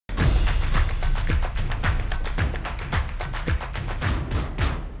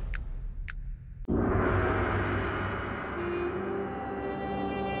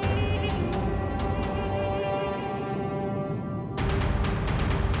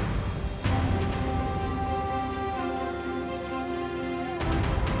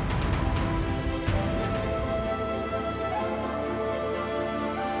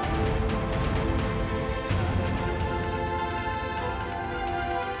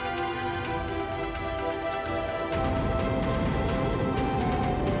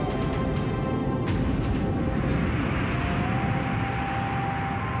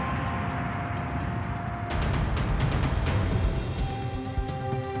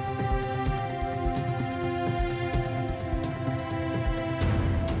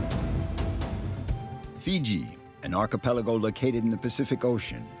Fiji, an archipelago located in the Pacific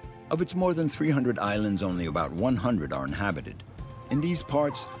Ocean. Of its more than 300 islands, only about 100 are inhabited. In these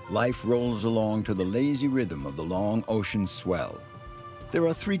parts, life rolls along to the lazy rhythm of the long ocean swell. There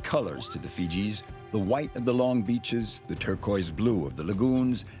are three colors to the Fijis: the white of the long beaches, the turquoise blue of the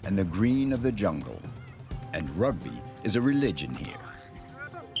lagoons, and the green of the jungle. And rugby is a religion here.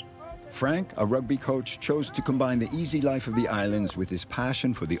 Frank, a rugby coach, chose to combine the easy life of the islands with his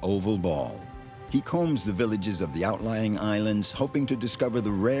passion for the oval ball. He combs the villages of the outlying islands, hoping to discover the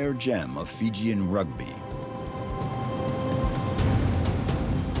rare gem of Fijian rugby.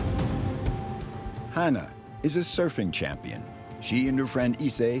 Hannah is a surfing champion. She and her friend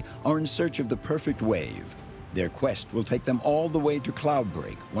Issei are in search of the perfect wave. Their quest will take them all the way to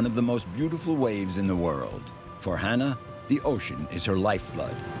Cloudbreak, one of the most beautiful waves in the world. For Hannah, the ocean is her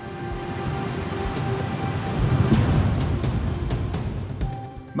lifeblood.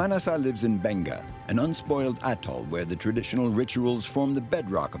 Manasa lives in Benga, an unspoiled atoll where the traditional rituals form the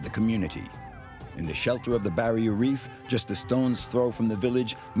bedrock of the community. In the shelter of the barrier reef, just a stone's throw from the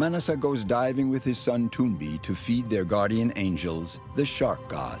village, Manasa goes diving with his son Toonbi to feed their guardian angels, the shark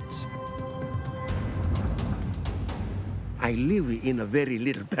gods. I live in a very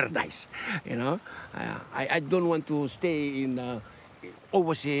little paradise, you know. I don't want to stay in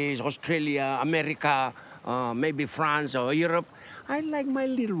overseas, Australia, America, maybe France or Europe. I like my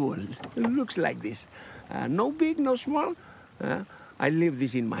little world. It looks like this. No big, no small. I live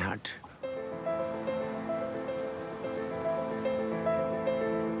this in my heart.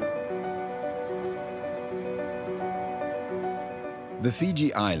 The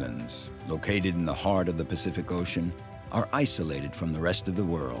Fiji Islands, located in the heart of the Pacific Ocean, are isolated from the rest of the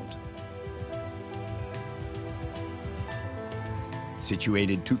world.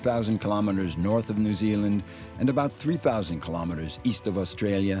 Situated 2,000 kilometers north of New Zealand and about 3,000 kilometers east of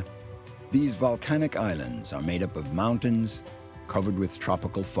Australia, these volcanic islands are made up of mountains covered with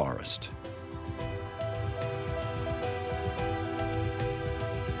tropical forest.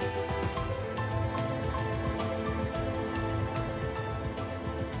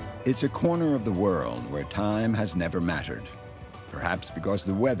 It's a corner of the world where time has never mattered, perhaps because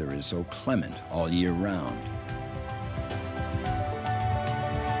the weather is so clement all year round.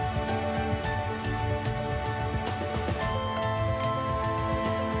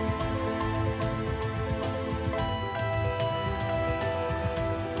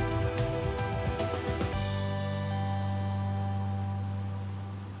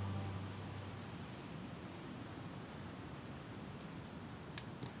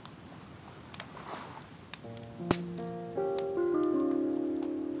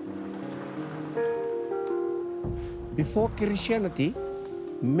 Before Christianity,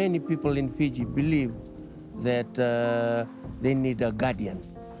 many people in Fiji believe that they need a guardian.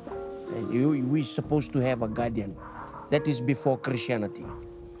 We're supposed to have a guardian. That is before Christianity.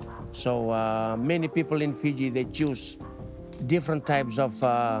 So many people in Fiji, they choose different types of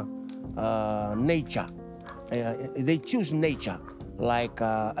nature. They choose nature, like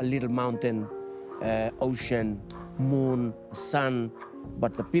a little mountain, ocean, moon, sun.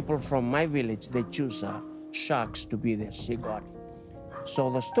 But the people from my village, they choose sharks to be their sea god. So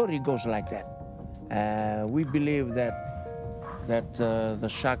the story goes like that. We believe that the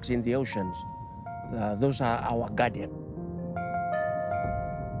sharks in the oceans, those are our guardian.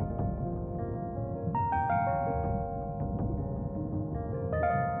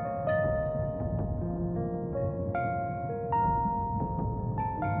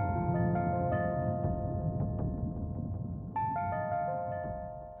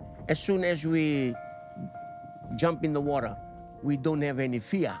 As soon as we jump in the water, we don't have any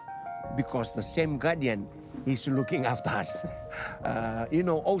fear because the same guardian is looking after us. You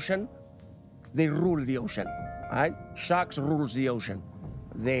know, ocean, they rule the ocean, right? Sharks rules the ocean.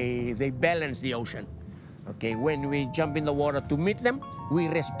 They balance the ocean. Okay, when we jump in the water to meet them, we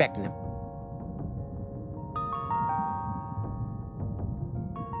respect them.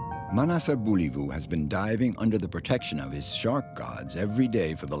 Manasa Bulivu has been diving under the protection of his shark gods every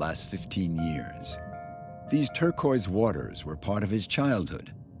day for the last 15 years. These turquoise waters were part of his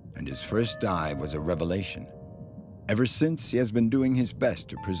childhood, and his first dive was a revelation. Ever since, he has been doing his best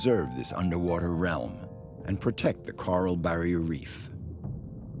to preserve this underwater realm and protect the coral barrier reef.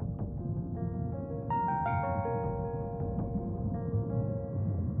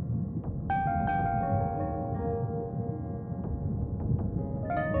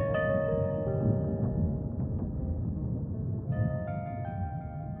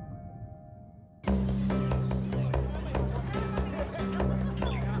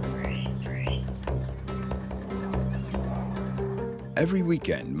 Every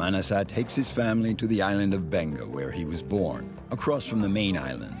weekend, Manasa takes his family to the island of Benga, where he was born, across from the main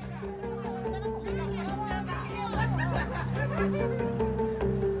island.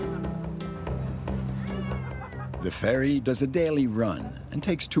 The ferry does a daily run and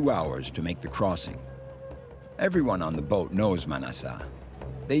takes 2 hours to make the crossing. Everyone on the boat knows Manasa.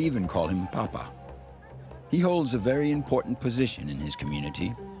 They even call him Papa. He holds a very important position in his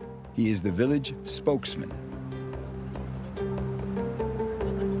community. He is the village spokesman.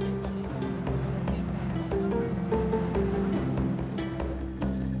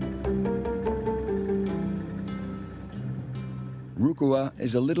 Rukua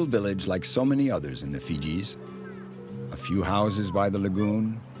is a little village like so many others in the Fijis. A few houses by the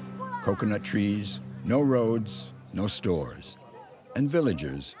lagoon, coconut trees, no roads, no stores, and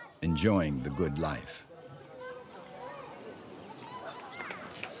villagers enjoying the good life.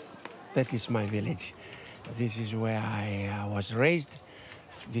 That is my village. This is where I was raised.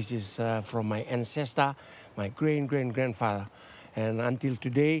 This is from my ancestor, my grandfather. And until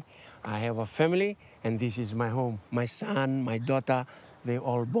today, I have a family, and this is my home. My son, my daughter, they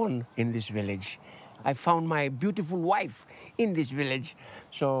all born in this village. I found my beautiful wife in this village,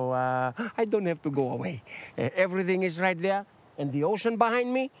 so I don't have to go away. Everything is right there, and the ocean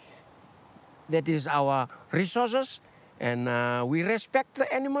behind me, that is our resources, and we respect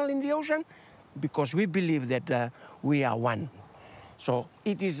the animal in the ocean because we believe that we are one. So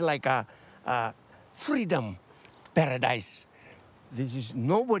it is like a freedom paradise. This is,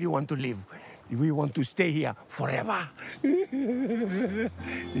 nobody want to leave. We want to stay here forever.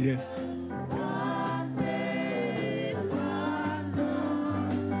 Yes.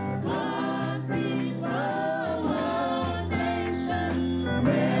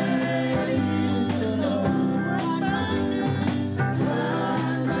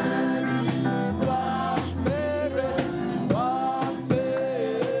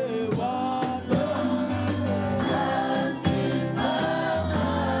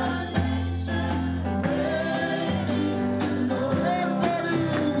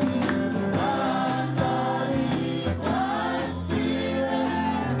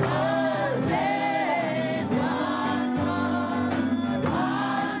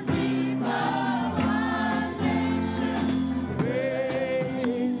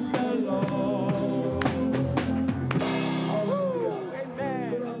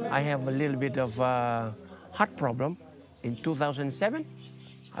 I have a little bit of heart problem. In 2007,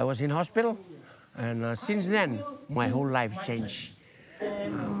 I was in hospital, and since then, my whole life changed.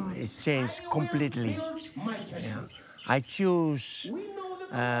 It's changed completely. Yeah. I choose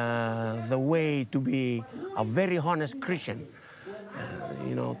the way to be a very honest Christian,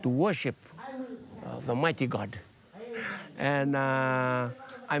 you know, to worship the mighty God. And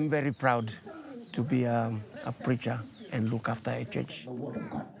I'm very proud to be a preacher and look after a church.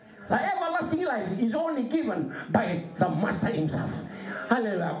 The everlasting life is only given by the Master himself.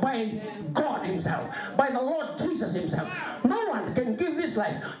 Hallelujah. By God himself. By the Lord Jesus himself. No one can give this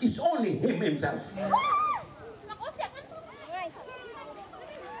life. It's only him himself.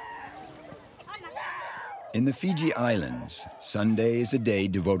 In the Fiji Islands, Sunday is a day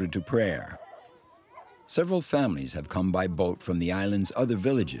devoted to prayer. Several families have come by boat from the island's other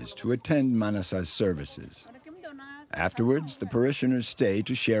villages to attend Manasa's services. Afterwards, the parishioners stay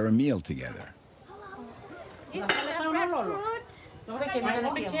to share a meal together. It's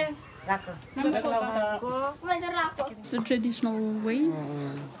the traditional ways,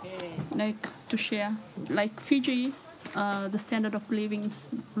 like to share. Like Fiji, the standard of living is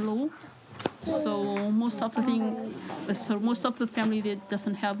low, so most of the family that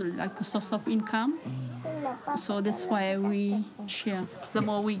doesn't have like a source of income. So that's why we share. The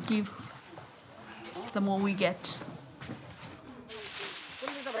more we give, the more we get.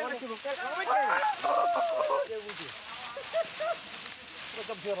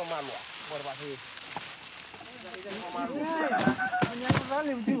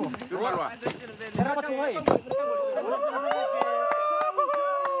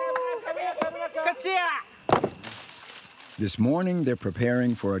 This morning, they're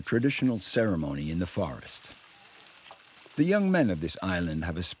preparing for a traditional ceremony in the forest. The young men of this island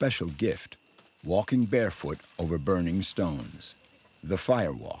have a special gift, walking barefoot over burning stones, the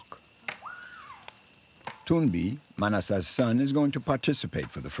fire walk. Tunbi, Manasa's son, is going to participate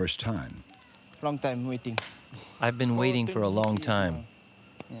for the first time. Long time waiting. I've been waiting for a long time.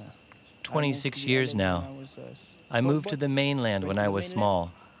 26 years now. I moved to the mainland when I was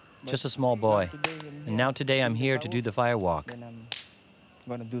small, just a small boy. And now today I'm here to do the fire walk. I'm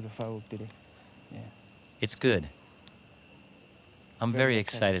gonna do the firework today. Yeah. It's good. I'm very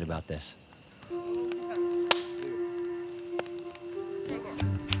excited about this.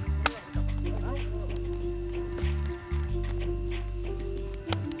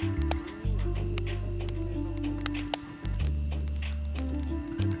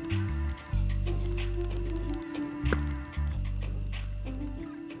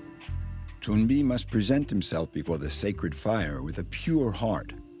 Tunbi must present himself before the sacred fire with a pure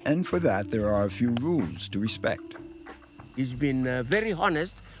heart, and for that there are a few rules to respect. He's been very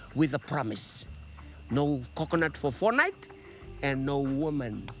honest with a promise. No coconut for 4 nights and no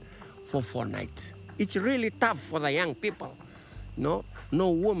woman for 4 nights. It's really tough for the young people. No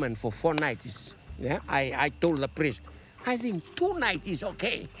woman for 4 nights. Yeah? I told the priest, I think 2 nights is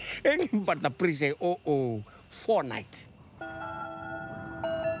okay. But the priest said, 4 nights.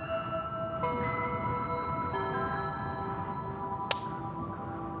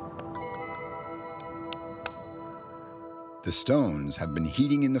 The stones have been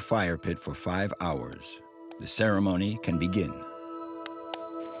heating in the fire pit for 5 hours. The ceremony can begin.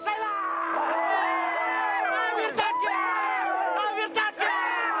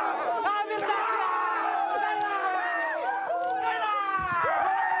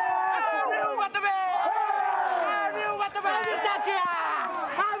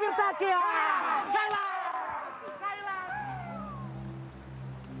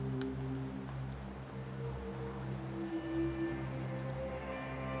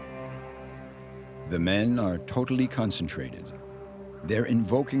 The men are totally concentrated. They're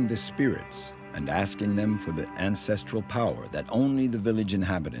invoking the spirits and asking them for the ancestral power that only the village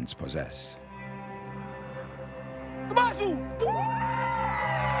inhabitants possess.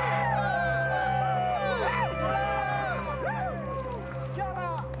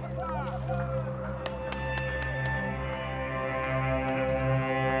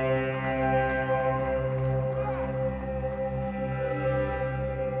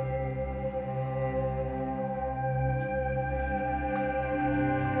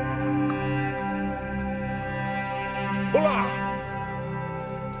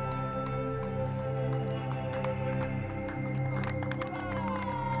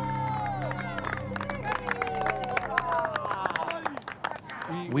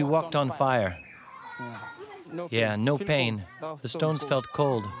 We walked on fire. Yeah, no pain. The stones felt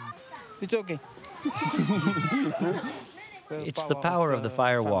cold. It's okay. It's the power of the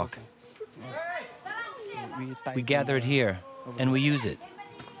fire walk. We gather it here, and we use it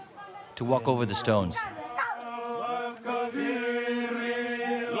to walk over the stones.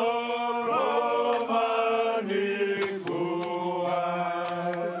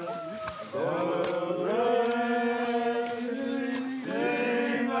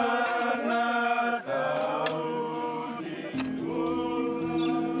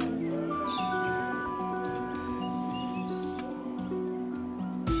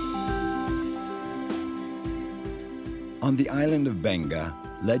 On the island of Benga,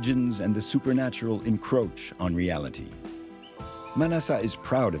 legends and the supernatural encroach on reality. Manasa is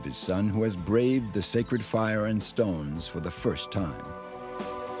proud of his son who has braved the sacred fire and stones for the first time.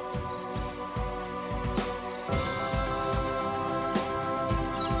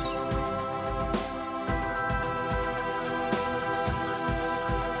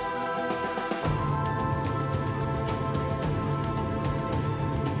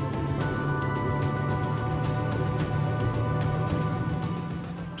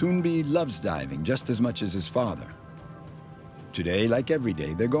 Tunbi loves diving just as much as his father. Today, like every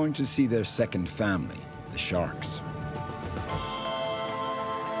day, they're going to see their second family, the sharks.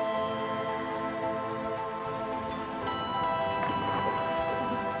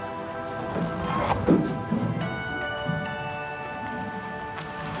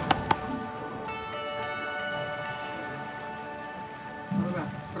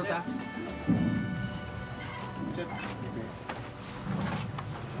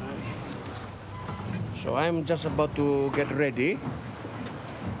 So I'm just about to get ready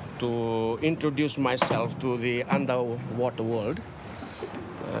to introduce myself to the underwater world.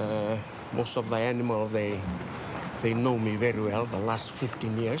 Most of the animals, they know me very well the last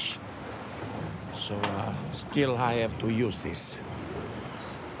 15 years. So still I have to use this.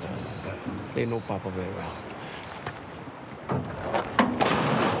 They know Papa very well.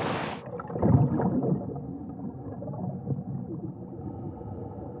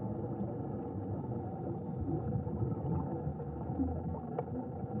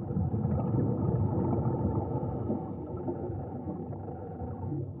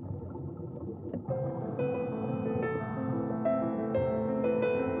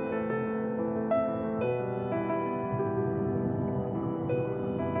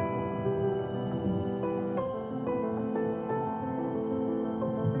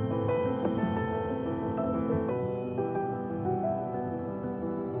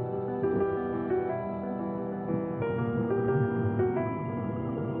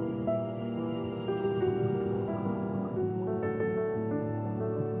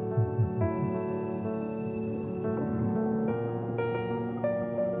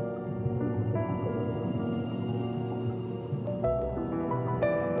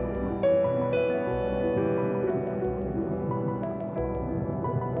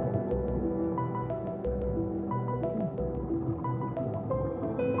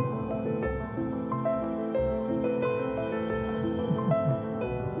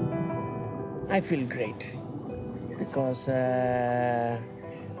 I feel great because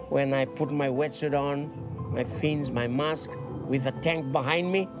when I put my wetsuit on, my fins, my mask, with a tank behind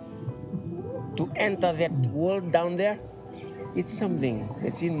me, to enter that world down there, it's something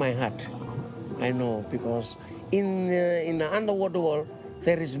that's in my heart. I know, because in the underwater world,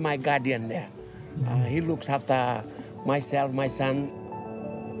 there is my guardian there. He looks after myself, my son.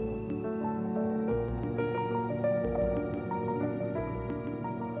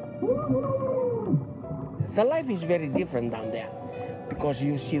 The life is very different down there because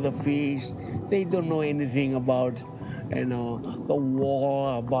you see the fish, they don't know anything about, you know, the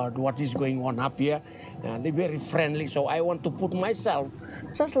war, about what is going on up here. They're very friendly, so I want to put myself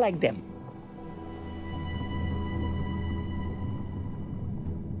just like them.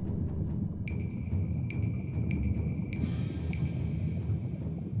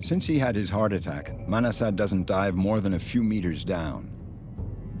 Since he had his heart attack, Manasa doesn't dive more than a few meters down.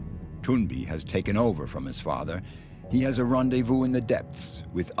 Tunbi has taken over from his father. He has a rendezvous in the depths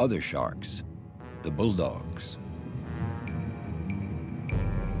with other sharks, the bulldogs.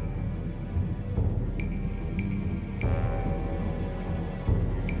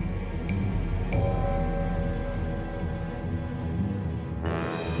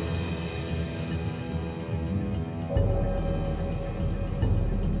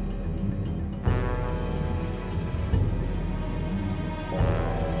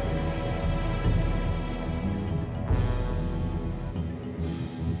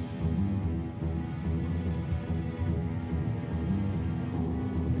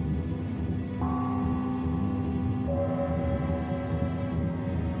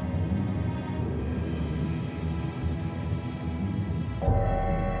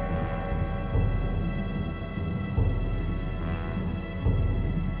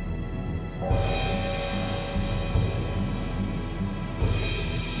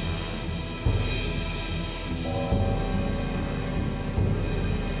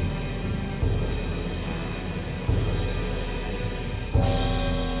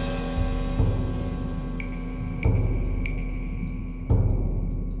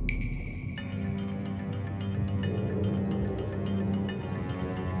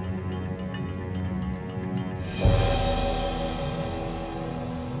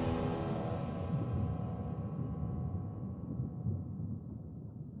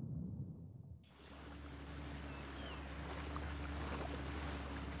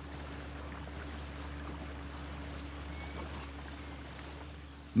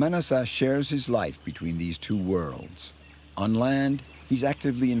 Manasa shares his life between these two worlds. On land, he's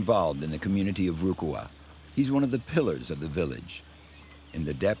actively involved in the community of Rukua. He's one of the pillars of the village. In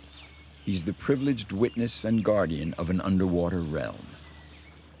the depths, he's the privileged witness and guardian of an underwater realm.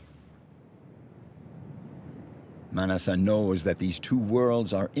 Manasa knows that these two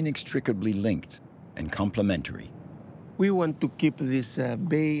worlds are inextricably linked and complementary. We want to keep this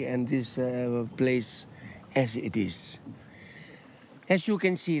bay and this place as it is. As you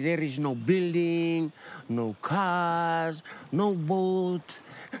can see, there is no building, no cars, no boat,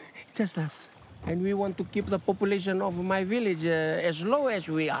 just us. And we want to keep the population of my village as low as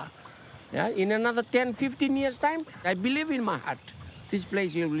we are. Yeah? In another 10, 15 years' time, I believe in my heart, this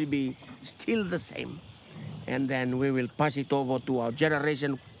place will be still the same. And then we will pass it over to our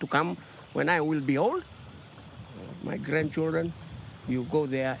generation to come when I will be old. My grandchildren, you go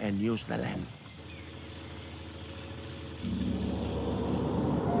there and use the land.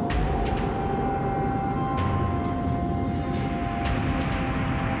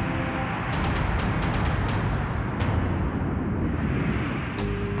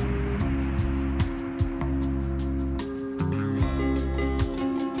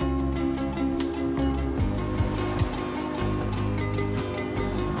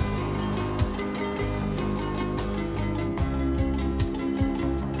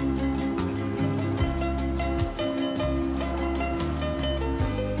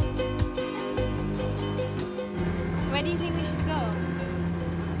 Where do you think we should go?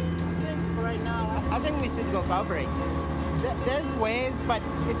 Right now, I think we should go bow break. There's waves, but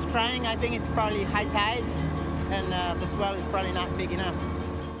it's trying. I think it's probably high tide, and the swell is probably not big enough.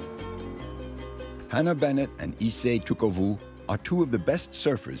 Hannah Bennett and Issei Tukovu are two of the best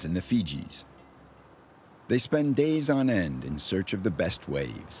surfers in the Fijis. They spend days on end in search of the best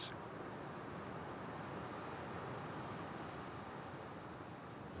waves.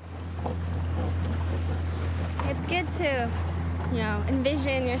 It's good to,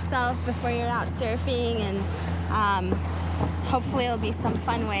 envision yourself before you're out surfing, and hopefully it'll be some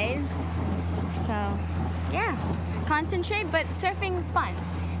fun waves. So, yeah, concentrate, but surfing is fun.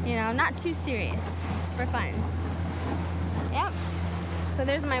 Not too serious. It's for fun. Yep. So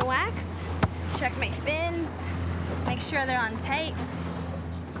there's my wax. check my fins, make sure they're on tight.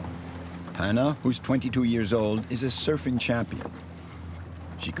 Hannah, who's 22 years old, is a surfing champion.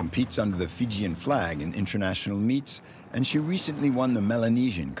 She competes under the Fijian flag in international meets, and she recently won the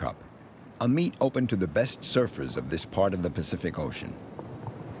Melanesian Cup, a meet open to the best surfers of this part of the Pacific Ocean.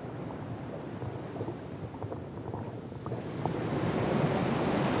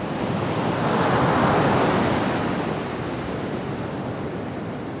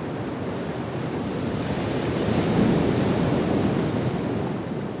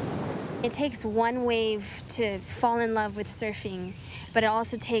 It takes one wave to fall in love with surfing, but it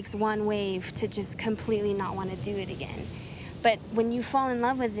also takes one wave to just completely not want to do it again. But when you fall in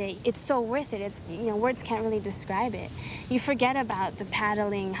love with it, it's so worth it. It's, you know, words can't really describe it. You forget about the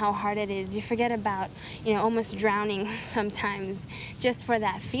paddling, how hard it is. You forget about, you know, almost drowning sometimes just for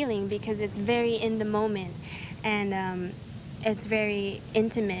that feeling, because it's very in the moment, and it's very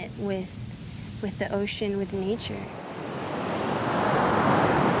intimate with the ocean, with nature.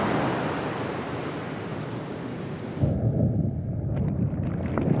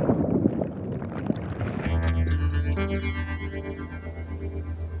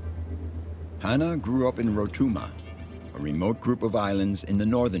 Hannah grew up in Rotuma, a remote group of islands in the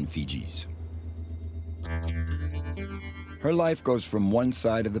northern Fijis. Her life goes from one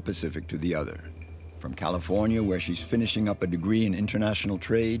side of the Pacific to the other, from California, where she's finishing up a degree in international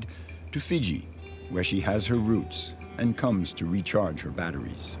trade, to Fiji, where she has her roots and comes to recharge her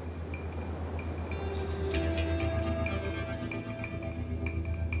batteries.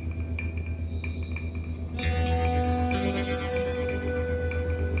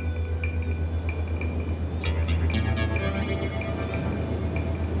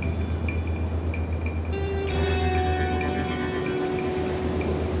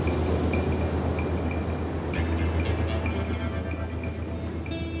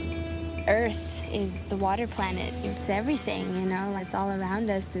 Earth is the water planet. It's everything, you know, it's all around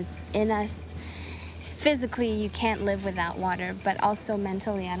us, it's in us. Physically, you can't live without water, but also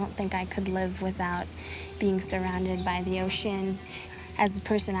mentally, I don't think I could live without being surrounded by the ocean. As a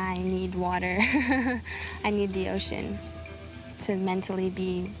person, I need water. I need the ocean to mentally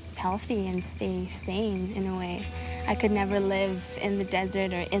be healthy and stay sane in a way. I could never live in the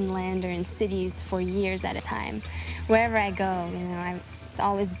desert or inland or in cities for years at a time. Wherever I go, you know, it's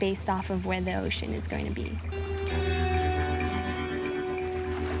always based off of where the ocean is going to be.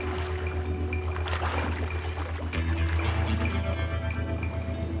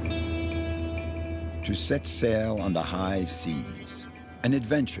 To set sail on the high seas, an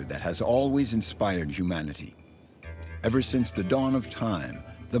adventure that has always inspired humanity. Ever since the dawn of time,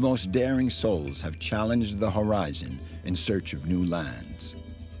 the most daring souls have challenged the horizon in search of new lands.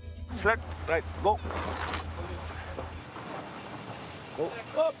 Flat, right, go. Go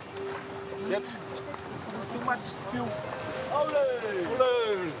up. Get. Too much fuel. Ole.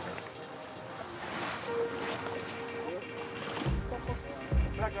 Ole.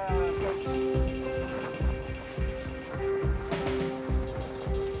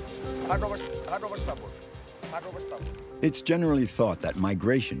 It's generally thought that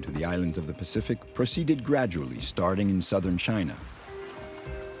migration to the islands of the Pacific proceeded gradually, starting in southern China.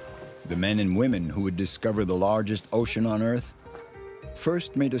 The men and women who would discover the largest ocean on Earth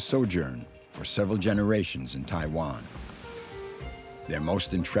first made a sojourn for several generations in Taiwan. Their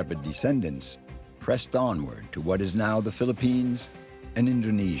most intrepid descendants pressed onward to what is now the Philippines and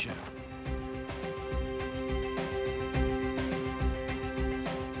Indonesia.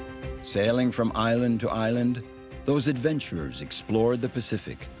 Sailing from island to island, those adventurers explored the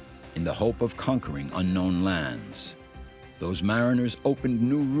Pacific in the hope of conquering unknown lands. Those mariners opened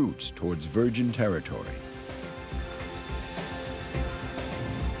new routes towards virgin territory.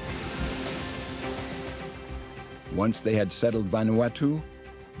 Once they had settled Vanuatu,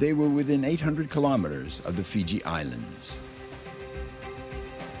 they were within 800 kilometers of the Fiji Islands.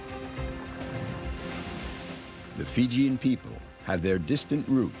 The Fijian people have their distant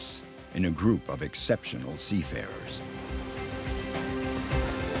roots in a group of exceptional seafarers.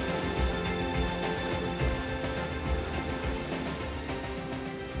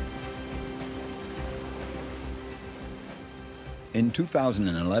 In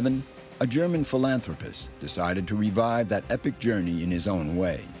 2011, a German philanthropist decided to revive that epic journey in his own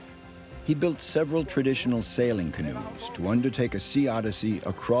way. He built several traditional sailing canoes to undertake a sea odyssey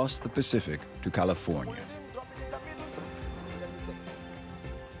across the Pacific to California.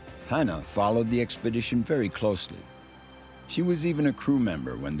 Hannah followed the expedition very closely. She was even a crew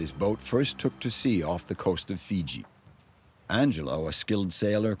member when this boat first took to sea off the coast of Fiji. Angelo, a skilled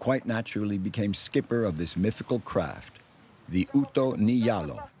sailor, quite naturally became skipper of this mythical craft, the Uto ni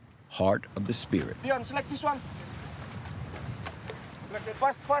Yalo, heart of the spirit. Dion, select this one.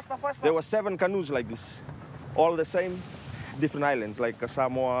 Fast. There were 7 canoes like this, all the same, different islands, like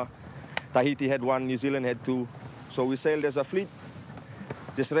Samoa, Tahiti had 1, New Zealand had 2. So we sailed as a fleet,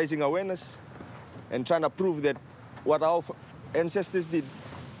 just raising awareness and trying to prove that what our ancestors did,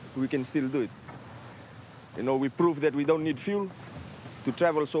 we can still do it. You know, we proved that we don't need fuel to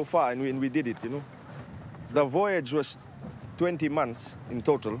travel so far, and we did it, you know. The voyage was 20 months in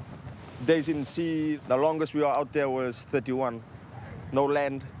total. Days in sea, the longest we were out there was 31. No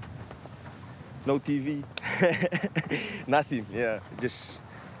land, no TV, nothing, yeah. Just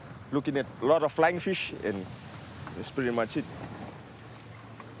looking at a lot of flying fish, and that's pretty much it.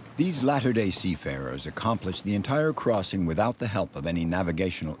 These latter-day seafarers accomplished the entire crossing without the help of any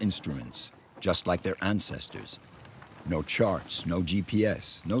navigational instruments, just like their ancestors. No charts, no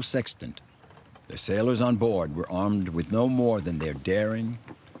GPS, no sextant. The sailors on board were armed with no more than their daring,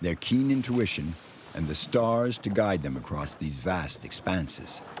 their keen intuition, and the stars to guide them across these vast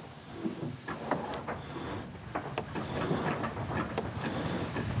expanses.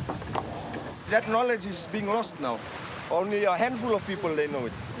 That knowledge is being lost now. Only a handful of people, they know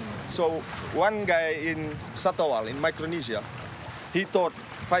it. So one guy in Satawal, in Micronesia, he taught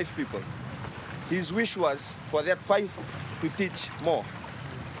 5 people. His wish was for that 5 to teach more.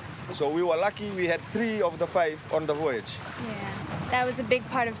 So we were lucky we had 3 of the 5 on the voyage. Yeah, that was a big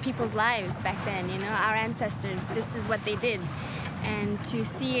part of people's lives back then, you know, our ancestors, this is what they did. And to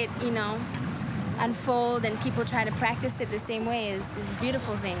see it, you know, unfold and people try to practice it the same way is a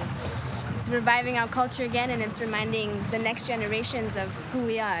beautiful thing. It's reviving our culture again, and it's reminding the next generations of who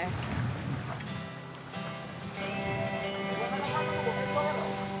we are.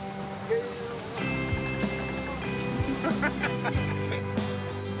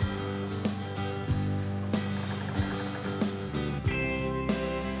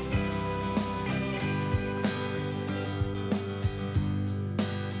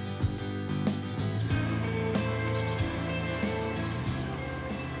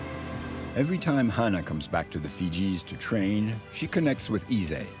 Every time Hannah comes back to the Fijis to train, she connects with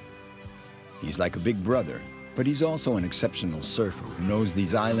Ise. He's like a big brother, but he's also an exceptional surfer who knows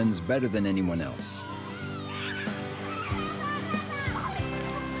these islands better than anyone else.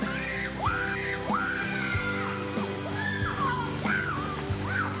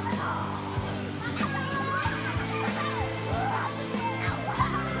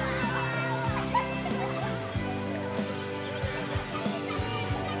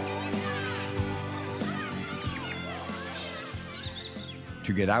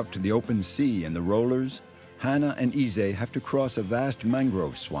 To get out to the open sea and the rollers, Hannah and Ise have to cross a vast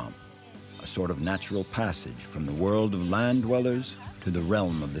mangrove swamp, a sort of natural passage from the world of land dwellers to the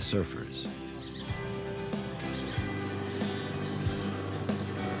realm of the surfers.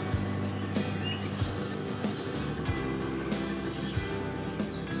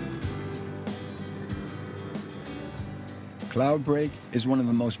 Cloudbreak is one of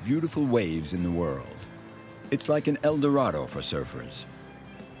the most beautiful waves in the world. It's like an El Dorado for surfers.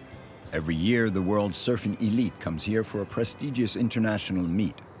 Every year, the world's surfing elite comes here for a prestigious international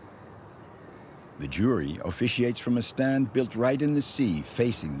meet. The jury officiates from a stand built right in the sea,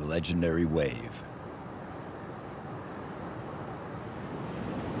 facing the legendary wave.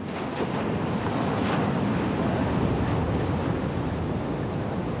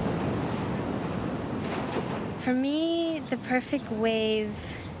 For me, the perfect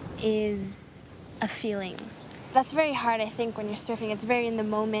wave is a feeling. That's very hard, I think, when you're surfing. It's very in the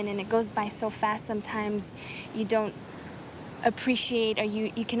moment, and it goes by so fast sometimes you don't appreciate, or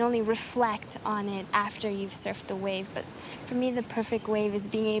you can only reflect on it after you've surfed the wave. But for me, the perfect wave is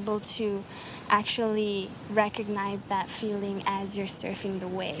being able to actually recognize that feeling as you're surfing the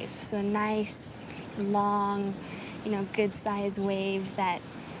wave. So a nice, long, you know, good-sized wave that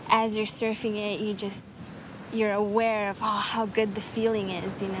as you're surfing it, you're aware of how good the feeling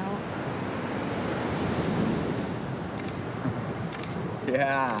is, you know?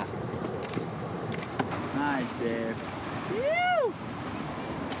 Yeah. Nice, babe. Woo!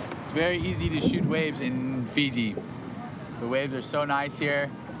 It's very easy to shoot waves in Fiji. The waves are so nice here.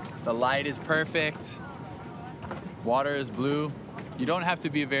 The light is perfect. Water is blue. You don't have to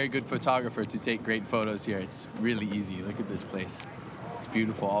be a very good photographer to take great photos here. It's really easy. Look at this place. It's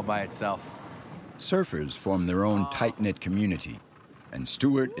beautiful all by itself. Surfers form their own tight-knit community, and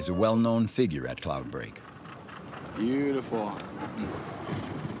Stuart is a well-known figure at Cloudbreak. Beautiful.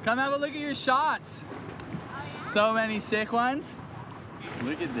 Come have a look at your shots. So many sick ones.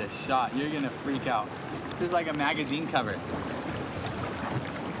 Look at this shot. You're gonna freak out. This is like a magazine cover.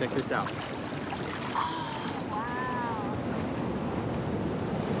 Check this out. Oh, wow.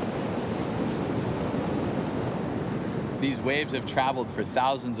 These waves have traveled for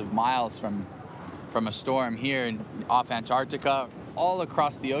thousands of miles from a storm here off Antarctica, all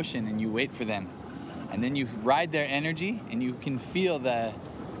across the ocean, and you wait for them. And then you ride their energy, and you can feel the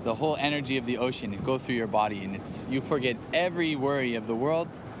whole energy of the ocean go through your body, and you forget every worry of the world.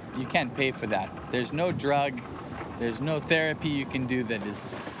 You can't pay for that. There's no drug, there's no therapy you can do that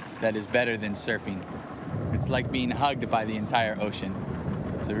is better than surfing. It's like being hugged by the entire ocean.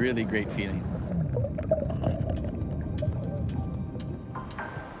 It's a really great feeling.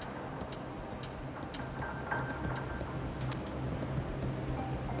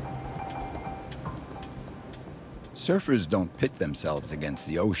 Surfers don't pit themselves against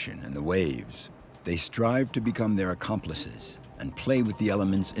the ocean and the waves. They strive to become their accomplices and play with the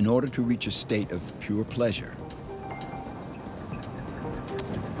elements in order to reach a state of pure pleasure.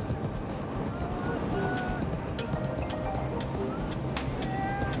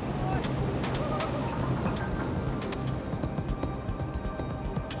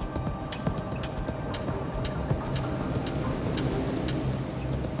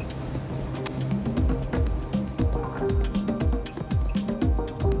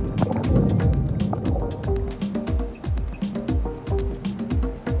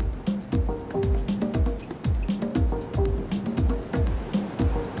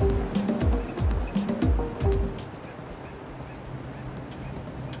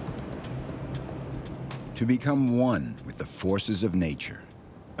 To become one with the forces of nature,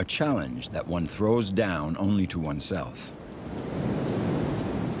 a challenge that one throws down only to oneself.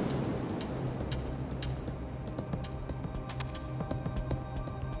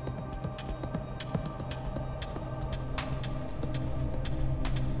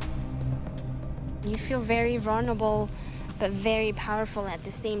 You feel very vulnerable, but very powerful at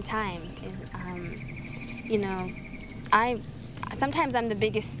the same time. You know, sometimes I'm the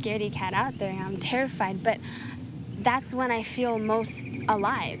biggest scaredy cat out there. I'm terrified, but that's when I feel most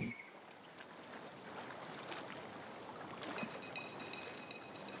alive.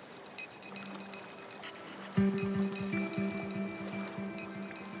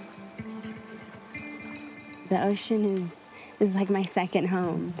 The ocean is like my second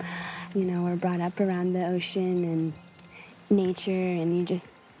home. You know, we're brought up around the ocean and nature, and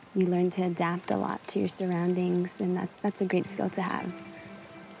you learn to adapt a lot to your surroundings, and that's a great skill to have.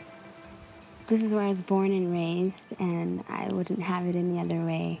 This is where I was born and raised, and I wouldn't have it any other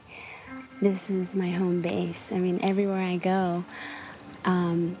way. This is my home base. I mean, everywhere I go,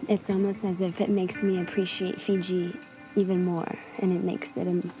 it's almost as if it makes me appreciate Fiji even more, and it makes it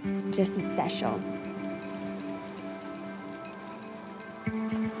just as special.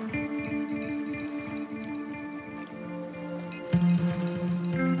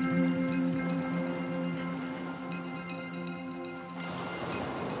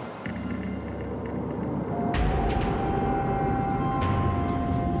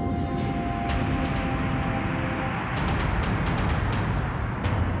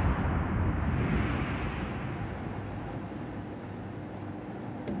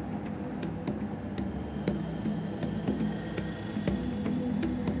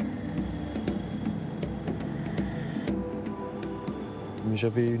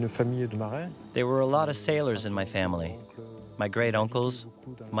 There were a lot of sailors in my family. My great-uncles,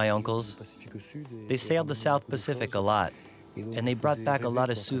 my uncles. They sailed the South Pacific a lot, and they brought back a lot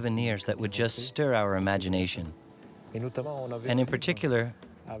of souvenirs that would just stir our imagination. And in particular,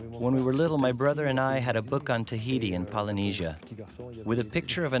 when we were little, my brother and I had a book on Tahiti in Polynesia with a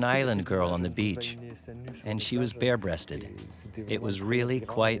picture of an island girl on the beach, and she was bare-breasted. It was really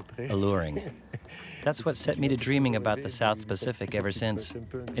quite alluring. That's what set me to dreaming about the South Pacific ever since.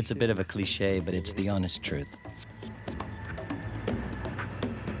 It's a bit of a cliche, but it's the honest truth.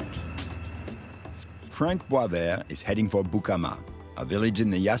 Frank Boisvert is heading for Bukama, a village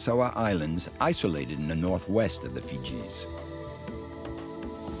in the Yasawa Islands isolated in the northwest of the Fijis.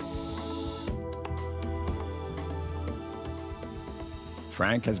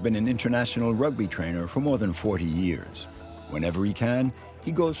 Frank has been an international rugby trainer for more than 40 years. Whenever he can,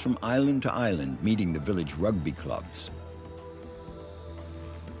 he goes from island to island, meeting the village rugby clubs.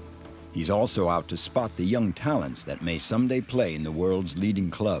 He's also out to spot the young talents that may someday play in the world's leading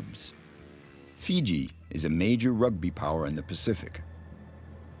clubs. Fiji is a major rugby power in the Pacific.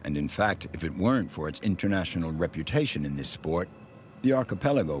 And in fact, if it weren't for its international reputation in this sport, the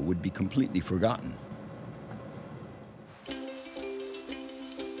archipelago would be completely forgotten.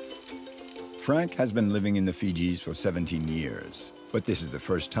 Frank has been living in the Fijis for 17 years, but this is the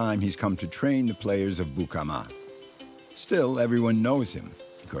first time he's come to train the players of Bukama. Still, everyone knows him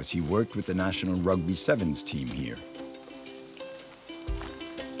because he worked with the national rugby sevens team here.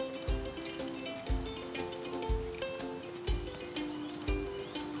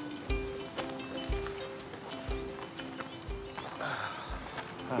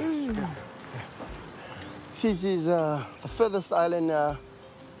 Fiji is the furthest island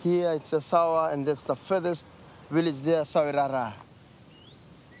here. It's Sawa, and that's the furthest village there, Sawirara.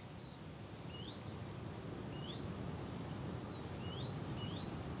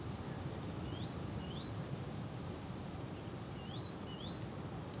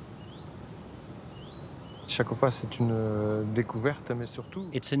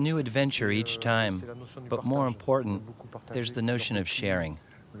 It's a new adventure each time, but more important, there's the notion of sharing.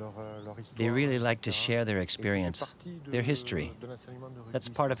 They really like to share their experience, their history. That's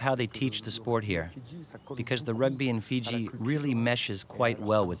part of how they teach the sport here, because the rugby in Fiji really meshes quite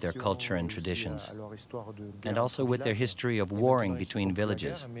well with their culture and traditions, and also with their history of warring between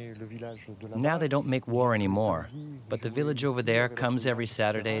villages. Now they don't make war anymore, but the village over there comes every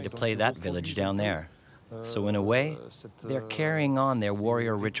Saturday to play that village down there. So in a way, they're carrying on their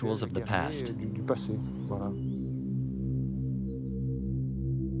warrior rituals of the past.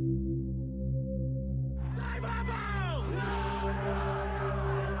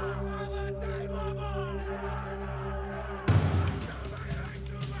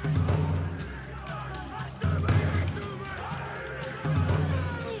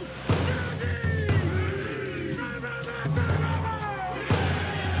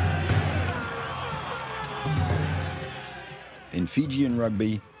 In Fijian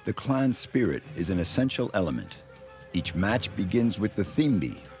rugby, the clan spirit is an essential element. Each match begins with the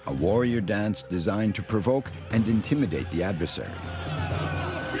thimbi, a warrior dance designed to provoke and intimidate the adversary.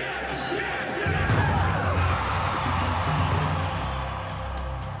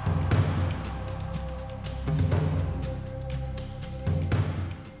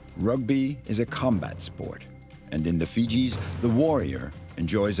 Rugby is a combat sport, and in the Fijis, the warrior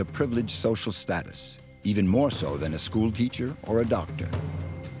enjoys a privileged social status, even more so than a school teacher or a doctor.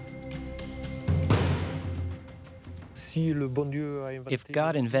 If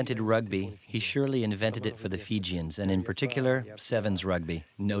God invented rugby, he surely invented it for the Fijians, and in particular, sevens rugby,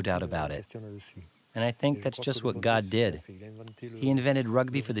 no doubt about it. And I think that's just what God did. He invented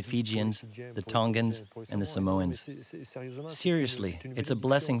rugby for the Fijians, the Tongans, and the Samoans. Seriously, it's a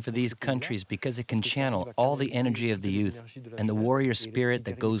blessing for these countries because it can channel all the energy of the youth and the warrior spirit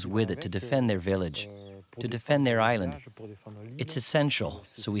that goes with it to defend their village, to defend their island. It's essential,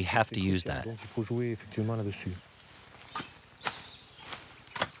 so we have to use that.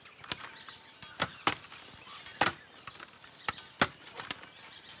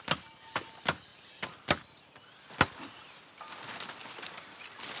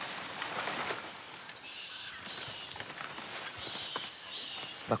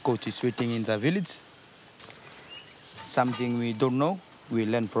 The coach is waiting in the village. Something we don't know, we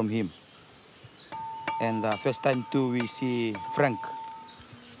learn from him. And the first time too, we see Frank.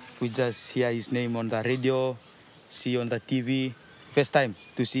 We just hear his name on the radio, see on the TV. First time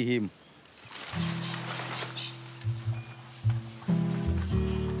to see him.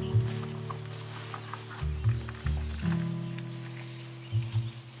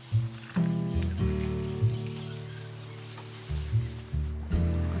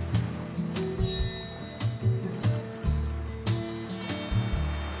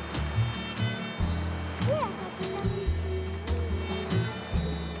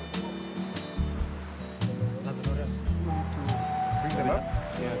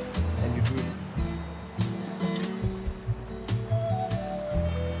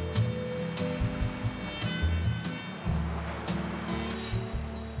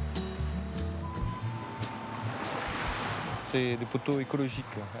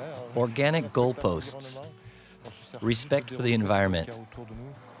 Organic goalposts. Respect for the environment.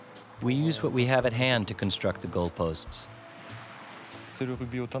 We use what we have at hand to construct the goalposts.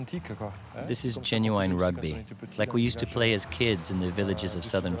 This is genuine rugby, like we used to play as kids in the villages of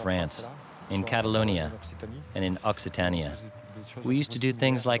southern France, in Catalonia, and in Occitania. We used to do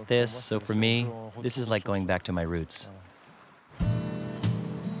things like this, so for me, this is like going back to my roots.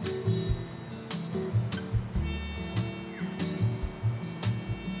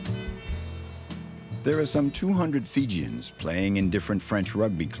 There are some 200 Fijians playing in different French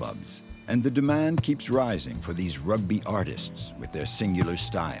rugby clubs, and the demand keeps rising for these rugby artists with their singular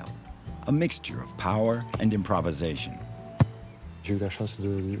style, a mixture of power and improvisation.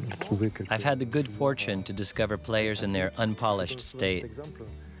 I've had the good fortune to discover players in their unpolished state.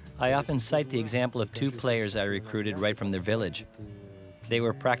 I often cite the example of two players I recruited right from their village. They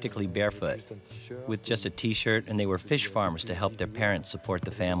were practically barefoot, with just a t-shirt, and they were fish farmers to help their parents support the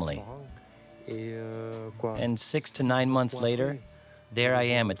family. And 6 to 9 months later, there I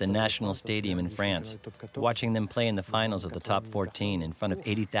am at the National Stadium in France, watching them play in the finals of the top 14 in front of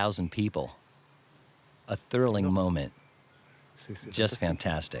 80,000 people. A thrilling moment. Just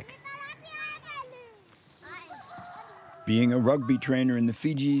fantastic. Being a rugby trainer in the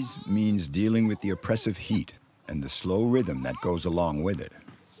Fijis means dealing with the oppressive heat and the slow rhythm that goes along with it.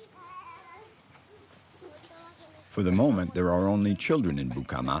 For the moment, there are only children in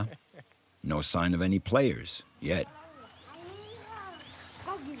Bukama. No sign of any players yet.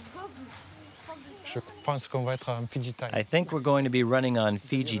 I think we're going to be running on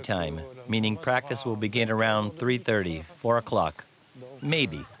Fiji time, meaning practice will begin around 3:30, 4 o'clock.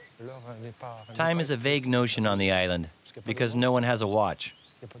 Maybe. Time is a vague notion on the island because no one has a watch.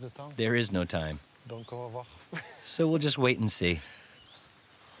 There is no time. So we'll just wait and see.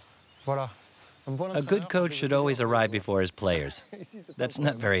 A good coach should always arrive before his players. That's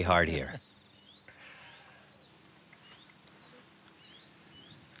not very hard here.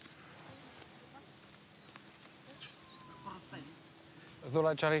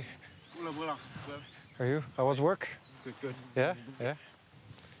 Hola, Charlie. How are you? How was work? Good, good. Yeah, yeah.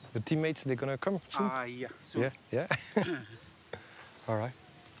 Your teammates, they're gonna come soon? Yeah, soon. Yeah, yeah. All right.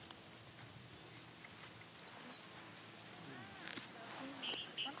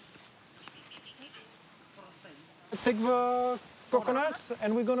 Take the coconuts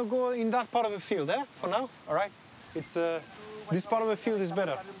and we're gonna go in that part of the field, eh? For now, all right? It's this part of the field is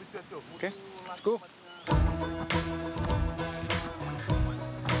better. Okay, let's go.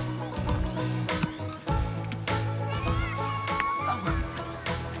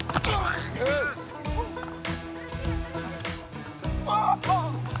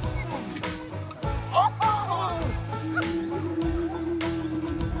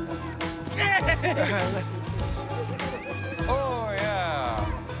 Oh, yeah.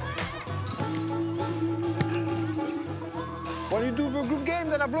 When you do the group game,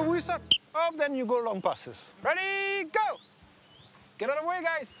 then I blow whistle up, then you go long passes. Ready, go! Get out of the way,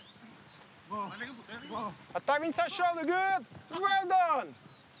 guys. A time inside shoulder, good. Well done.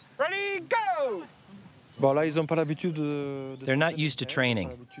 Ready, go! They're not used to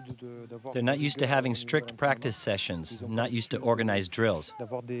training. They're not used to having strict practice sessions, not used to organized drills.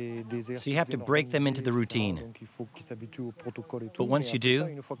 So you have to break them into the routine. But once you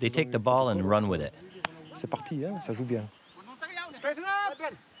do, they take the ball and run with it. Straighten up.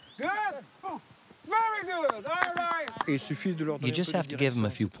 Good. Very good. All right. You just have to give them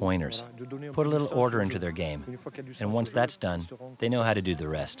a few pointers, put a little order into their game. And once that's done, they know how to do the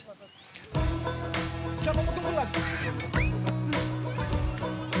rest.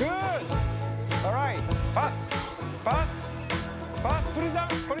 Good. All right. Pass. Pass. Pass. Put it down.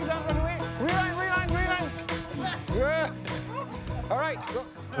 Put it down. Run away. Reline. Reline. Reline. Good. All right. Go.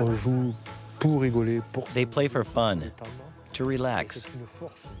 They play for fun, to relax,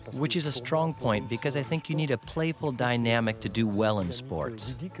 which is a strong point because I think you need a playful dynamic to do well in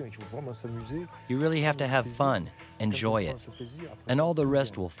sports. You really have to have fun, enjoy it, and all the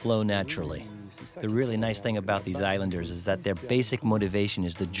rest will flow naturally. The really nice thing about these islanders is that their basic motivation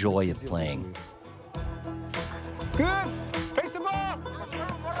is the joy of playing. Good! Place the ball!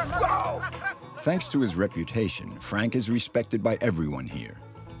 Go! Thanks to his reputation, Frank is respected by everyone here.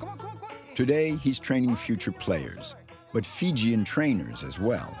 Today, he's training future players, but Fijian trainers as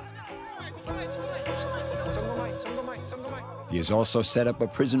well. He has also set up a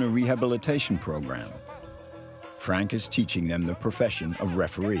prisoner rehabilitation program. Frank is teaching them the profession of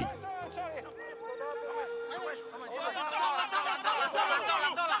referee.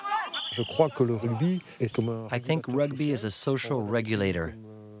 I think rugby is a social regulator.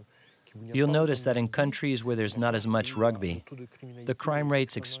 You'll notice that in countries where there's not as much rugby, the crime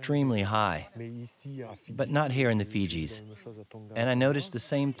rate's extremely high, but not here in the Fijis. And I noticed the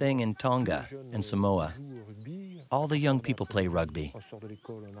same thing in Tonga and Samoa. All the young people play rugby.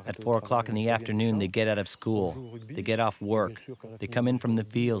 At 4 o'clock in the afternoon, they get out of school, they get off work, they come in from the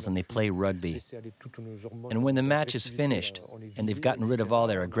fields and they play rugby. And when the match is finished and they've gotten rid of all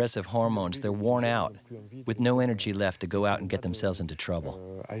their aggressive hormones, they're worn out, with no energy left to go out and get themselves into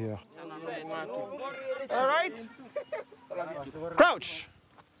trouble. All right. Crouch.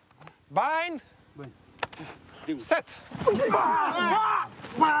 Bind. Set. Good. All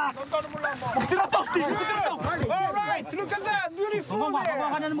right. Look at that. Beautiful there.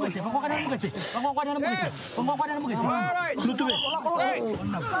 Yes. All right.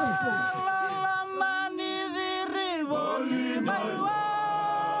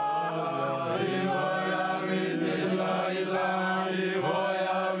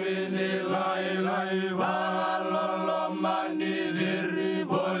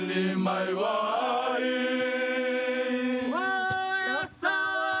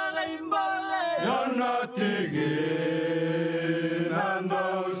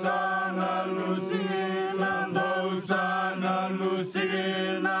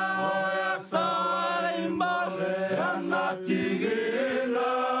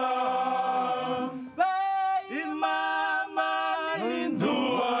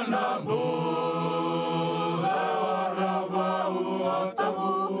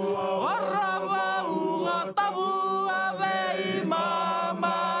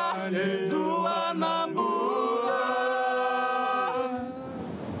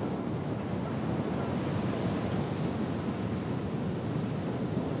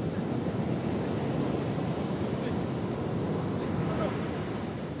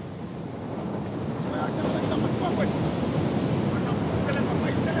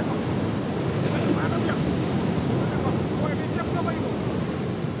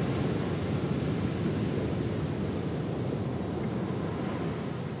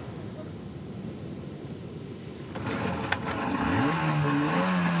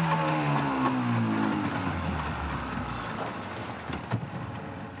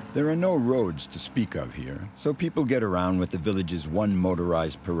 There are no roads to speak of here, so people get around with the village's one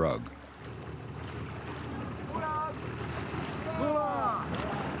motorized pirogue.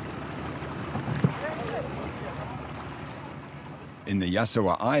 In the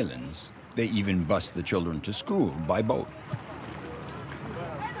Yasawa Islands, they even bus the children to school by boat.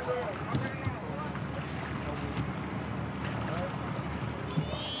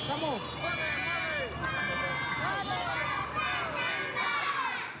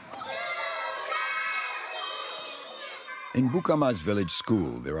 In Bukama's village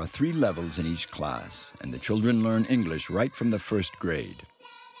school, there are 3 levels in each class, and the children learn English right from the first grade.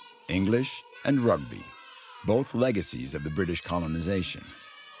 English and rugby, both legacies of the British colonization.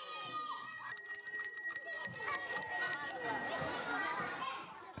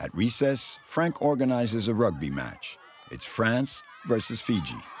 At recess, Frank organizes a rugby match. It's France versus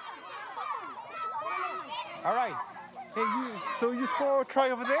Fiji. All right. Hey, so you score a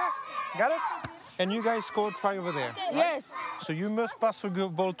try over there? Got it? And you guys score a try over there? Right? Yes. So you must pass a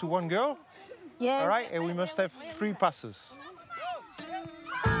ball to one girl? Yes. All right, and we must have 3 passes.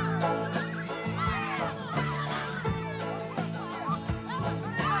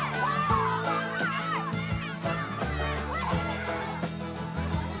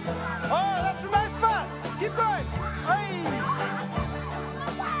 Oh, that's a nice pass. Keep going. Hey.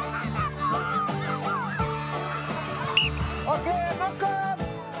 Okay, knock up.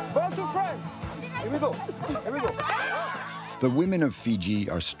 Ball to France. Here we go. Here we go. The women of Fiji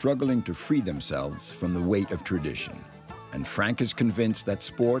are struggling to free themselves from the weight of tradition. And Frank is convinced that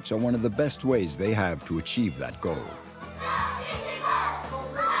sports are one of the best ways they have to achieve that goal.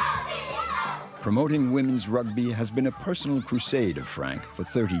 Promoting women's rugby has been a personal crusade of Frank for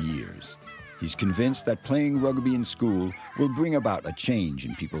 30 years. He's convinced that playing rugby in school will bring about a change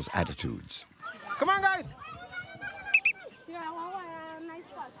in people's attitudes. Come on, guys.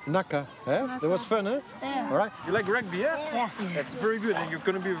 Naka, eh? That was fun, eh? Yeah. All right. You like rugby, yeah? Yeah. That's very good, and you're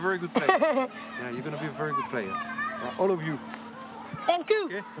going to be a very good player. Yeah, you're going to be a very good player. All of you. Thank you.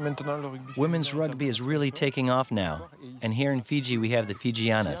 Okay. Women's rugby is really taking off now. And here in Fiji, we have the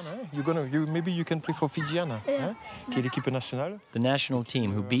Fijianas. Maybe you can play for Fijiana, Yeah. qui est l'équipe nationale. The national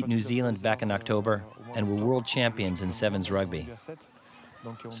team who beat New Zealand back in October and were world champions in sevens rugby.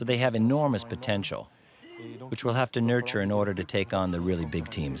 So they have enormous potential, which we'll have to nurture in order to take on the really big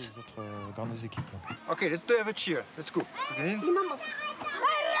teams. Okay, let's do have a cheer. Let's go. Okay?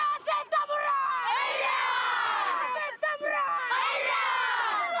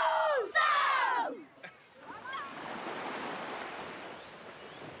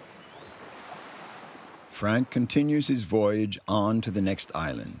 Frank continues his voyage on to the next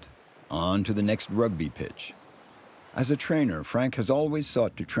island, on to the next rugby pitch. As a trainer, Frank has always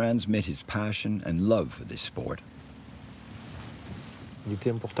sought to transmit his passion and love for this sport.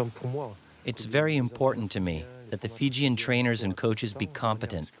 It's very important to me that the Fijian trainers and coaches be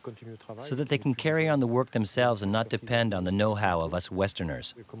competent so that they can carry on the work themselves and not depend on the know-how of us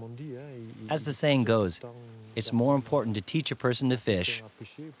Westerners. As the saying goes, it's more important to teach a person to fish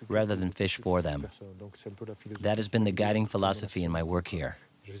rather than fish for them. That has been the guiding philosophy in my work here.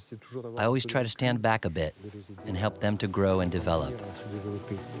 I always try to stand back a bit and help them to grow and develop.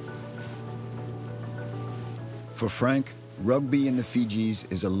 For Frank, rugby in the Fijis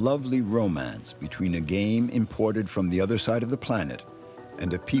is a lovely romance between a game imported from the other side of the planet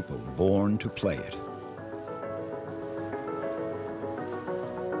and a people born to play it.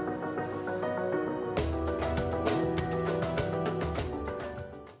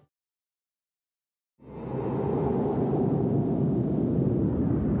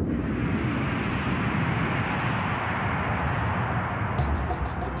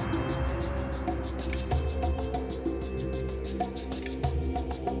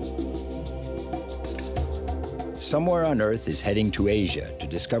 Somewhere on Earth is heading to Asia to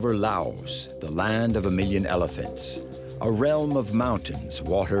discover Laos, the land of 1,000,000 elephants, a realm of mountains,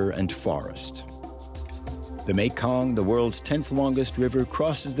 water, and forest. The Mekong, the world's 10th longest river,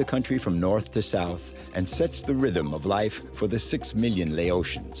 crosses the country from north to south and sets the rhythm of life for the 6 million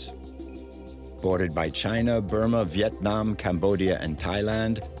Laotians. Bordered by China, Burma, Vietnam, Cambodia, and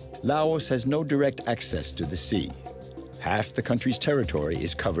Thailand, Laos has no direct access to the sea. Half the country's territory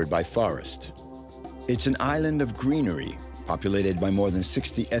is covered by forest. It's an island of greenery, populated by more than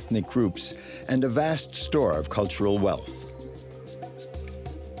 60 ethnic groups, and a vast store of cultural wealth.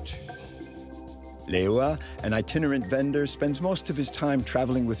 Lewa, an itinerant vendor, spends most of his time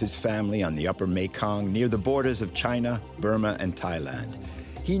traveling with his family on the upper Mekong near the borders of China, Burma, and Thailand.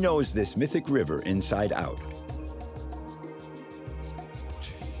 He knows this mythic river inside out.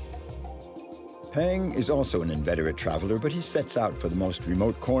 Peng is also an inveterate traveler, but he sets out for the most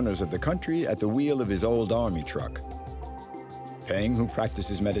remote corners of the country at the wheel of his old army truck. Peng, who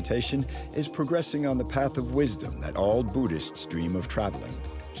practices meditation, is progressing on the path of wisdom that all Buddhists dream of traveling.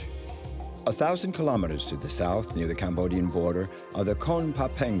 1,000 kilometers to the south, near the Cambodian border, are the Kon Pa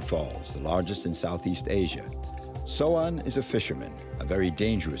Peng Falls, the largest in Southeast Asia. Soan is a fisherman, a very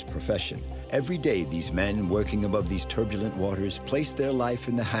dangerous profession. Every day, these men working above these turbulent waters place their life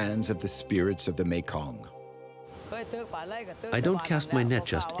in the hands of the spirits of the Mekong. I don't cast my net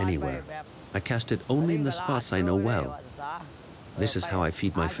just anywhere. I cast it only in the spots I know well. This is how I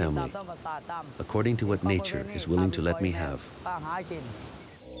feed my family, according to what nature is willing to let me have.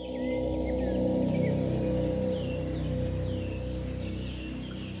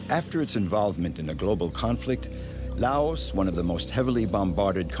 After its involvement in a global conflict, Laos, one of the most heavily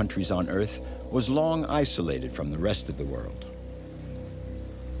bombarded countries on Earth, was long isolated from the rest of the world.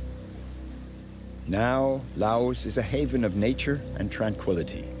 Now, Laos is a haven of nature and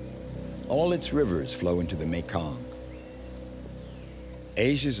tranquility. All its rivers flow into the Mekong.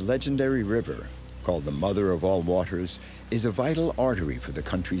 Asia's legendary river, called the Mother of All Waters, is a vital artery for the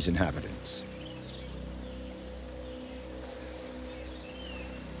country's inhabitants.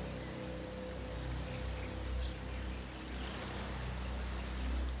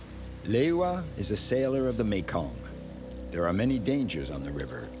 Lewa is a sailor of the Mekong. There are many dangers on the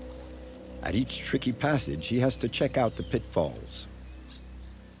river. At each tricky passage, he has to check out the pitfalls.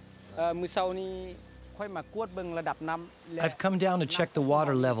 I've come down to check the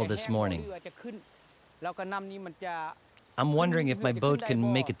water level this morning. I'm wondering if my boat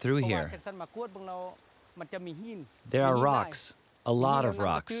can make it through here. There are rocks, a lot of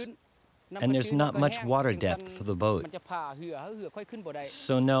rocks, and there's not much water depth for the boat.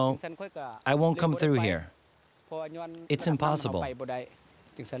 So no, I won't come through here. It's impossible.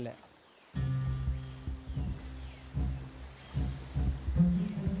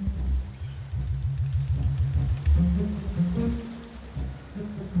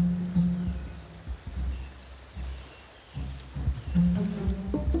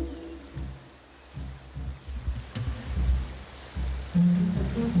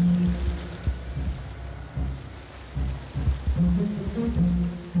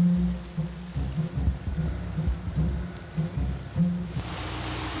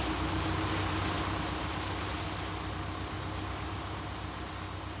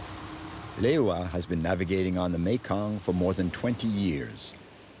 Lewa has been navigating on the Mekong for more than 20 years,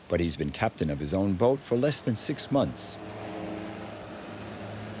 but he's been captain of his own boat for less than 6 months.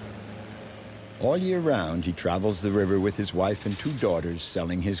 All year round, he travels the river with his wife and 2 daughters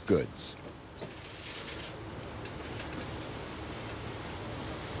selling his goods.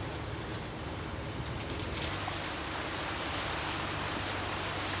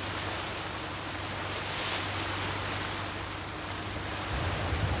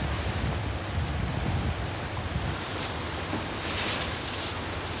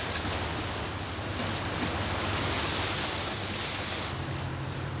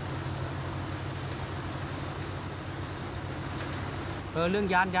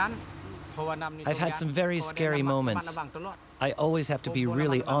 I've had some very scary moments. I always have to be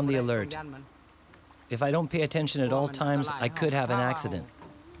really on the alert. If I don't pay attention at all times, I could have an accident.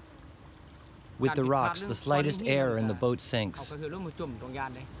 With the rocks, the slightest error and the boat sinks.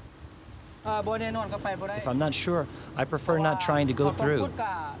 If I'm not sure, I prefer not trying to go through.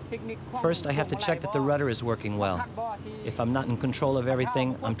 First, I have to check that the rudder is working well. If I'm not in control of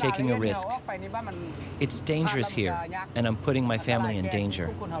everything, I'm taking a risk. It's dangerous here, and I'm putting my family in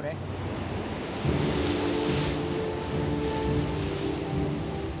danger.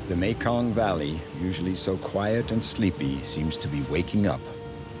 The Mekong Valley, usually so quiet and sleepy, seems to be waking up.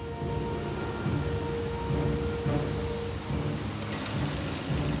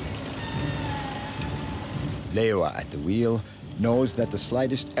 Lewa at the wheel knows that the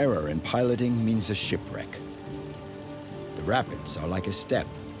slightest error in piloting means a shipwreck. The rapids are like a step,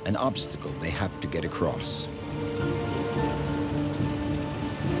 an obstacle they have to get across.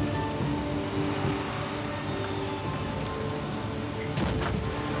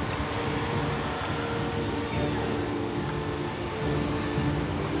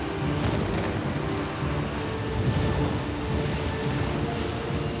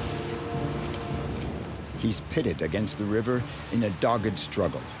 He's pitted against the river in a dogged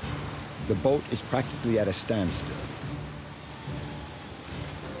struggle. The boat is practically at a standstill.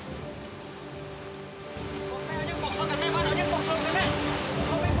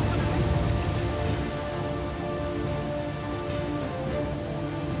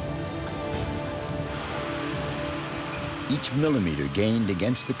 Each Each millimeter gained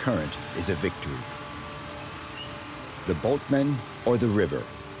against the current is a victory. The boatmen or the river.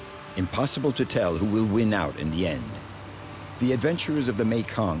 Impossible to tell who will win out in the end. The adventurers of the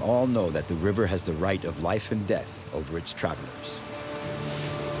Mekong all know that the river has the right of life and death over its travelers.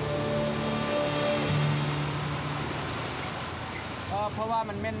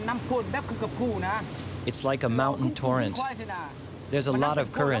 It's like a mountain torrent. There's a lot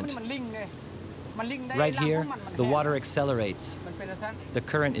of current. Right here, the water accelerates. The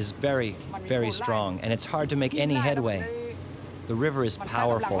current is very, very strong, and it's hard to make any headway. The river is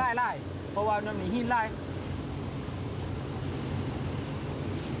powerful.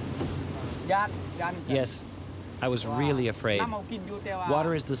 Yes, I was really afraid.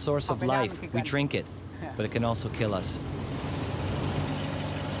 Water is the source of life. We drink it, but it can also kill us.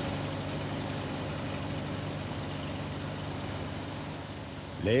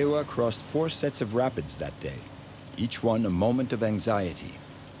 Lewa crossed 4 sets of rapids that day, each one a moment of anxiety.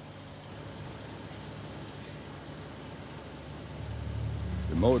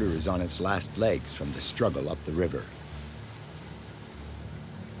 The motor is on its last legs from the struggle up the river.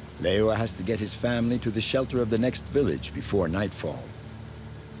 Lewa has to get his family to the shelter of the next village before nightfall.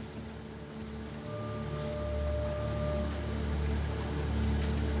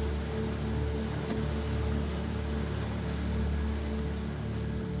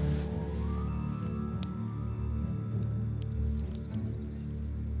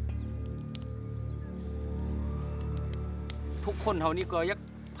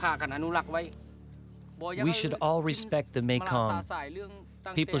 We should all respect the Mekong.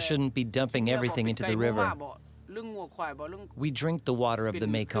 People shouldn't be dumping everything into the river. We drink the water of the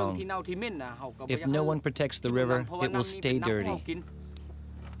Mekong. If no one protects the river, it will stay dirty.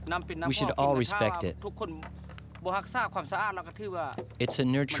 We should all respect it. It's a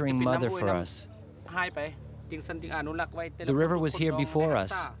nurturing mother for us. The river was here before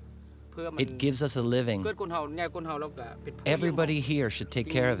us. It gives us a living. Everybody here should take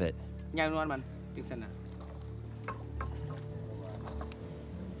care of it.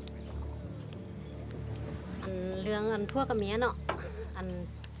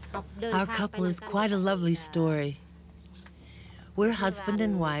 Our couple is quite a lovely story. We're husband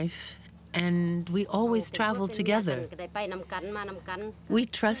and wife, and we always travel together. We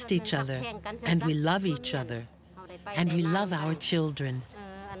trust each other, and we love each other, and we love our children.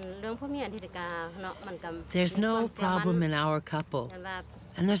 There's no problem in our couple,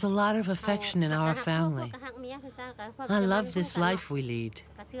 and there's a lot of affection in our family. I love this life we lead.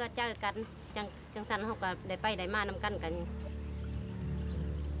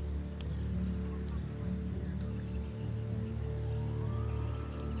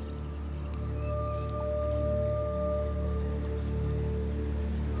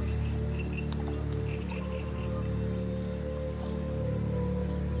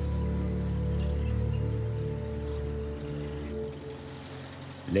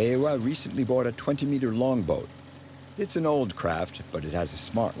 Lewa recently bought a 20-meter longboat. It's an old craft, but it has a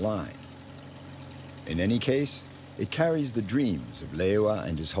smart line. In any case, it carries the dreams of Lewa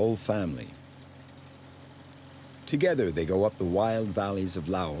and his whole family. Together, they go up the wild valleys of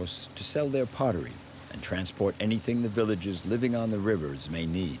Laos to sell their pottery and transport anything the villagers living on the rivers may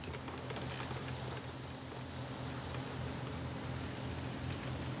need.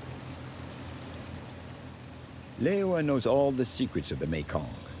 Lewa knows all the secrets of the Mekong.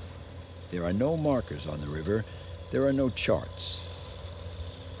 There are no markers on the river. There are no charts.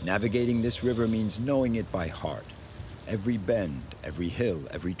 Navigating this river means knowing it by heart. Every bend, every hill,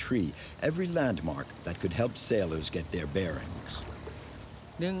 every tree, every landmark that could help sailors get their bearings.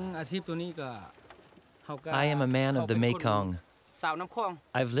 I am a man of the Mekong.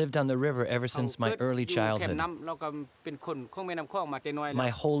 I've lived on the river ever since my early childhood. My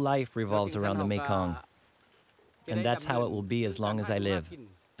whole life revolves around the Mekong. And that's how it will be as long as I live,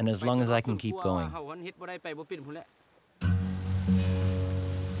 and as long as I can keep going.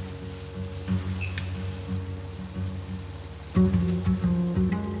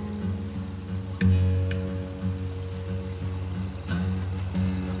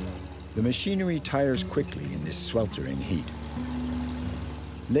 The machinery tires quickly in this sweltering heat.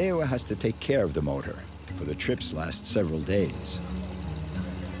 Lewa has to take care of the motor, for the trips last several days.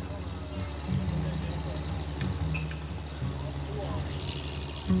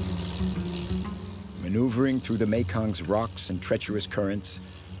 Maneuvering through the Mekong's rocks and treacherous currents,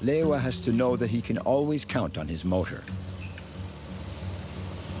 Lewa has to know that he can always count on his motor.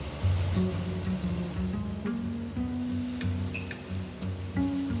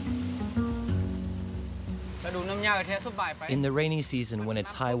 In the rainy season, when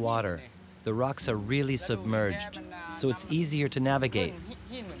it's high water, the rocks are really submerged. so it's easier to navigate.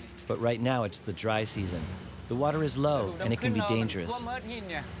 But right now it's the dry season. The water is low and it can be dangerous.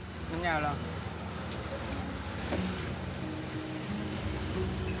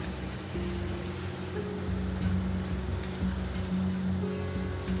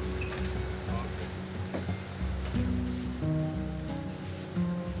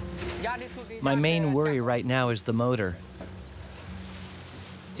 My main worry right now is the motor.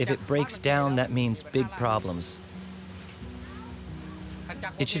 If it breaks down, that means big problems.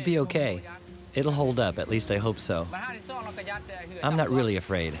 It should be okay. It'll hold up, at least I hope so. I'm not really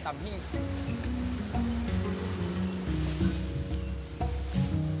afraid.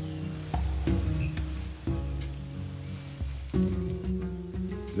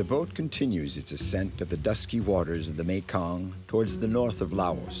 The boat continues its ascent of the dusky waters of the Mekong towards the north of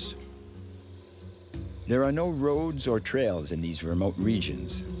Laos. There are no roads or trails in these remote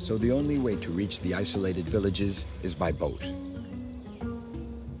regions, so the only way to reach the isolated villages is by boat.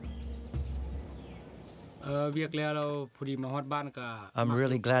 I'm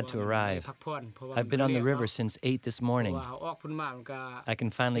really glad to arrive. I've been on the river since 8 this morning. I can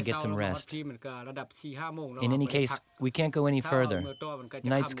finally get some rest. In any case, we can't go any further.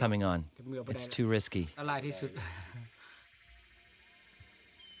 Night's coming on. It's too risky.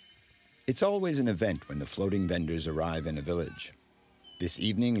 It's always an event when the floating vendors arrive in a village. This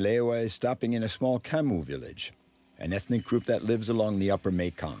evening, Lewa is stopping in a small Kamu village, an ethnic group that lives along the upper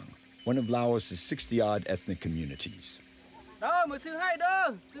Mekong, one of Laos's 60-odd ethnic communities.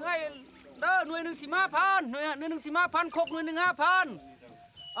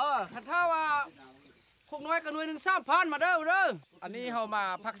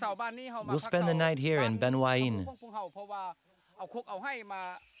 We'll spend the night here in Ben Wain.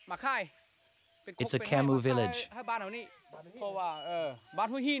 It's a Kamu village.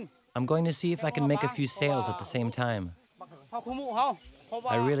 I'm going to see if I can make a few sales at the same time.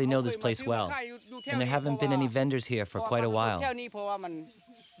 I really know this place well, and there haven't been any vendors here for quite a while.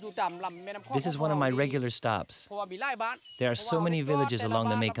 This is one of my regular stops. There are so many villages along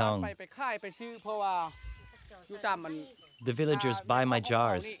the Mekong. The villagers buy my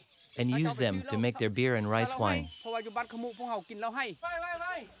jars and use them to make their beer and rice wine.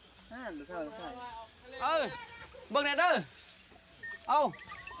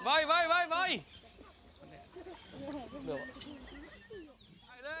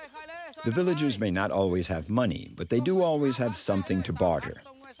 The villagers may not always have money, but they do always have something to barter.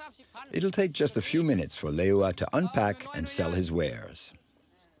 It'll take just a few minutes for Lewa to unpack and sell his wares.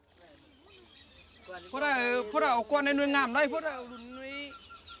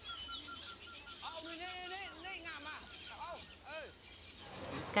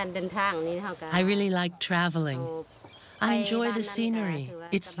 I really like traveling. I enjoy the scenery.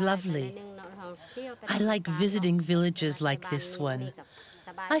 It's lovely. I like visiting villages like this one.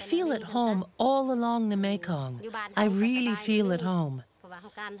 I feel at home all along the Mekong. I really feel at home.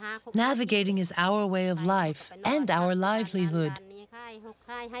 Navigating is our way of life and our livelihood.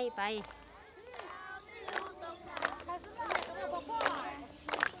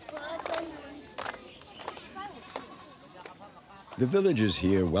 The villagers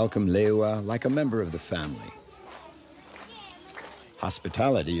here welcome Lewa like a member of the family.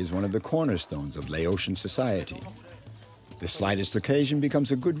 Hospitality is one of the cornerstones of Laotian society. The slightest occasion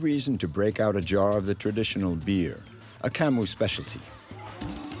becomes a good reason to break out a jar of the traditional beer, a Kamu specialty.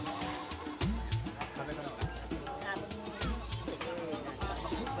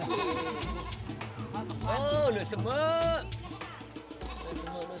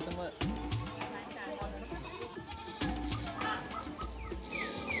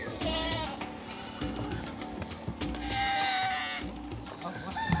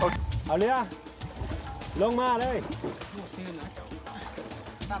 Alia, long ma đây.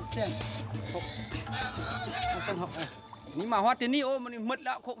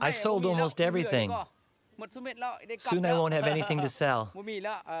 I sold almost everything. Soon I won't have anything to sell.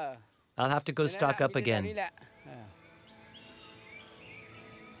 I'll have to go stock up again.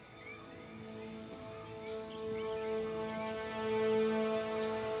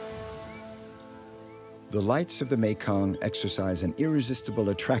 The lights of the Mekong exercise an irresistible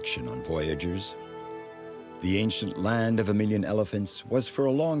attraction on voyagers. The ancient land of 1,000,000 elephants was for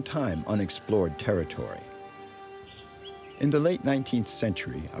a long time unexplored territory. In the late 19th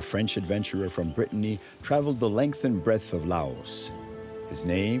century, a French adventurer from Brittany traveled the length and breadth of Laos. His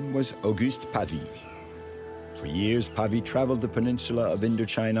name was Auguste Pavie. For years, Pavie traveled the peninsula of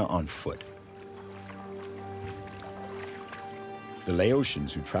Indochina on foot. The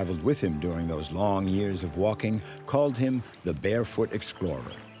Laotians who traveled with him during those long years of walking called him the Barefoot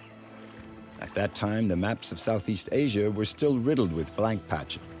Explorer. At that time, the maps of Southeast Asia were still riddled with blank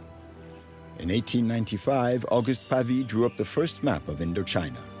patches. In 1895, Auguste Pavie drew up the first map of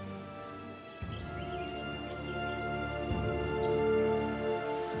Indochina.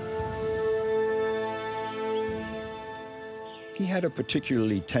 He had a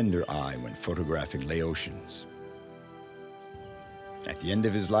particularly tender eye when photographing Laotians. At the end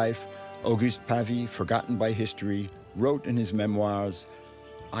of his life, Auguste Pavie, forgotten by history, wrote in his memoirs,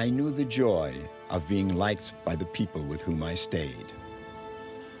 "I knew the joy of being liked by the people with whom I stayed."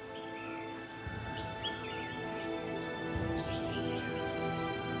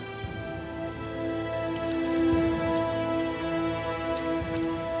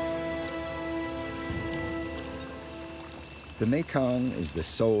 The Mekong is the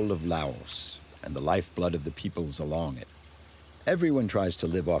soul of Laos and the lifeblood of the peoples along it. Everyone tries to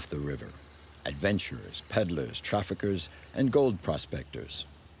live off the river: adventurers, peddlers, traffickers, and gold prospectors.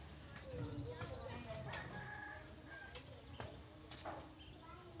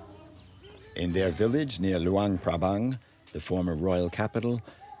 In their village near Luang Prabang, the former royal capital,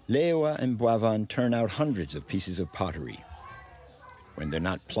 Lewa and Boavan turn out hundreds of pieces of pottery. When they're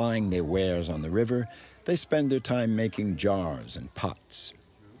not plying their wares on the river, they spend their time making jars and pots.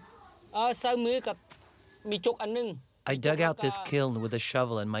 I dug out this kiln with a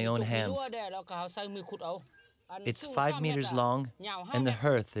shovel in my own hands. It's 5 meters long, and the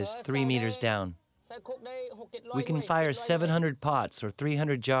hearth is 3 meters down. We can fire 700 pots or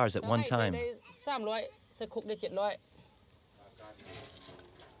 300 jars at one time.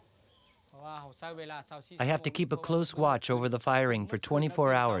 I have to keep a close watch over the firing for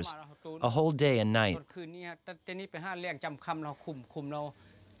 24 hours, a whole day and night.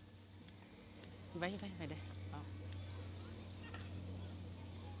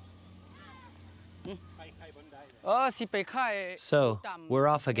 So, we're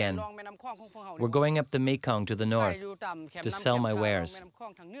off again. We're going up the Mekong to the north to sell my wares.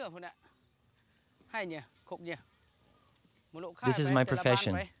 This is my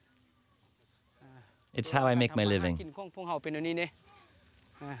profession. It's how I make my living.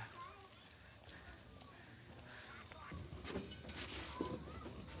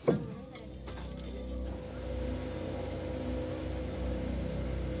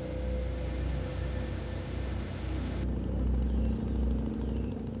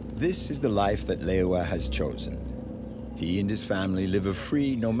 This is the life that Lewa has chosen. He and his family live a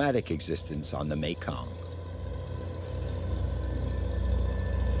free, nomadic existence on the Mekong.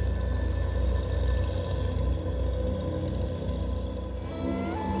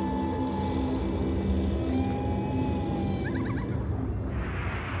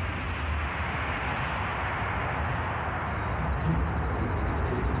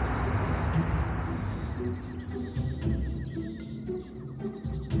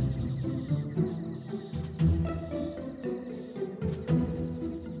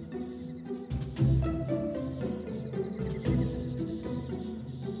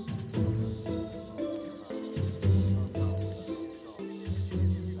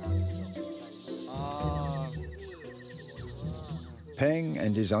 Peng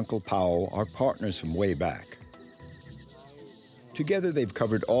and his uncle Pao are partners from way back. Together, they've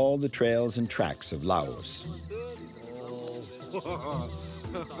covered all the trails and tracks of Laos.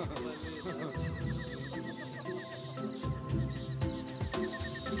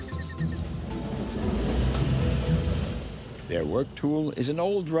 Their work tool is an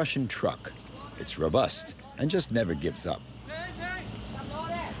old Russian truck. It's robust and just never gives up.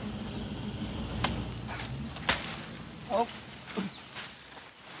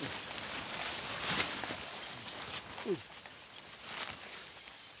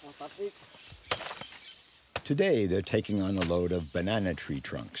 Today, they're taking on a load of banana tree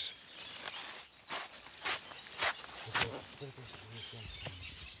trunks.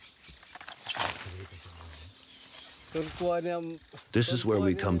 This is where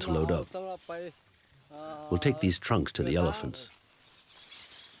we come to load up. We'll take these trunks to the elephants.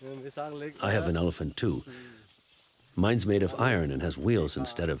 I have an elephant too. Mine's made of iron and has wheels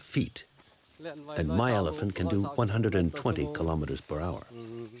instead of feet. And my elephant can do 120 kilometers per hour.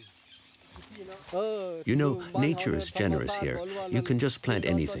 You know, nature is generous here. You can just plant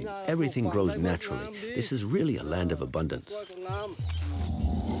anything. Everything grows naturally. This is really a land of abundance.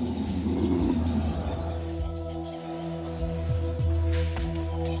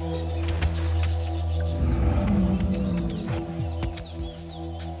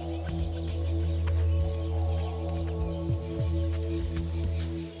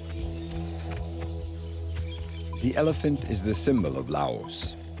 The elephant is the symbol of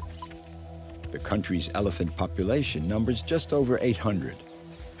Laos. The country's elephant population numbers just over 800.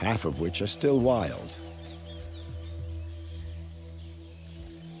 half of which are still wild.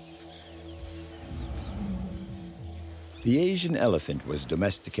 The Asian elephant was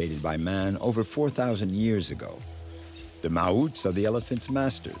domesticated by man over 4,000 years ago. The Maots are the elephant's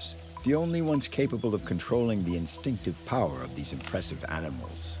masters, the only ones capable of controlling the instinctive power of these impressive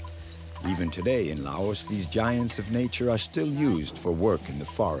animals. Even today in Laos, these giants of nature are still used for work in the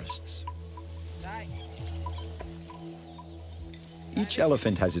forests. Each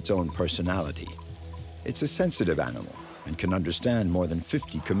elephant has its own personality. It's a sensitive animal and can understand more than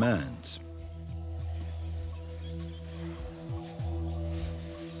 50 commands.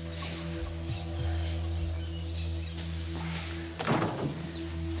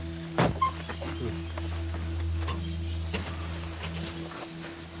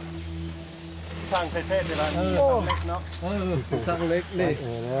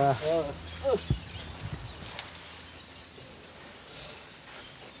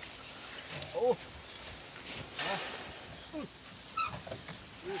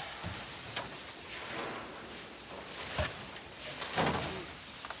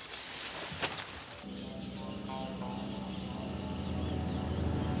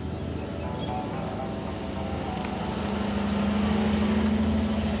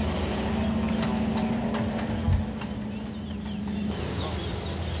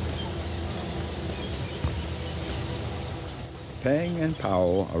 Peng and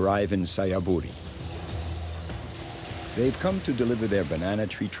Pao arrive in Sayaburi. They've come to deliver their banana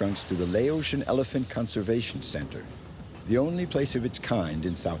tree trunks to the Laotian Elephant Conservation Center, the only place of its kind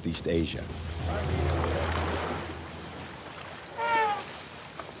in Southeast Asia.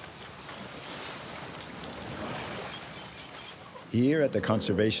 Here at the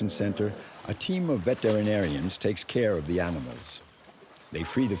Conservation Center, a team of veterinarians takes care of the animals. They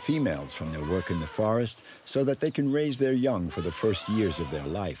free the females from their work in the forest so that they can raise their young for the first years of their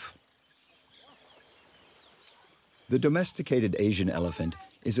life. The domesticated Asian elephant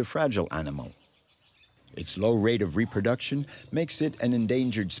is a fragile animal. Its low rate of reproduction makes it an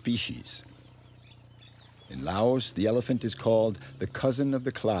endangered species. In Laos, the elephant is called the cousin of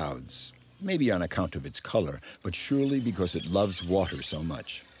the clouds, maybe on account of its color, but surely because it loves water so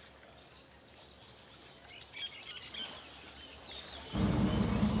much.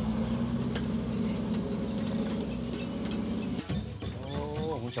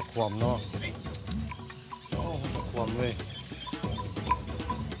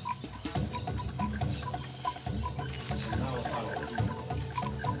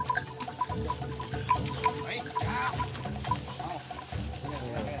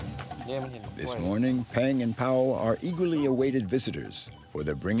 This morning, Peng and Pao are eagerly awaited visitors, for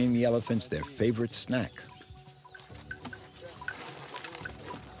they're bringing the elephants their favorite snack.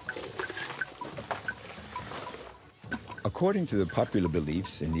 According to the popular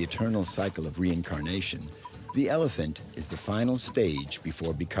beliefs in the eternal cycle of reincarnation, the elephant is the final stage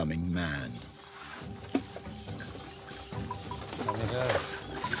before becoming man.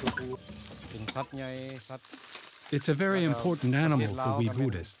 It's a very important animal for we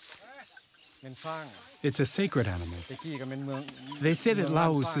Buddhists. It's a sacred animal. They say that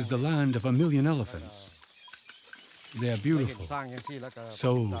Laos is the land of 1,000,000 elephants. They are beautiful,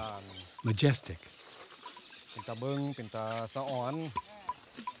 so majestic.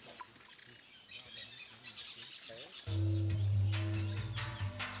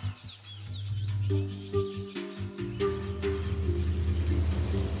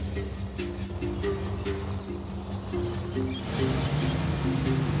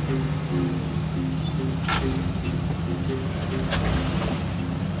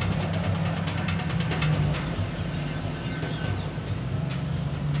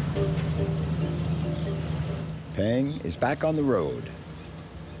 Peng is back on the road.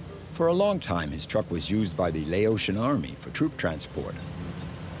 For a long time, his truck was used by the Laotian army for troop transport.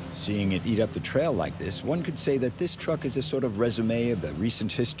 Seeing it eat up the trail like this, one could say that this truck is a sort of resume of the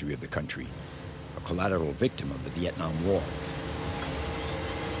recent history of the country, a collateral victim of the Vietnam War.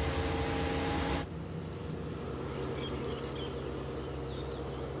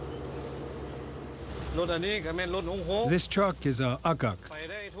 This truck is a akak.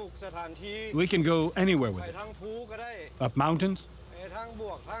 We can go anywhere with it. Up mountains,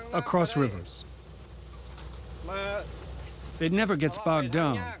 across rivers. It never gets bogged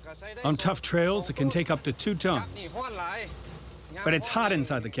down. On tough trails, it can take up to 2 tons. But it's hot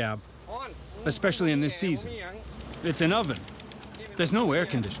inside the cab, especially in this season. It's an oven. There's no air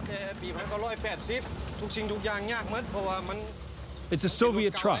conditioning. It's a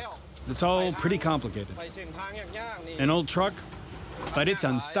Soviet truck. It's all pretty complicated. An old truck, but it's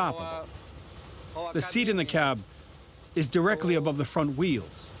unstoppable. The seat in the cab is directly above the front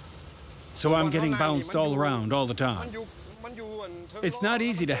wheels, so I'm getting bounced all around all the time. It's not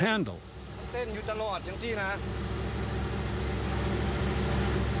easy to handle.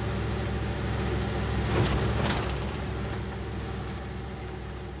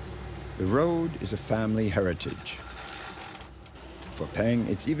 The road is a family heritage. For Peng,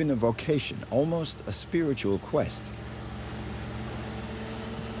 it's even a vocation, almost a spiritual quest.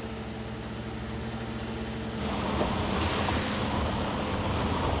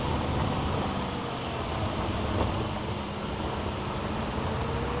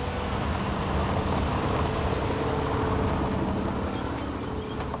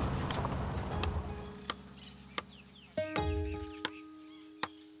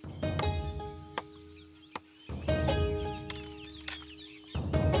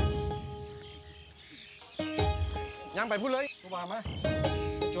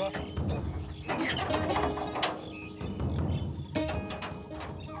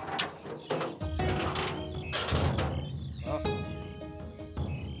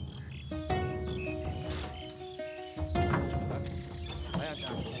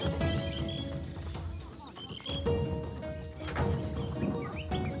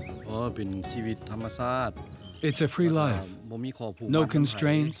 It's a free life. No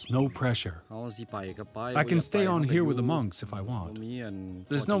constraints, no pressure. I can stay on here with the monks if I want.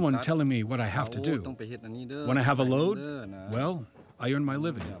 There's no one telling me what I have to do. When I have a load, well, I earn my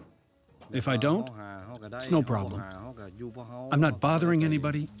living. If I don't, it's no problem. I'm not bothering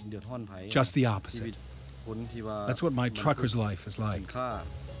anybody, just the opposite. That's what my trucker's life is like.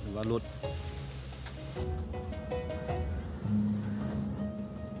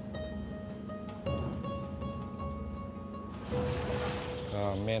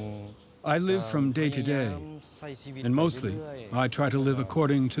 I live from day to day, and mostly I try to live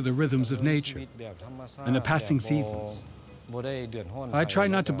according to the rhythms of nature and the passing seasons. I try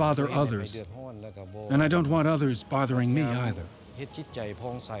not to bother others, and I don't want others bothering me either.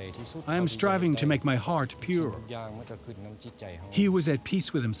 I am striving to make my heart pure. He who is at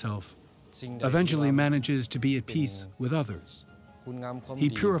peace with himself eventually manages to be at peace with others. He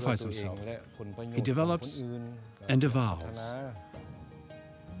purifies himself. He develops and evolves.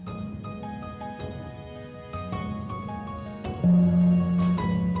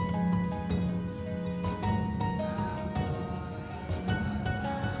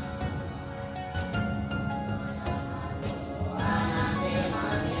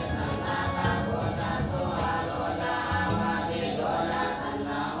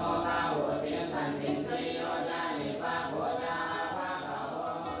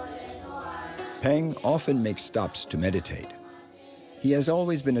 Peng often makes stops to meditate. He has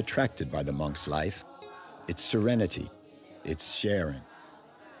always been attracted by the monk's life, its serenity, its sharing.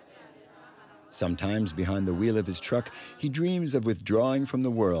 Sometimes behind the wheel of his truck, he dreams of withdrawing from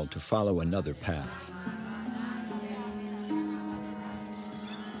the world to follow another path.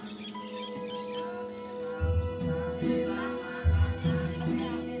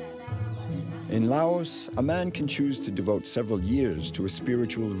 In Laos, a man can choose to devote several years to a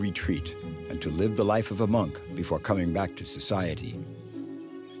spiritual retreat and to live the life of a monk before coming back to society.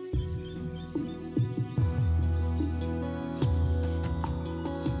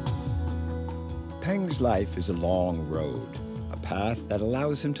 Peng's life is a long road, a path that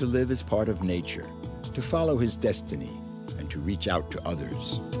allows him to live as part of nature, to follow his destiny, and to reach out to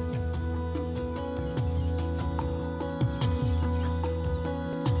others.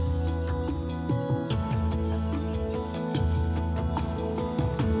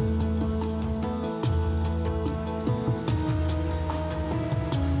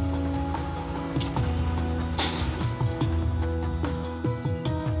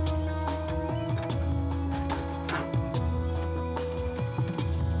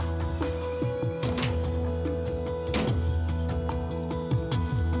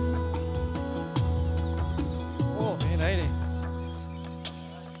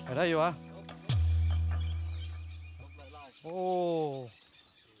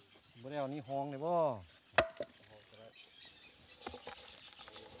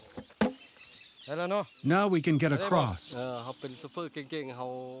 Now we can get across.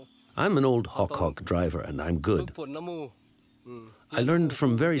 I'm an old hawk driver and I'm good. I learned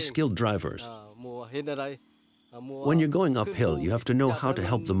from very skilled drivers. When you're going uphill, you have to know how to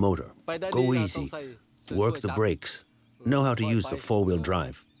help the motor. Go easy, work the brakes, know how to use the four-wheel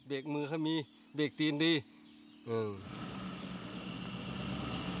drive.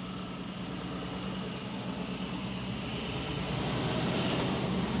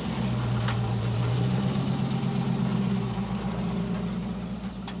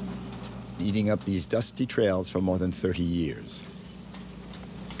 eating up these dusty trails for more than 30 years.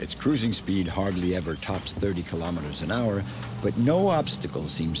 Its cruising speed hardly ever tops 30 kilometers an hour, but no obstacle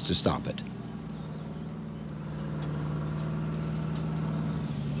seems to stop it.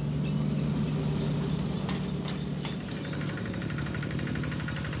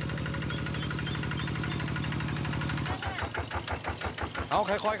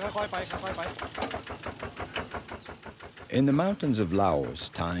 In the mountains of Laos,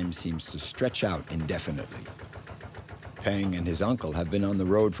 time seems to stretch out indefinitely. Peng and his uncle have been on the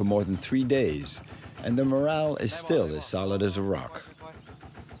road for more than 3 days, and their morale is still as solid as a rock.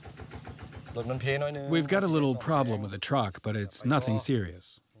 We've got a little problem with the truck, but it's nothing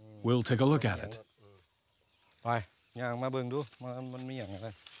serious. We'll take a look at it.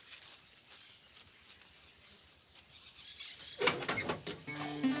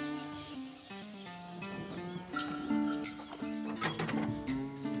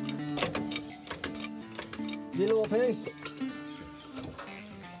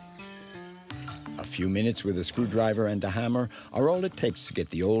 A few minutes with a screwdriver and a hammer are all it takes to get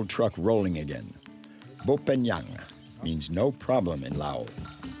the old truck rolling again. Bo Pen Yang means no problem in Laos.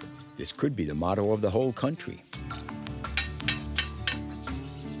 This could be the motto of the whole country.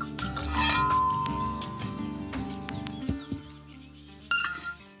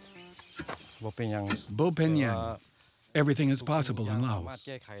 Bo Pen Yang. Everything is possible in Laos.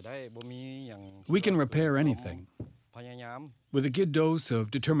 We can repair anything. With a good dose of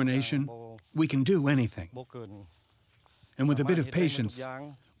determination, we can do anything. And with a bit of patience,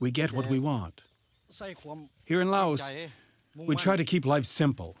 we get what we want. Here in Laos, we try to keep life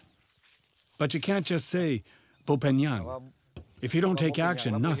simple. But you can't just say, Bo Pen Yang. If you don't take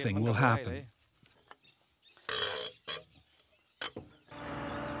action, nothing will happen.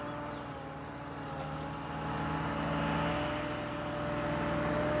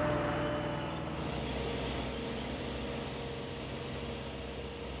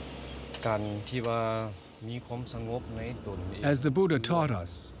 As the Buddha taught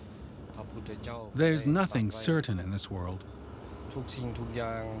us, there's nothing certain in this world.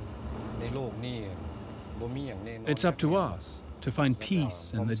 It's up to us to find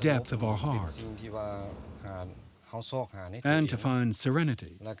peace in the depth of our heart and to find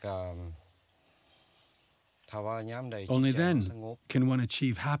serenity. Only then can one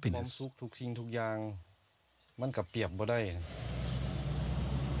achieve happiness.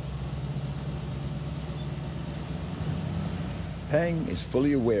 Peng is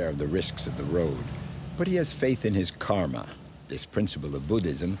fully aware of the risks of the road, but he has faith in his karma, this principle of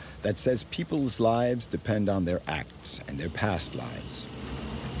Buddhism that says people's lives depend on their acts and their past lives.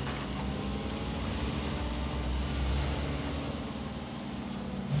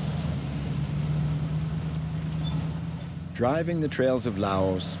 Driving the trails of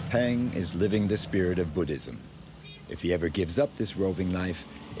Laos, Peng is living the spirit of Buddhism. If he ever gives up this roving life,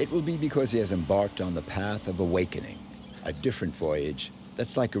 it will be because he has embarked on the path of awakening, a different voyage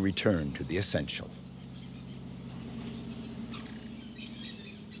that's like a return to the essential.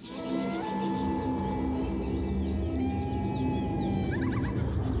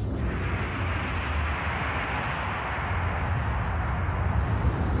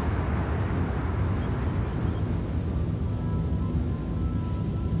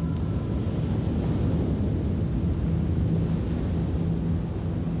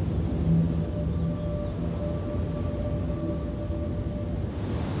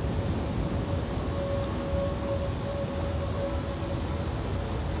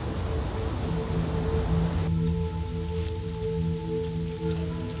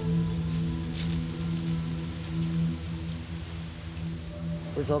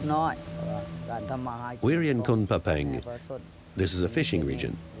 We're in Kon Papang. This is a fishing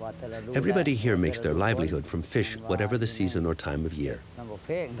region. Everybody here makes their livelihood from fish, whatever the season or time of year.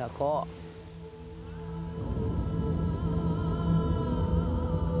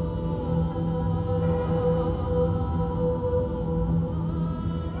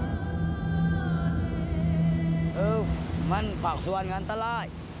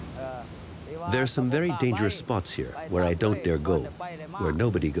 There are some very dangerous spots here where I don't dare go, where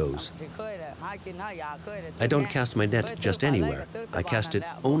nobody goes. I don't cast my net just anywhere. I cast it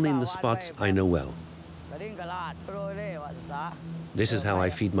only in the spots I know well. This is how I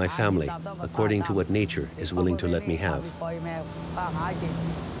feed my family, according to what nature is willing to let me have.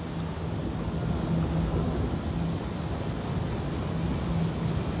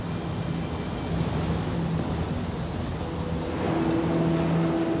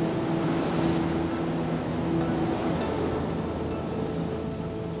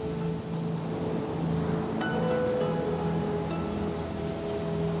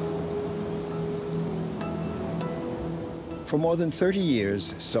 For more than 30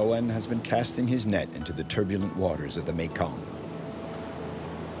 years, Soan has been casting his net into the turbulent waters of the Mekong.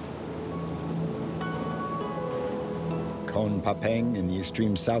 Kon Papeng in the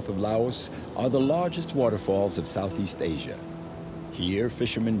extreme south of Laos are the largest waterfalls of Southeast Asia. Here,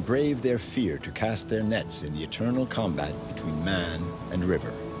 fishermen brave their fear to cast their nets in the eternal combat between man and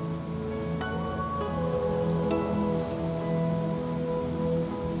river.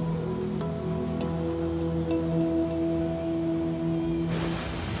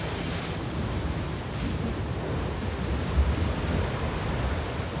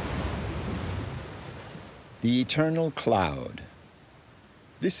 The eternal cloud.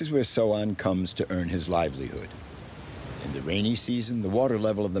 This is where Soan comes to earn his livelihood. In the rainy season, the water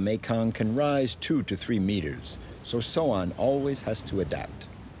level of the Mekong can rise 2 to 3 meters, so Soan always has to adapt.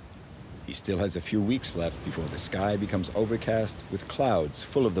 He still has a few weeks left before the sky becomes overcast with clouds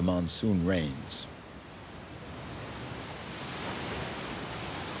full of the monsoon rains.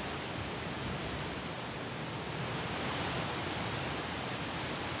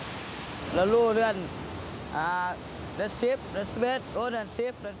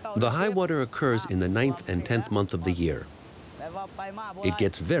 The high water occurs in the 9th and 10th month of the year. It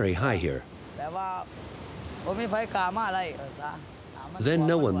gets very high here. Then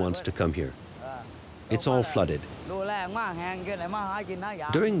no one wants to come here. It's all flooded.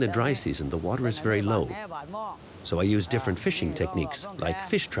 During the dry season, the water is very low, so I use different fishing techniques, like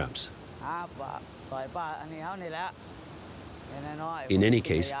fish traps. In any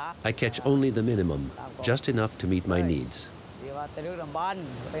case, I catch only the minimum, just enough to meet my needs.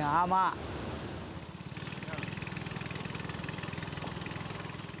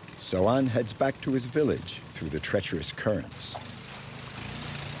 Soan heads back to his village through the treacherous currents.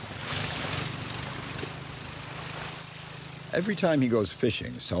 Every time he goes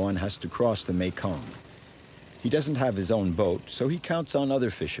fishing, Soan has to cross the Mekong. He doesn't have his own boat, so he counts on other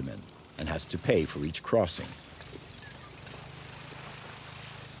fishermen and has to pay for each crossing.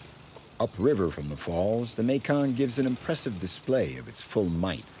 Upriver from the falls, the Mekong gives an impressive display of its full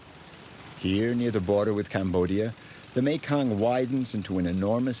might. Here, near the border with Cambodia, the Mekong widens into an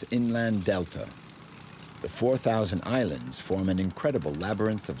enormous inland delta. The 4,000 islands form an incredible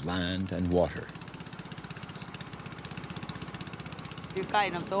labyrinth of land and water.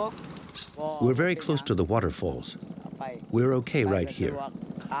 We're very close to the waterfalls. We're okay right here.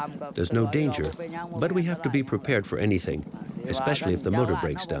 There's no danger, but we have to be prepared for anything, especially if the motor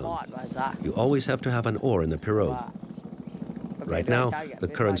breaks down. You always have to have an oar in the pirogue. Right now, the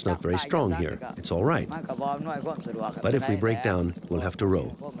current's not very strong here. It's all right. But if we break down, we'll have to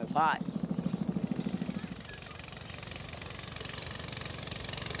row.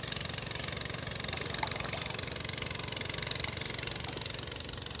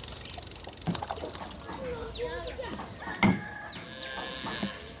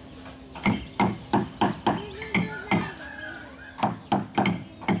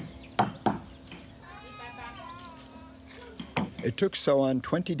 It took Soan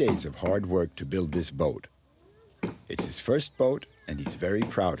 20 days of hard work to build this boat. It's his first boat, and he's very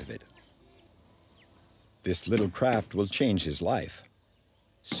proud of it. This little craft will change his life.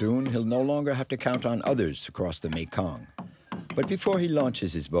 Soon, he'll no longer have to count on others to cross the Mekong. But before he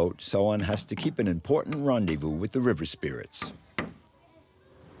launches his boat, Soan has to keep an important rendezvous with the river spirits.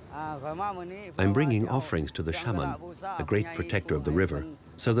 I'm bringing offerings to the shaman, the great protector of the river,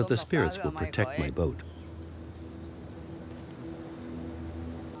 so that the spirits will protect my boat.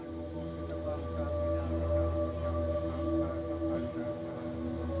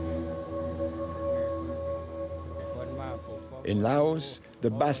 In Laos,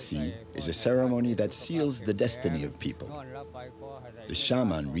 the basi is a ceremony that seals the destiny of people. The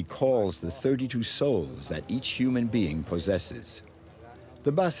shaman recalls the 32 souls that each human being possesses.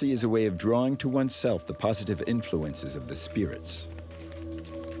 The basi is a way of drawing to oneself the positive influences of the spirits.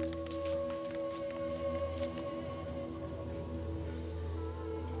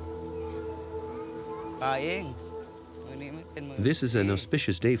 This is an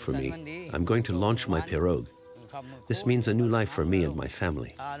auspicious day for me. I'm going to launch my pirogue. This means a new life for me and my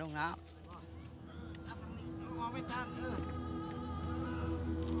family.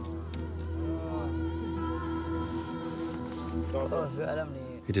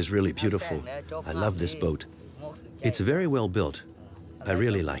 It is really beautiful. I love this boat. It's very well built. I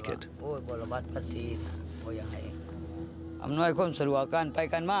really like it.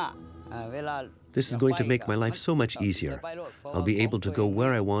 This is going to make my life so much easier. I'll be able to go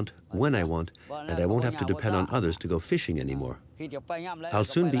where I want, when I want, and I won't have to depend on others to go fishing anymore. I'll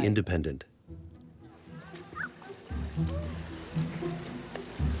soon be independent.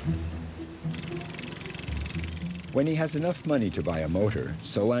 When he has enough money to buy a motor,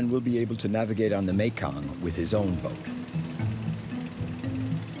 Soan will be able to navigate on the Mekong with his own boat.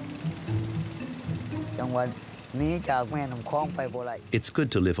 It's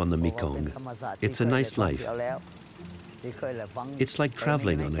good to live on the Mekong. It's a nice life. It's like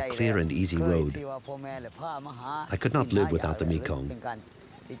traveling on a clear and easy road. I could not live without the Mekong.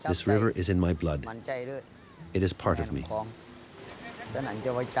 This river is in my blood. It is part of me.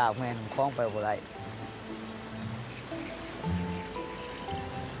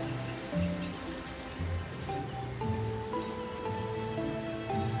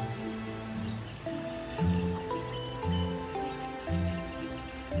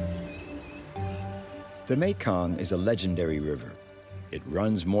 The Mekong is a legendary river. It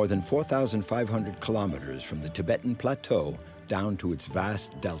runs more than 4,500 kilometers from the Tibetan Plateau down to its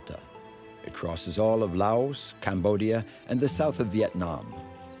vast delta. It crosses all of Laos, Cambodia, and the south of Vietnam.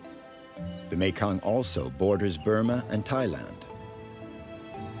 The Mekong also borders Burma and Thailand.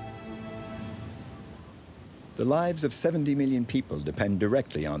 The lives of 70 million people depend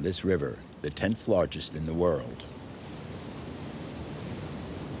directly on this river, the 10th largest in the world.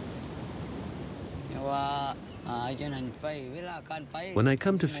 When I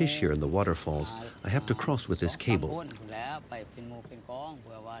come to fish here in the waterfalls, I have to cross with this cable.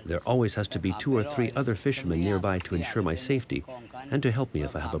 There always has to be 2 or 3 other fishermen nearby to ensure my safety and to help me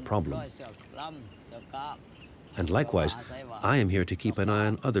if I have a problem. And likewise, I am here to keep an eye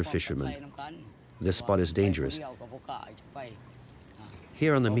on other fishermen. This spot is dangerous.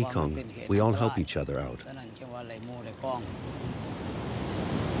 Here on the Mekong, we all help each other out.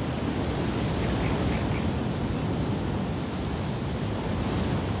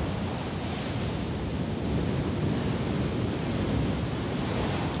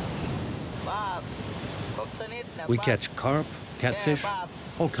 We catch carp, catfish,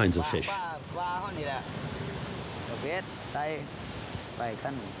 all kinds of fish.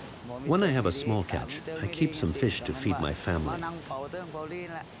 When I have a small catch, I keep some fish to feed my family.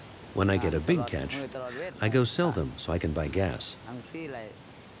 When I get a big catch, I go sell them so I can buy gas.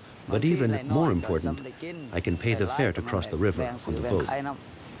 But even more important, I can pay the fare to cross the river on the boat.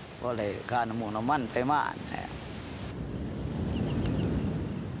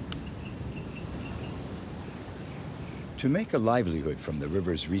 To make a livelihood from the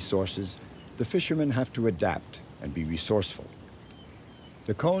river's resources, the fishermen have to adapt and be resourceful.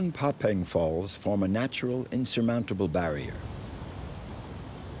 The Khon Papeng Falls form a natural, insurmountable barrier.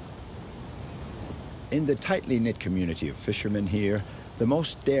 In the tightly knit community of fishermen here, the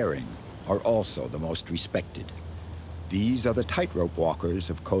most daring are also the most respected. These are the tightrope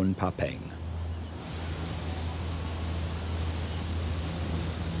walkers of Khon Papeng.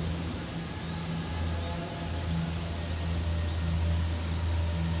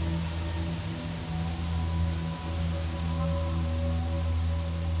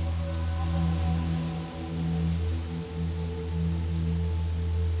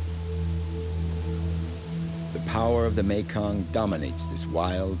 The power of the Mekong dominates this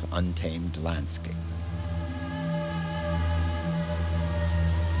wild, untamed landscape.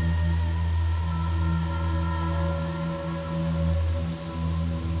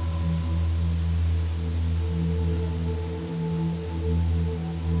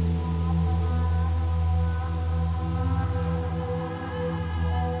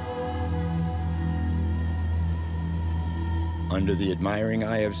 Under the admiring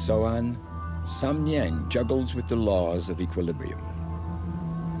eye of Soan, Sam Nyen juggles with the laws of equilibrium.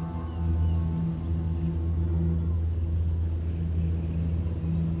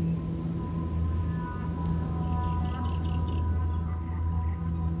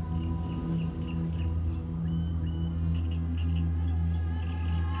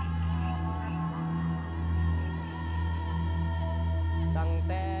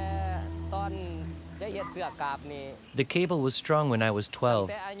 The cable was strung when I was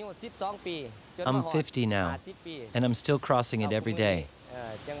 12. I'm 50 now, and I'm still crossing it every day.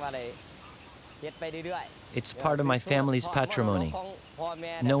 It's part of my family's patrimony.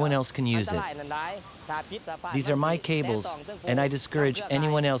 No one else can use it. These are my cables, and I discourage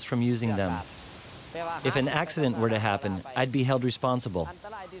anyone else from using them. If an accident were to happen, I'd be held responsible.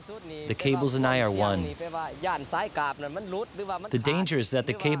 The cables and I are one. The danger is that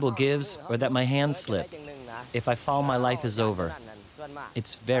the cable gives or that my hands slip. If I fall, my life is over.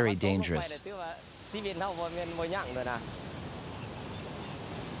 It's very dangerous.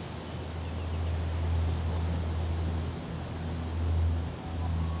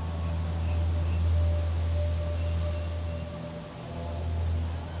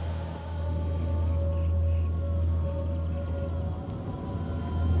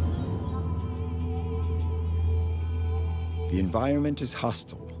 The environment is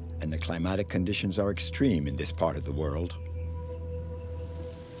hostile, and the climatic conditions are extreme in this part of the world.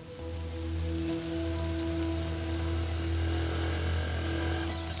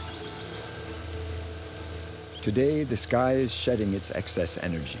 Today, the sky is shedding its excess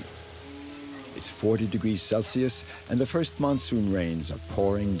energy. It's 40 degrees Celsius, and the first monsoon rains are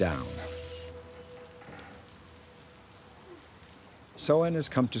pouring down. Soen has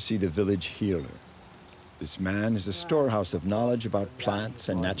come to see the village healer. This man is a storehouse of knowledge about plants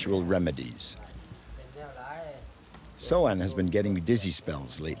and natural remedies. Soen has been getting dizzy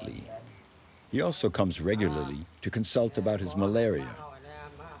spells lately. He also comes regularly to consult about his malaria.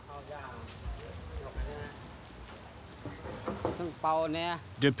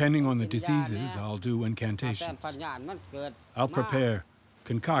 Depending on the diseases, I'll do incantations. I'll prepare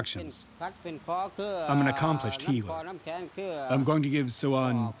concoctions. I'm an accomplished healer. I'm going to give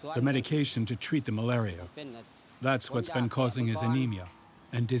Soan the medication to treat the malaria. That's what's been causing his anemia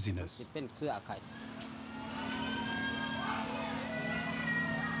and dizziness.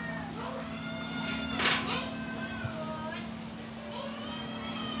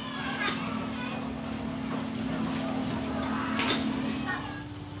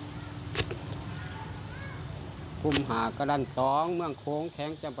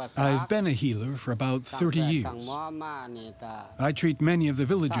 I've been a healer for about 30 years. I treat many of the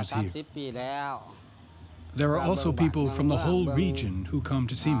villagers here. There are also people from the whole region who come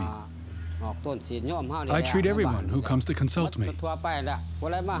to see me. I treat everyone who comes to consult me.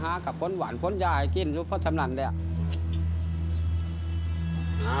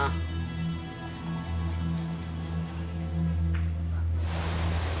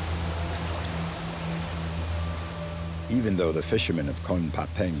 Even though the fishermen of Kon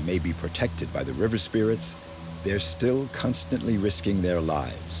Papeng may be protected by the river spirits, they're still constantly risking their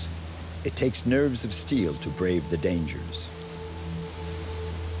lives. It takes nerves of steel to brave the dangers.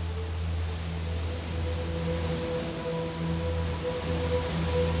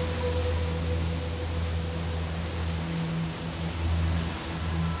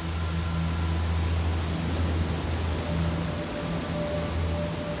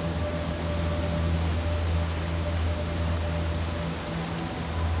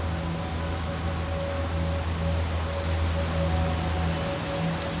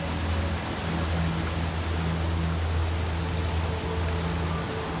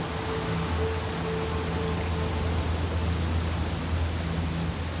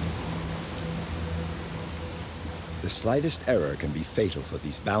 The slightest error can be fatal for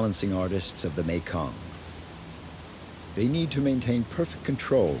these balancing artists of the Mekong. They need to maintain perfect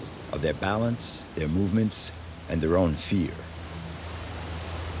control of their balance, their movements, and their own fear.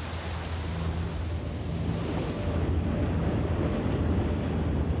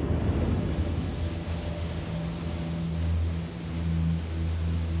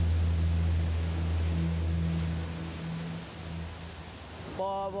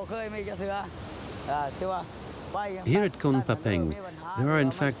 Here at Kon Papeng, there are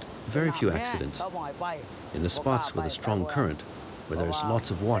in fact very few accidents. In the spots with a strong current, where there's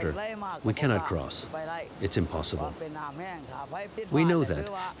lots of water, we cannot cross. It's impossible. We know that.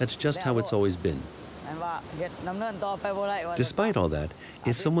 That's just how it's always been. Despite all that,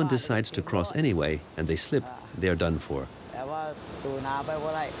 if someone decides to cross anyway and they slip, they're done for.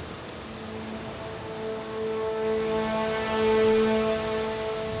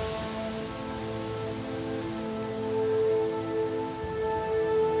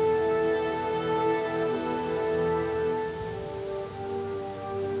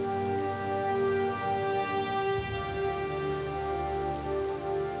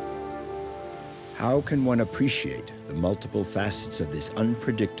 How can one appreciate the multiple facets of this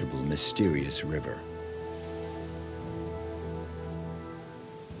unpredictable, mysterious river?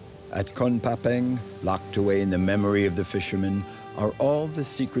 At Kon Papeng, locked away in the memory of the fishermen, are all the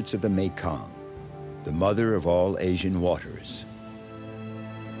secrets of the Mekong, the mother of all Asian waters.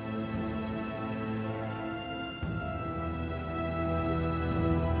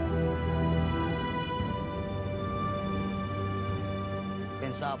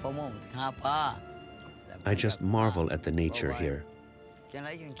 I just marvel at the nature here.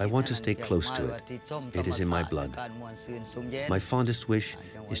 I want to stay close to it. It is in my blood. My fondest wish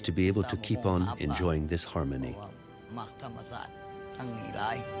is to be able to keep on enjoying this harmony.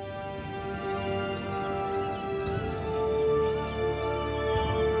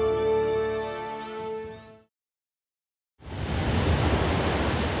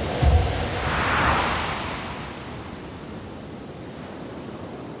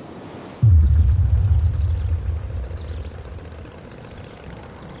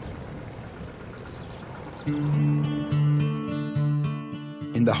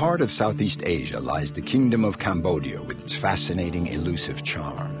 the heart of Southeast Asia lies the Kingdom of Cambodia with its fascinating, elusive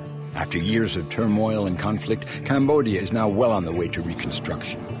charm. After years of turmoil and conflict, Cambodia is now well on the way to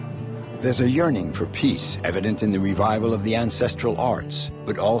reconstruction. There's a yearning for peace evident in the revival of the ancestral arts,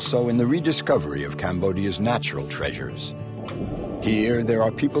 but also in the rediscovery of Cambodia's natural treasures. Here, there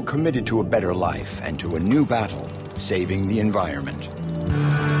are people committed to a better life and to a new battle, saving the environment.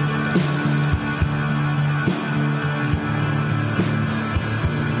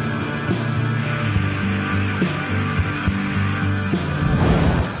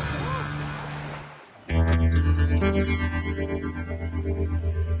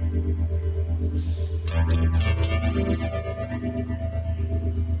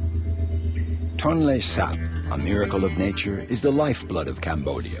 Tonle Sap, a miracle of nature, is the lifeblood of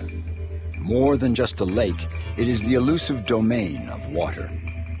Cambodia. More than just a lake, it is the elusive domain of water.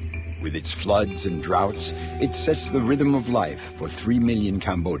 With its floods and droughts, it sets the rhythm of life for 3 million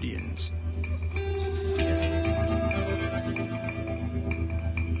Cambodians.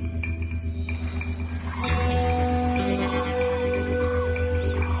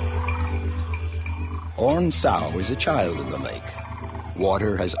 Orn Sao is a child of the lake.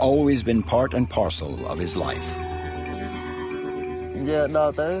 Water has always been part and parcel of his life.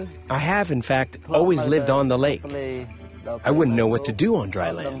 I have, in fact, always lived on the lake. I wouldn't know what to do on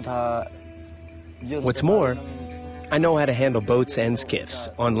dry land. What's more, I know how to handle boats and skiffs.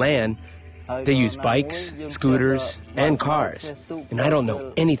 On land, they use bikes, scooters, and cars, and I don't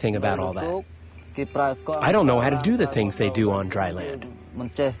know anything about all that. I don't know how to do the things they do on dry land.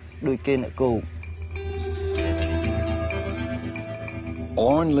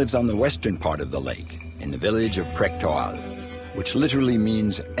 Orn lives on the western part of the lake, in the village of Prektoal, which literally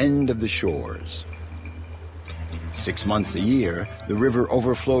means end of the shores. 6 months a year, the river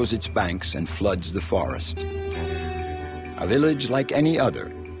overflows its banks and floods the forest. A village like any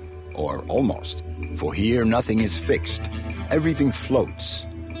other, or almost, for here nothing is fixed, everything floats.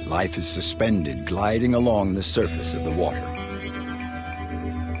 Life is suspended, gliding along the surface of the water.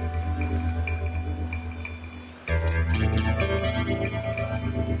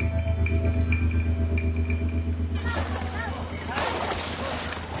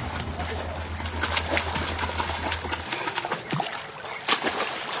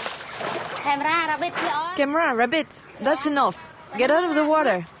 Camera, rabbit, that's enough. Get out of the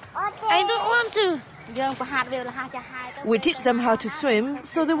water. I don't want to. We teach them how to swim,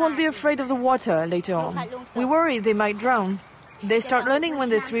 so they won't be afraid of the water later on. We worry they might drown. They start learning when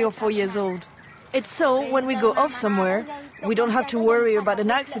they're 3 or 4 years old. It's so when we go off somewhere, we don't have to worry about an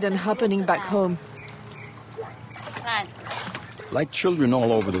accident happening back home. Like children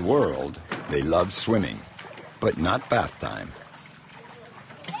all over the world, they love swimming, but not bath time.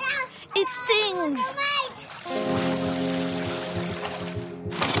 It stings!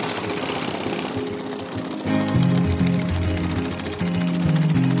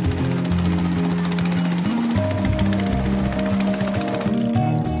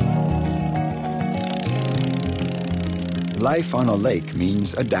 Life on a lake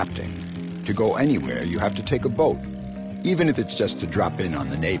means adapting. To go anywhere, you have to take a boat, even if it's just to drop in on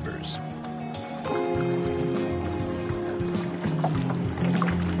the neighbors.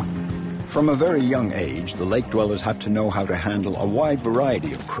 From a very young age, the lake dwellers have to know how to handle a wide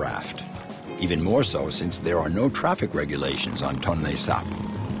variety of craft. Even more so since there are no traffic regulations on Tonle Sap.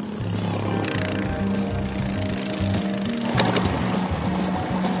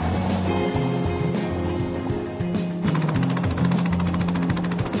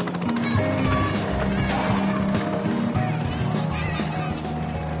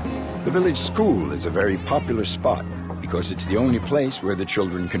 The village school is a very popular spot because it's the only place where the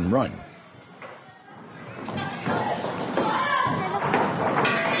children can run.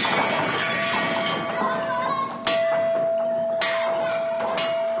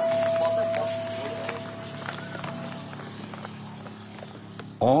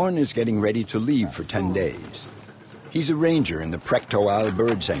 Orn is getting ready to leave for 10 days. He's a ranger in the Prektoal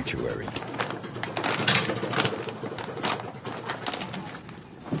Bird Sanctuary.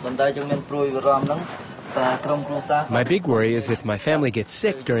 My big worry is if my family gets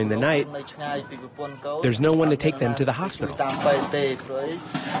sick during the night, there's no one to take them to the hospital.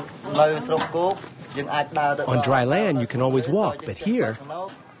 On dry land, you can always walk, but here,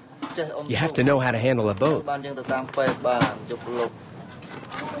 you have to know how to handle a boat.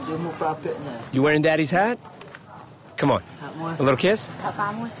 You wearing Daddy's hat? Come on, a little kiss?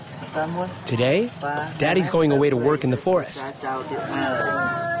 Today, Daddy's going away to work in the forest.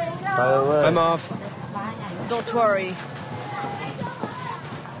 I'm off. Don't worry.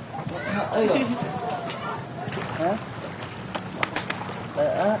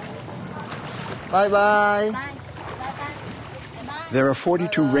 Bye-bye. There are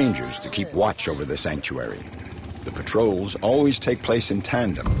 42 rangers to keep watch over the sanctuary. The patrols always take place in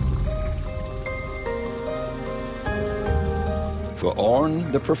tandem. For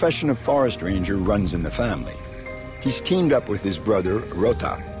Orn, the profession of forest ranger runs in the family. He's teamed up with his brother,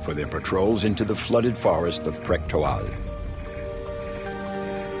 Rota, for their patrols into the flooded forest of Prek Toal.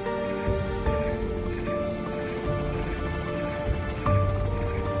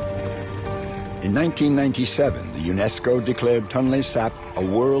 In 1997, the UNESCO declared Tonle Sap a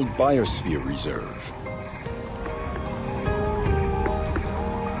World Biosphere Reserve.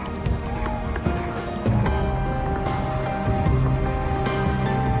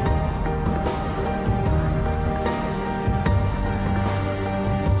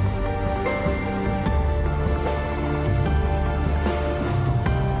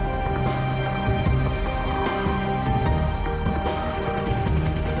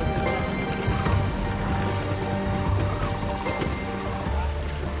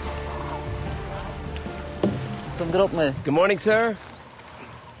 Good morning, sir.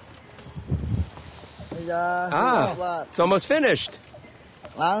 It's almost finished.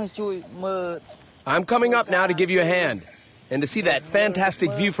 I'm coming up now to give you a hand and to see that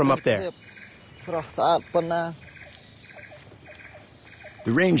fantastic view from up there. The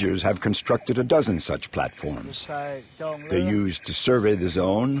rangers have constructed a dozen such platforms. They're used to survey the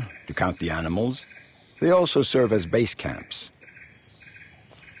zone, to count the animals. They also serve as base camps.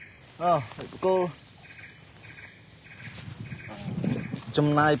 Oh, cool.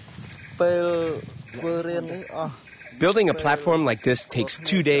 Building a platform like this takes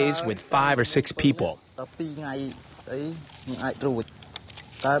 2 days with 5 or 6 people.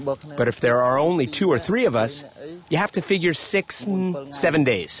 But if there are only 2 or 3 of us, you have to figure 6 and 7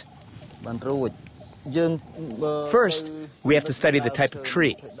 days. First, we have to study the type of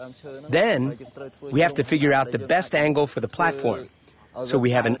tree. Then, we have to figure out the best angle for the platform, so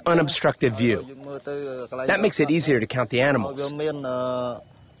we have an unobstructed view. That makes it easier to count the animals.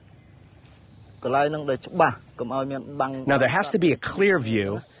 Now there has to be a clear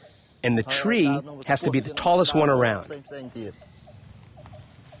view, and the tree has to be the tallest one around.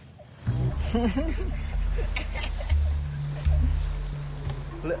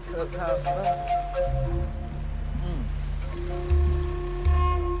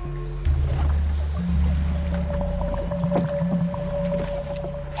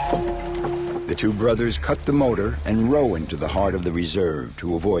 The two brothers cut the motor and row into the heart of the reserve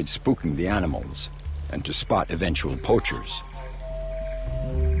to avoid spooking the animals and to spot eventual poachers.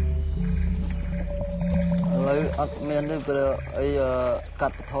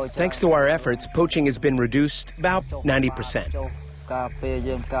 Thanks to our efforts, poaching has been reduced about 90%.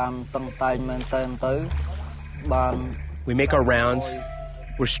 We make our rounds.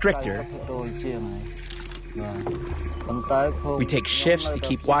 We're stricter. We take shifts to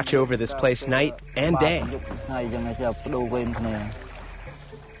keep watch over this place night and day.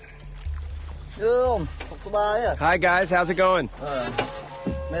 Hi guys, how's it going?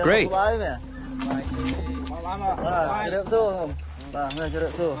 Great.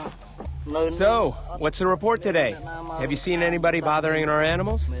 So, what's the report today? Have you seen anybody bothering our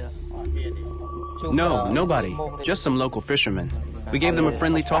animals? No, nobody. Just some local fishermen. We gave them a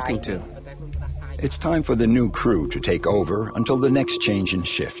friendly talking to. It's time for the new crew to take over until the next change in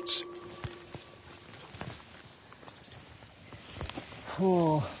shifts.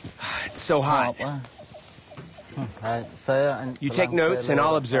 It's so hot. You take notes and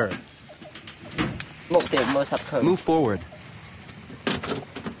I'll observe. Move forward.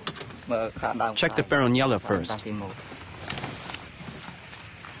 Check the Pharaoh yellow first.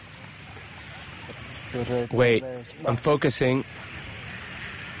 Wait, I'm focusing.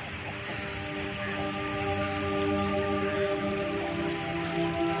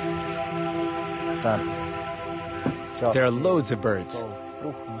 There are loads of birds.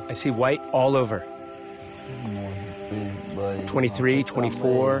 I see white all over. 23,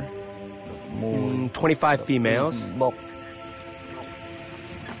 24, 25 females.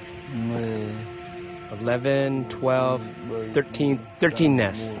 11, 12, 13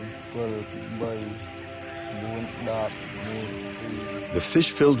 nests. The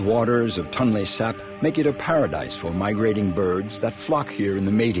fish-filled waters of Tonle Sap make it a paradise for migrating birds that flock here in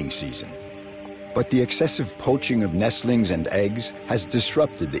the mating season. But the excessive poaching of nestlings and eggs has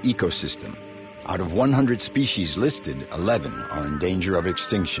disrupted the ecosystem. Out of 100 species listed, 11 are in danger of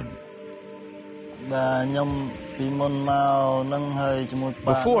extinction.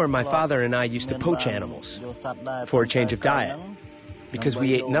 Before, my father and I used to poach animals for a change of diet, because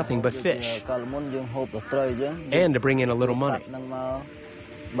we ate nothing but fish, and to bring in a little money.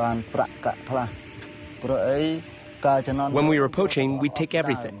 When we were poaching, we'd take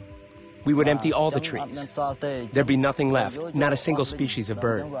everything. We would empty all the trees. There'd be nothing left, not a single species of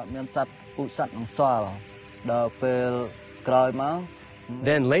bird.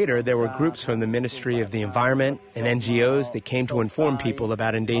 Then later, there were groups from the Ministry of the Environment and NGOs that came to inform people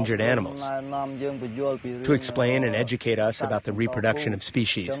about endangered animals, to explain and educate us about the reproduction of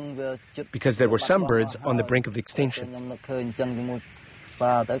species, because there were some birds on the brink of extinction.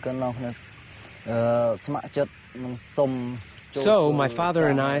 So my father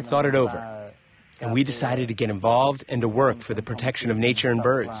and I thought it over, and we decided to get involved and to work for the protection of nature and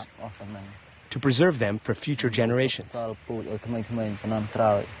birds, to preserve them for future generations.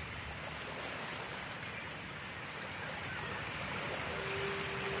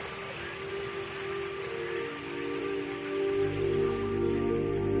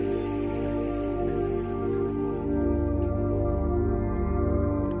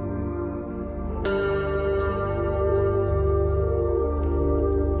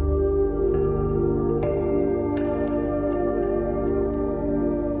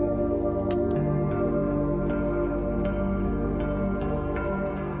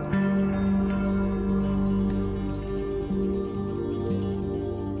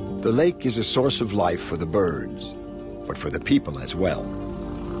 The lake is a source of life for the birds, but for the people as well.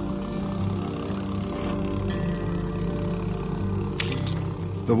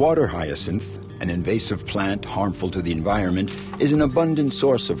 The water hyacinth, an invasive plant harmful to the environment, is an abundant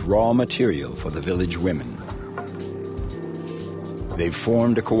source of raw material for the village women. They've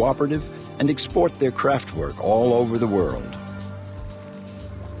formed a cooperative and export their craft work all over the world.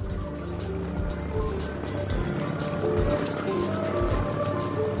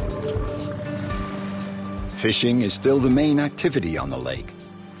 Fishing is still the main activity on the lake.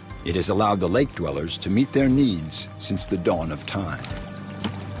 It has allowed the lake dwellers to meet their needs since the dawn of time.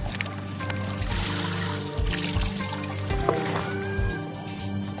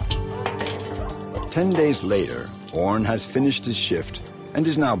 Ten days later, Orn has finished his shift and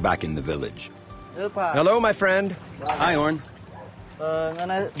is now back in the village. Hello, my friend. Hi, Orn.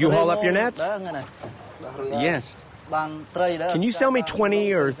 You haul up your nets? Yes. Can you sell me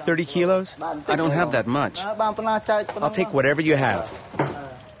 20 or 30 kilos? I don't have that much. I'll take whatever you have.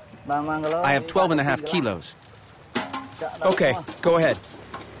 I have 12.5 kilos. Okay, go ahead.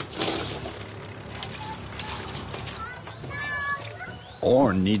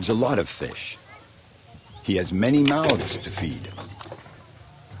 Orn needs a lot of fish. He has many mouths to feed.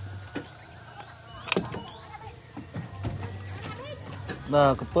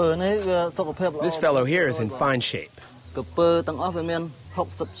 This fellow here is in fine shape.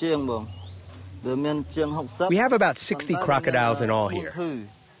 We have about 60 crocodiles in all here. And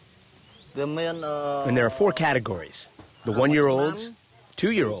there are 4 categories: the 1-year-olds,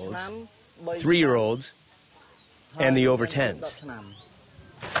 2-year-olds, 3-year-olds, and the over 10s.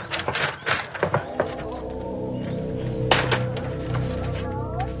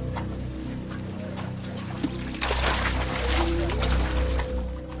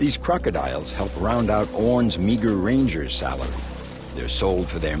 These crocodiles help round out Orn's meager ranger's salary. They're sold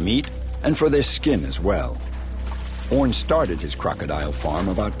for their meat and for their skin as well. Orn started his crocodile farm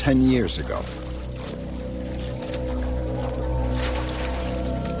about 10 years ago.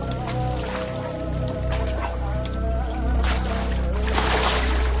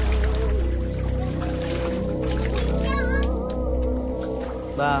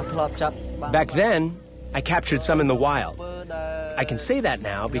 Back then, I captured some in the wild. I can say that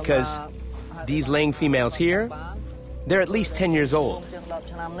now because these laying females here, they're at least 10 years old.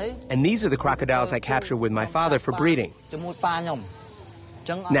 And these are the crocodiles I captured with my father for breeding.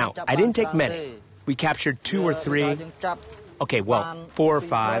 Now, I didn't take many. We captured 2 or 3, okay, well, 4 or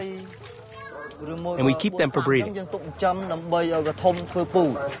 5, and we keep them for breeding.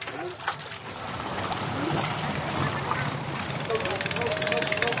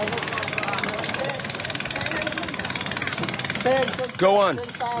 Go on.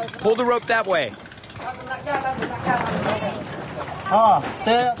 Pull the rope that way.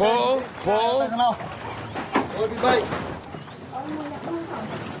 Pull, pull.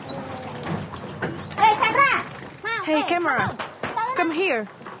 Hey, camera. Come here.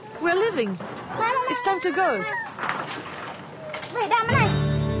 We're leaving. It's time to go.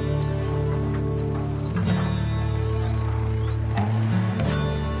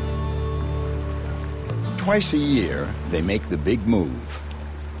 Twice a year, they make the big move.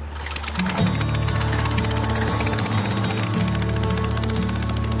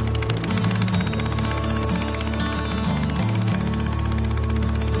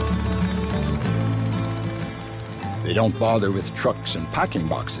 They don't bother with trucks and packing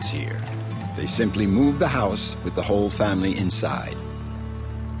boxes here. They simply move the house with the whole family inside.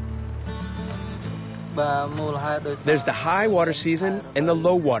 There's the high water season and the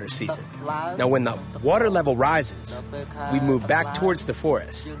low water season. Now when the water level rises, we move back towards the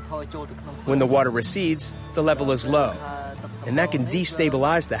forest. When the water recedes, the level is low, and that can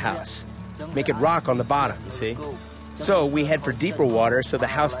destabilize the house, make it rock on the bottom, you see? So we head for deeper water so the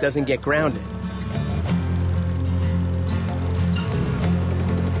house doesn't get grounded.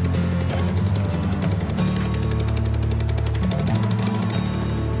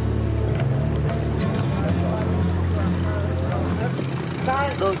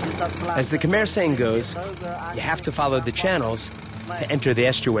 As the Khmer saying goes, you have to follow the channels to enter the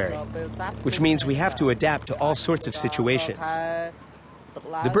estuary, which means we have to adapt to all sorts of situations.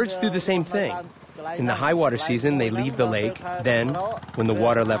 The birds do the same thing. In the high water season, they leave the lake. Then, when the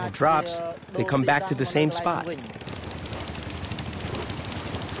water level drops, they come back to the same spot.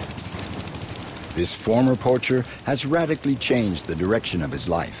 This former poacher has radically changed the direction of his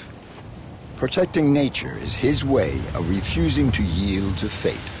life. Protecting nature is his way of refusing to yield to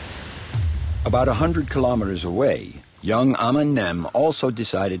fate. About 100 kilometers away, young Aman Nem also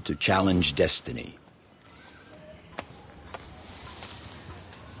decided to challenge destiny.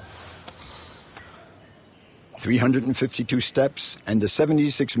 "352 steps and a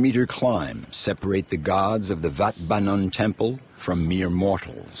 76-meter climb separate the gods of the Wat Banon temple from mere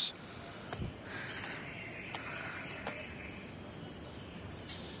mortals.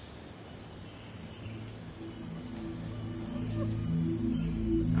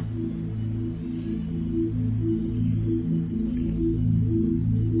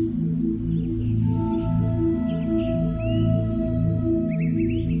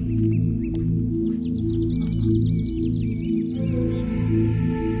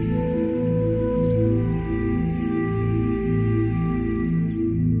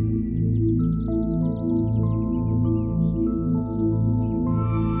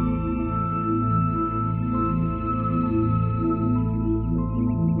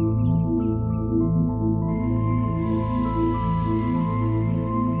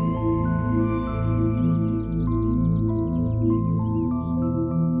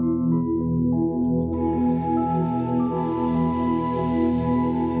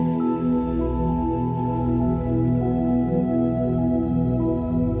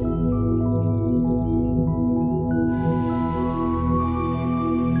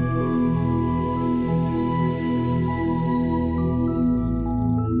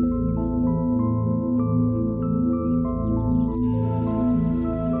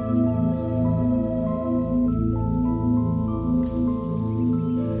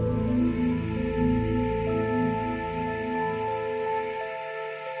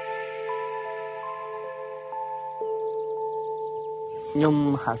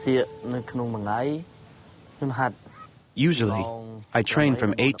 Usually, I train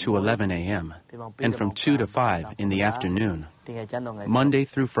from 8 to 11 a.m. and from 2 to 5 in the afternoon, Monday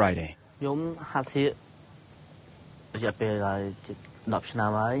through Friday.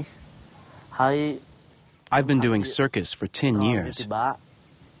 I've been doing circus for 10 years.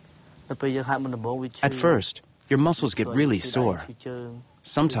 At first, your muscles get really sore.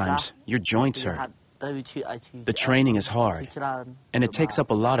 Sometimes your joints hurt. The training is hard, and it takes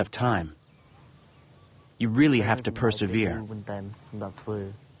up a lot of time. You really have to persevere.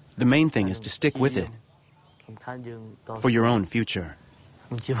 The main thing is to stick with it for your own future.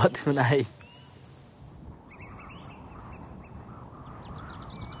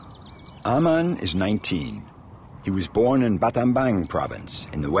 Aman is 19. He was born in Battambang province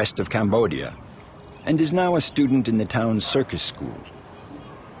in the west of Cambodia and is now a student in the town's circus school.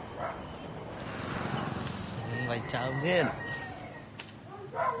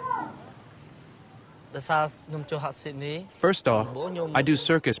 First off, I do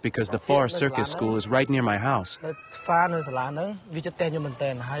circus because the Far Circus School is right near my house.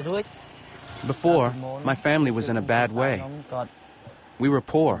 Before, my family was in a bad way. We were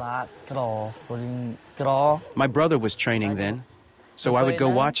poor. My brother was training then, so I would go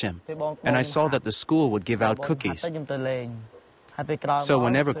watch him, and I saw that the school would give out cookies. So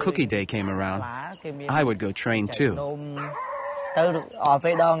whenever cookie day came around, I would go train too.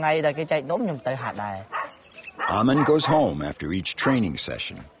 Aman goes home after each training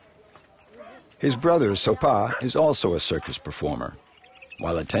session. His brother, Sopa, is also a circus performer.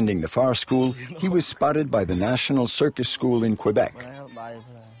 While attending the Far School, he was spotted by the National Circus School in Quebec.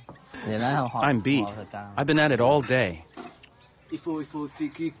 I'm beat. I've been at it all day.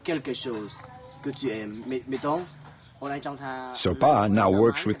 Sopa now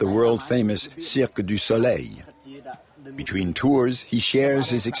works with the world-famous Cirque du Soleil. Between tours, he shares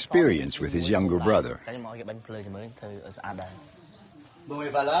his experience with his younger brother.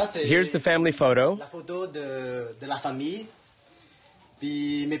 Here's the family photo.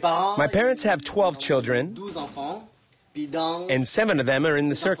 My parents have 12 children, and 7 of them are in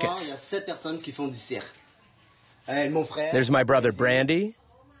the circus. There's my brother Brandy,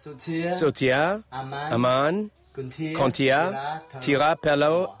 Sotia, Aman, Contia, Tira,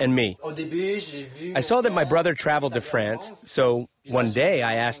 Pello, and me. I saw that my brother traveled to France, so one day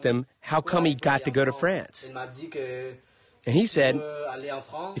I asked him how come he got to go to France. And he said,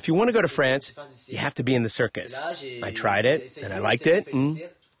 if you want to go to France, you have to be in the circus. I tried it, and I liked it, and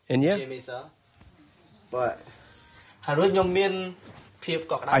yeah.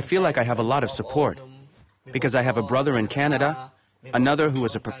 I feel like I have a lot of support because I have a brother in Canada, another who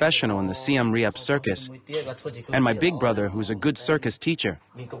is a professional in the Siem Reap circus, and my big brother who's a good circus teacher.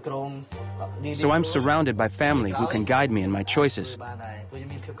 So I'm surrounded by family who can guide me in my choices.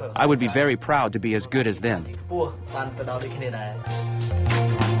 I would be very proud to be as good as them.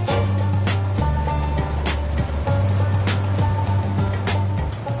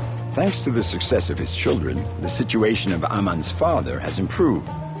 Thanks to the success of his children, the situation of Aman's father has improved,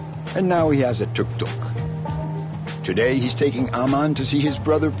 and now he has a tuk-tuk. Today, he's taking Aman to see his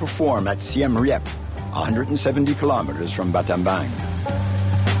brother perform at Siem Reap, 170 kilometers from Battambang.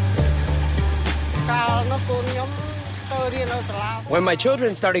 When my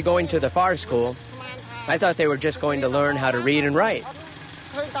children started going to the FAR school, I thought they were just going to learn how to read and write,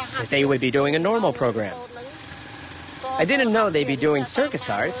 that they would be doing a normal program. I didn't know they'd be doing circus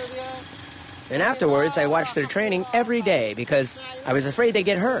arts, and afterwards I watched their training every day because I was afraid they'd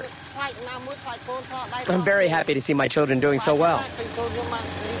get hurt. I'm very happy to see my children doing so well.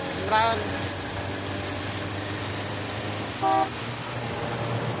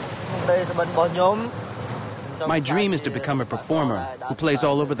 My dream is to become a performer who plays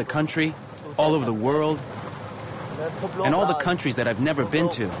all over the country, all over the world, and all the countries that I've never been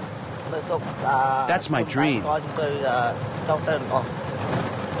to. That's my dream.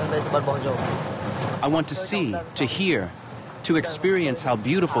 I want to see, to hear, to experience how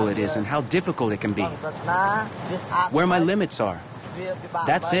beautiful it is and how difficult it can be. Where my limits are.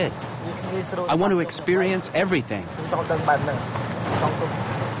 That's it. I want to experience everything.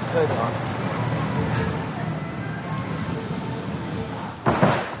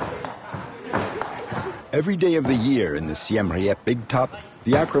 Every day of the year in the Siem Reap Big Top,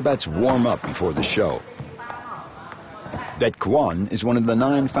 the acrobats warm up before the show. Det Kwan is one of the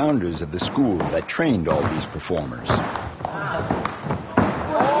 9 founders of the school that trained all these performers.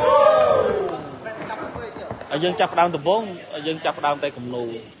 At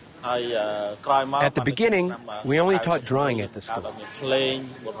the beginning, we only taught drawing at the school.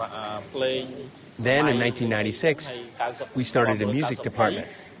 Then in 1996, we started a music department.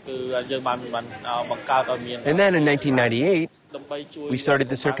 And then in 1998, we started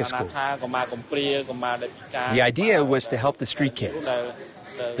the circus school. The idea was to help the street kids,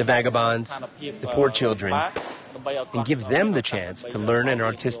 the vagabonds, the poor children, and give them the chance to learn an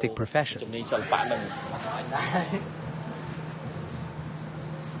artistic profession.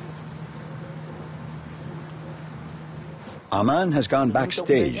 Aman has gone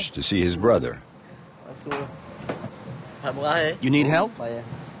backstage to see his brother. You need help?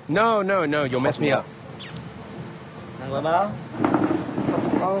 No, you'll mess me up.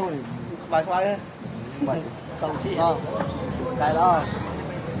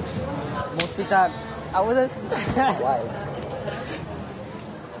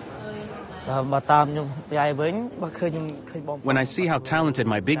 When I see how talented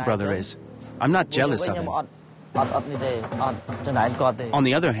my big brother is, I'm not jealous of him. On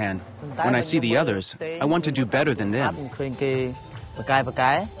the other hand, when I see the others, I want to do better than them. But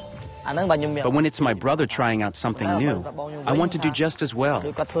when it's my brother trying out something new, I want to do just as well.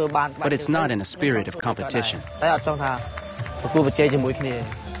 But it's not in a spirit of competition.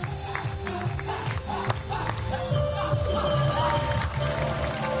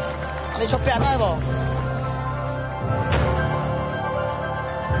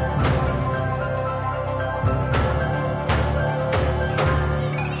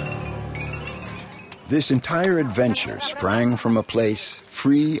 This entire adventure sprang from a place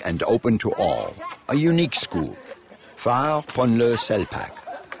free and open to all, a unique school, Phar Ponle Selpak,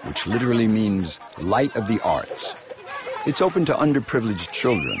 which literally means light of the arts. It's open to underprivileged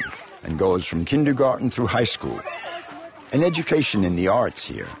children and goes from kindergarten through high school. An education in the arts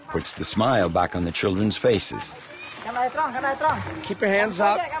here puts the smile back on the children's faces. Keep your hands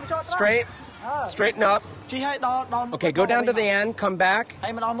up, straight. Straighten up. Okay, go down to the end, come back,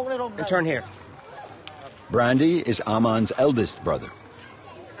 and turn here. Brandy is Aman's eldest brother.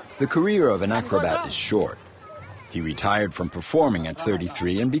 The career of an acrobat is short. He retired from performing at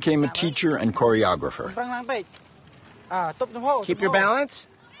 33 and became a teacher and choreographer. Keep your balance.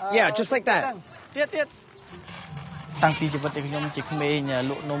 Yeah, just like that.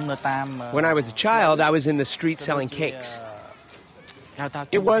 When I was a child, I was in the street selling cakes.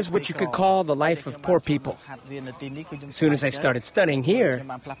 It was what you could call the life of poor people. As soon as I started studying here,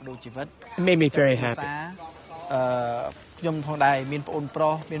 it made me very happy.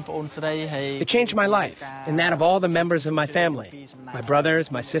 It changed my life and that of all the members of my family, my brothers,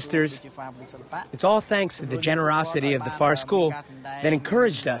 my sisters. It's all thanks to the generosity of the FAR school that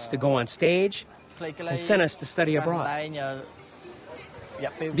encouraged us to go on stage and sent us to study abroad.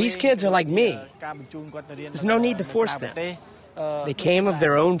 These kids are like me. There's no need to force them. They came of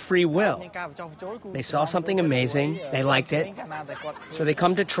their own free will. They saw something amazing, they liked it, so they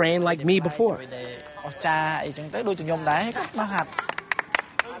come to train like me before.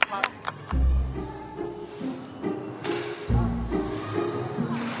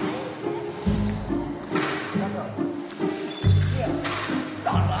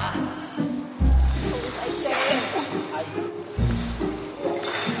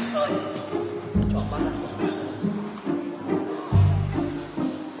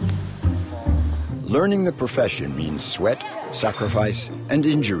 Learning the profession means sweat, sacrifice, and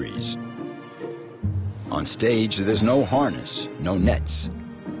injuries. On stage, there's no harness, no nets.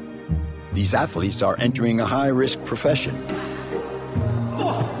 These athletes are entering a high-risk profession.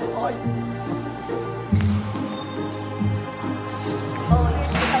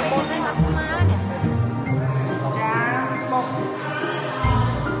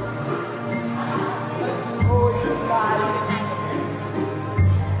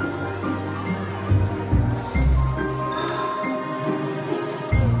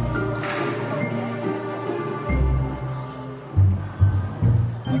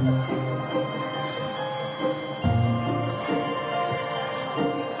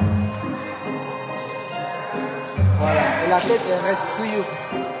 La tête reste to you.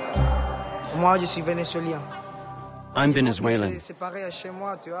 Moi, je suis vénézuélien. I'm Venezuelan.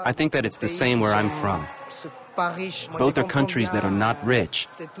 I think that it's the same where I'm from. Both are countries that are not rich,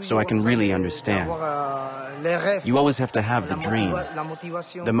 so I can really understand. You always have to have the dream,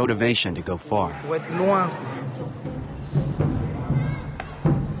 the motivation to go far.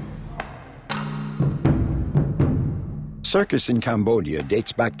 Circus in Cambodia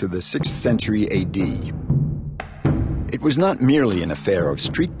dates back to the 6th century AD. It was not merely an affair of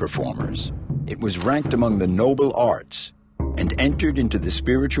street performers. It was ranked among the noble arts and entered into the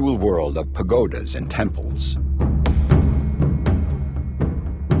spiritual world of pagodas and temples.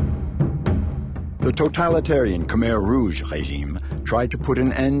 The totalitarian Khmer Rouge regime tried to put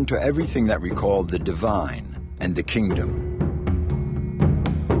an end to everything that recalled the divine and the kingdom.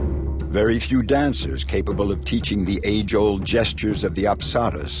 Very few dancers capable of teaching the age-old gestures of the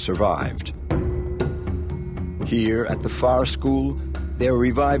apsaras survived. Here at the FAR school, they are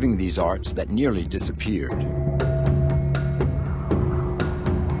reviving these arts that nearly disappeared.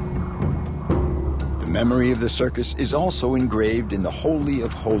 The memory of the circus is also engraved in the Holy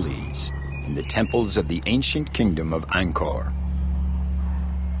of Holies, in the temples of the ancient kingdom of Angkor.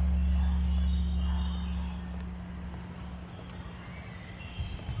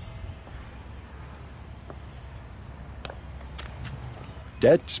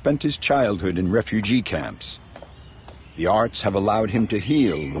 Det spent his childhood in refugee camps. The arts have allowed him to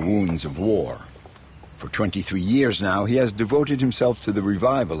heal the wounds of war. For 23 years now, he has devoted himself to the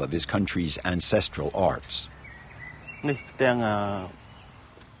revival of his country's ancestral arts.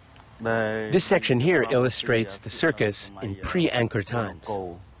 This section here illustrates the circus in pre-Angkor times.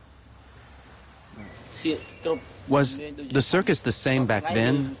 Was the circus the same back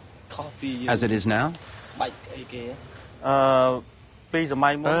then as it is now?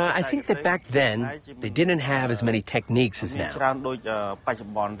 I think that back then, they didn't have as many techniques as now.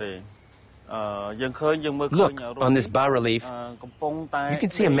 Look, on this bas-relief, you can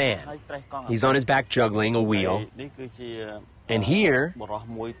see a man. He's on his back juggling a wheel. And here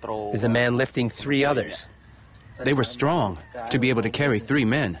is a man lifting 3 others. They were strong to be able to carry 3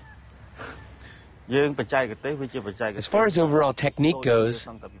 men. As far as overall technique goes,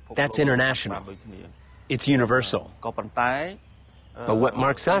 that's international. It's universal. But what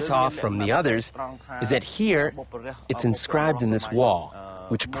marks us off from the others is that here, it's inscribed in this wall,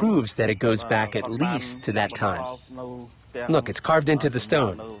 which proves that it goes back at least to that time. Look, it's carved into the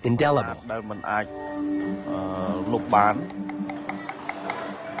stone, indelible.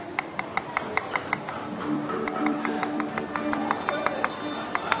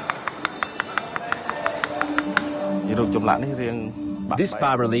 This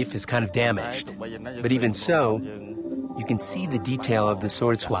bas-relief is kind of damaged, but even so, you can see the detail of the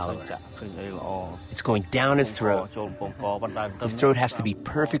sword swallower. It's going down his throat. His throat has to be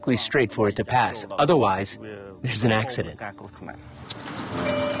perfectly straight for it to pass, otherwise, there's an accident.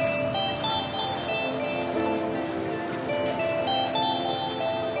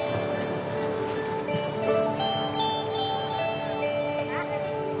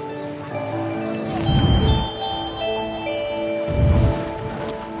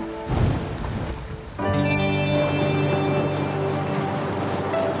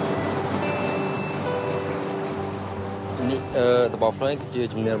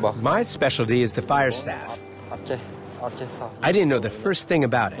 My specialty is the fire staff. I didn't know the first thing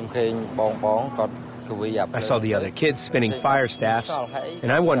about it. I saw the other kids spinning fire staffs,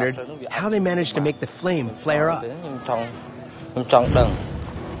 and I wondered how they managed to make the flame flare up.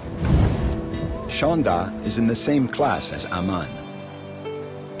 Shonda is in the same class as Aman.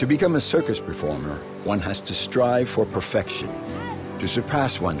 To become a circus performer, one has to strive for perfection, to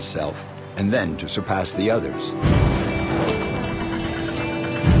surpass oneself, and then to surpass the others.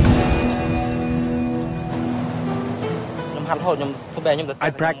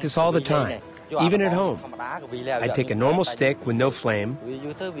 I'd practice all the time, even at home. I'd take a normal stick with no flame,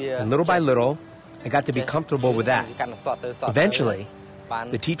 and little by little, I got to be comfortable with that. Eventually,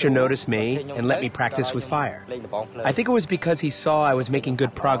 the teacher noticed me and let me practice with fire. I think it was because he saw I was making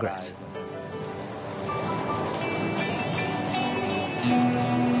good progress.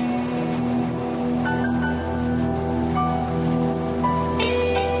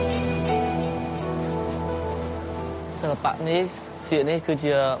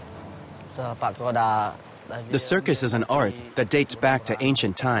 The circus is an art that dates back to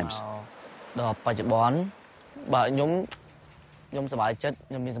ancient times.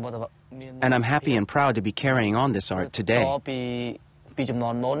 And I'm happy and proud to be carrying on this art today.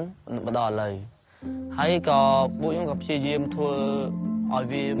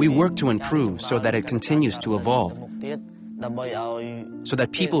 We work to improve so that it continues to evolve, so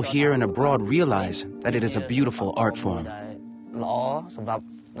that people here and abroad realize that it is a beautiful art form.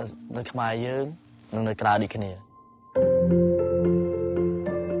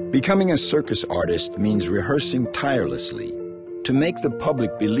 Becoming a circus artist means rehearsing tirelessly to make the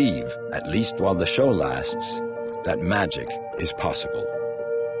public believe, at least while the show lasts, that magic is possible.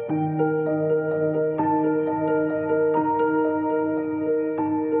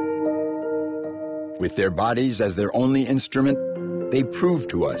 With their bodies as their only instrument, they prove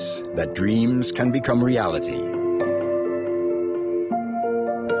to us that dreams can become reality.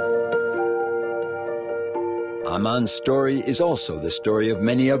 Aman's story is also the story of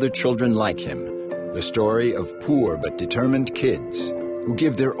many other children like him, the story of poor but determined kids who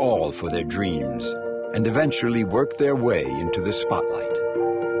give their all for their dreams and eventually work their way into the spotlight.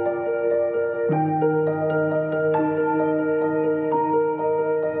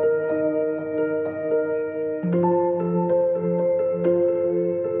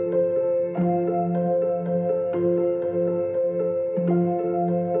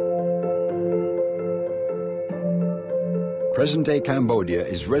 Present-day Cambodia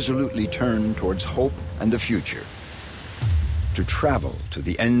is resolutely turned towards hope and the future. To travel to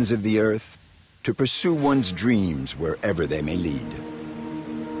the ends of the earth, to pursue one's dreams wherever they may lead.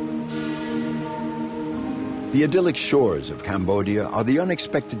 The idyllic shores of Cambodia are the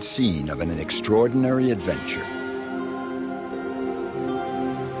unexpected scene of an extraordinary adventure.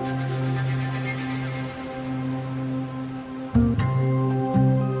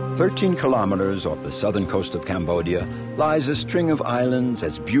 "13 kilometers off the southern coast of Cambodia lies a string of islands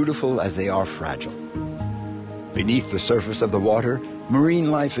as beautiful as they are fragile. Beneath the surface of the water,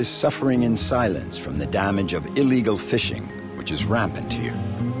 marine life is suffering in silence from the damage of illegal fishing, which is rampant here.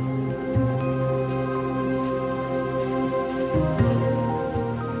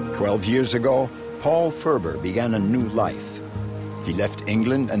 "12 years ago, Paul Ferber began a new life. He left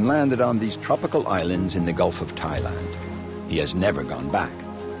England and landed on these tropical islands in the Gulf of Thailand. He has never gone back.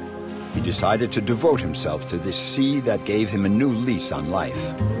 He decided to devote himself to this sea that gave him a new lease on life.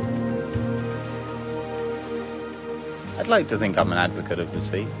 I'd like to think I'm an advocate of the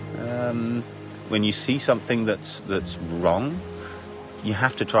sea. When you see something that's wrong, you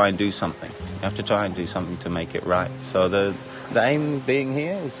have to try and do something. You have to try and do something to make it right. So the aim being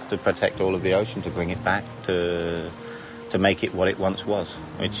here is to protect all of the ocean, to bring it back, to make it what it once was,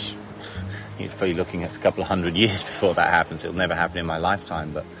 which you're probably looking at a couple of hundred years before that happens. It'll never happen in my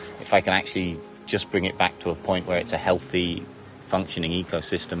lifetime, but if I can actually just bring it back to a point where it's a healthy, functioning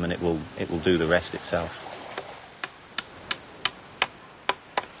ecosystem, and it will do the rest itself.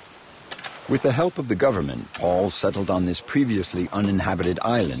 With the help of the government, Paul settled on this previously uninhabited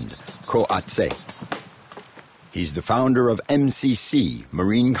island, Ko Atse. He's the founder of MCC,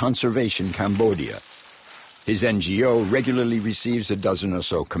 Marine Conservation Cambodia. His NGO regularly receives a dozen or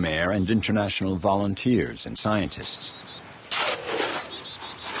so Khmer and international volunteers and scientists.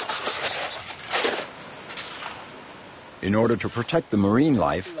 In order to protect the marine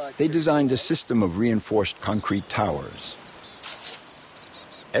life, they designed a system of reinforced concrete towers.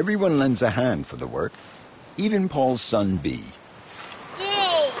 Everyone lends a hand for the work, even Paul's son, B.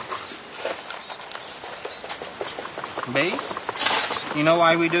 B, you know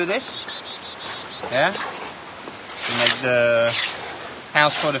why we do this? Yeah? To make the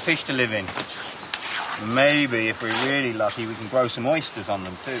house for the fish to live in. Maybe, if we're really lucky, we can grow some oysters on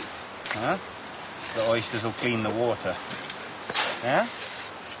them too. Huh? The oysters will clean the water. Yeah?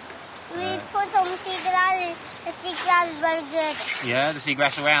 We put some seagrass. The seagrass is very good. Yeah, the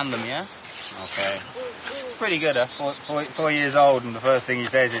seagrass around them, yeah? Okay. Pretty good, huh? 4 years old, and the first thing he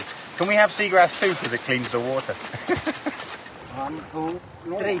says is, can we have seagrass too, because it cleans the water? 1, 2,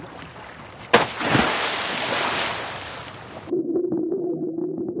 3.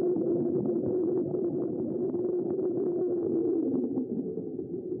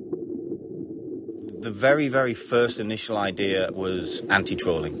 The very, very first initial idea was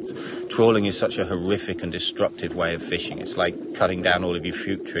anti-trawling. Trawling is such a horrific and destructive way of fishing. It's like cutting down all of your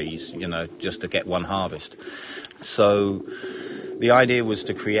fruit trees, you know, just to get one harvest. So the idea was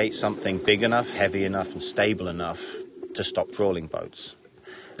to create something big enough, heavy enough, and stable enough to stop trawling boats.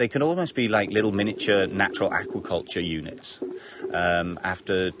 They can almost be like little miniature natural aquaculture units.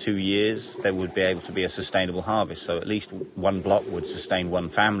 After 2 years, there would be able to be a sustainable harvest. So at least one block would sustain one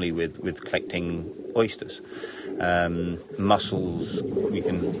family with collecting oysters. Mussels, we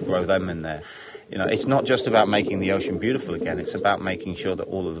can grow them in there. You know, it's not just about making the ocean beautiful again. It's about making sure that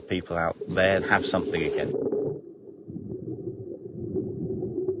all of the people out there have something again.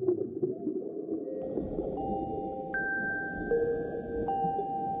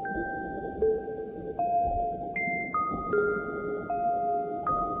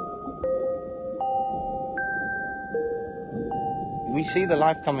 We see the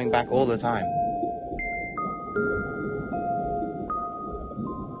life coming back all the time.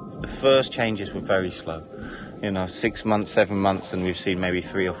 The first changes were very slow. You know, 6 months, 7 months, and we've seen maybe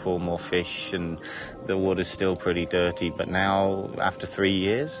 3 or 4 more fish, and the water's still pretty dirty. But now, after 3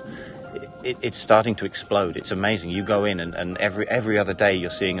 years, it's starting to explode. It's amazing. You go in, and every other day you're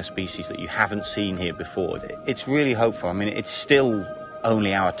seeing a species that you haven't seen here before. It's really hopeful. I mean, it's still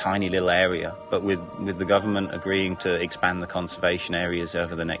only our tiny little area, but with the government agreeing to expand the conservation areas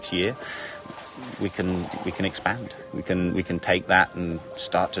over the next year, we can expand. We can take that and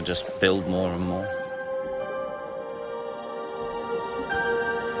start to just build more and more.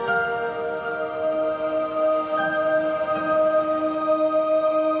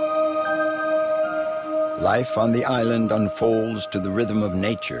 Life on the island unfolds to the rhythm of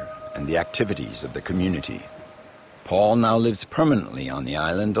nature and the activities of the community. Paul now lives permanently on the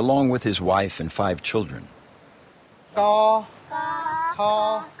island along with his wife and 5 children. The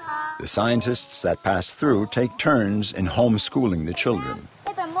scientists that pass through take turns in homeschooling the children.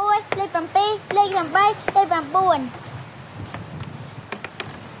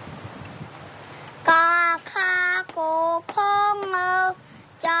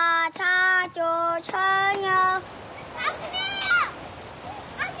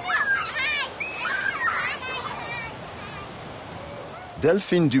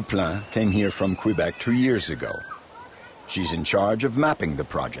 Delphine Duplain came here from Quebec 2 years ago. She's in charge of mapping the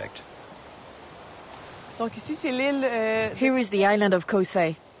project. Here is the island of Ko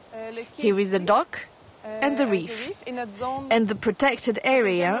Se. Here is the dock and the reef, and the protected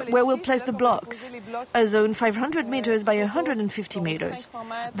area where we'll place the blocks, a zone 500 meters by 150 meters.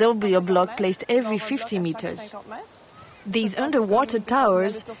 There'll be a block placed every 50 meters. These underwater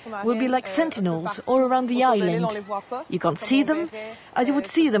towers will be like sentinels all around the island. You can't see them as you would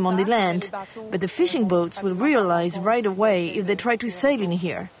see them on the land, but the fishing boats will realize right away if they try to sail in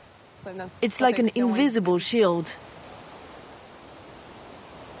here. It's like an invisible shield.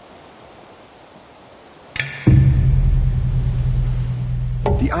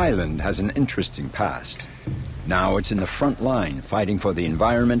 The island has an interesting past. Now it's in the front line fighting for the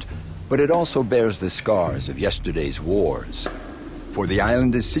environment, but it also bears the scars of yesterday's wars. For the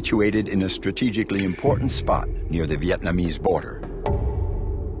island is situated in a strategically important spot near the Vietnamese border.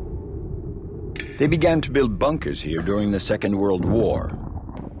 They began to build bunkers here during the Second World War.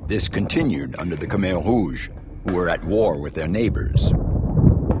 This continued under the Khmer Rouge, who were at war with their neighbors.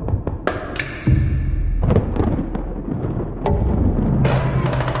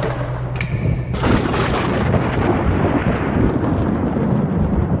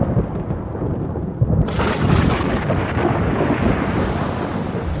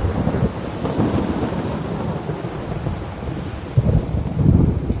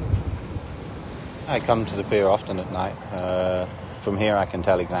 I come to the pier often at night. From here I can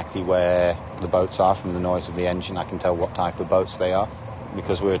tell exactly where the boats are from the noise of the engine. I can tell what type of boats they are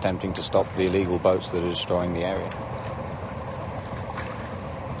because we're attempting to stop the illegal boats that are destroying the area.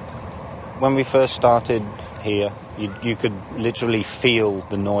 When we first started here, you could literally feel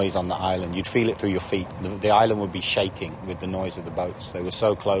the noise on the island. You'd feel it through your feet. The island would be shaking with the noise of the boats. They were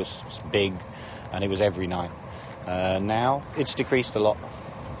so close, big, and it was every night. Now, it's decreased a lot.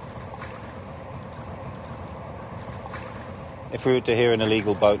 If we were to hear an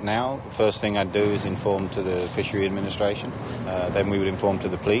illegal boat now, the first thing I'd do is inform to the Fishery Administration. Then we would inform to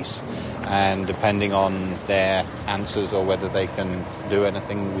the police. And depending on their answers or whether they can do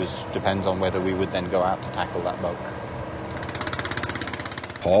anything depends on whether we would then go out to tackle that boat.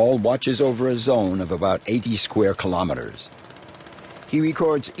 Paul watches over a zone of about 80 square kilometers. He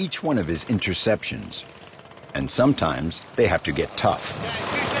records each one of his interceptions. And sometimes they have to get tough. Yeah,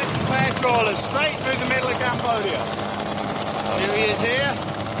 2 flare trawlers straight through the middle of Cambodia. Here he is here,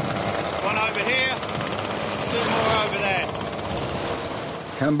 one over here, 2 more over there.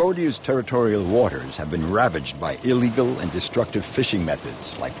 Cambodia's territorial waters have been ravaged by illegal and destructive fishing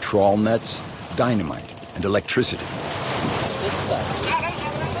methods like trawl nets, dynamite, and electricity.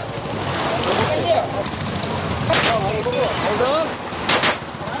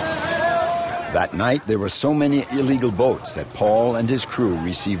 That night, there were so many illegal boats that Paul and his crew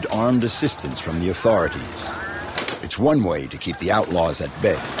received armed assistance from the authorities. It's one way to keep the outlaws at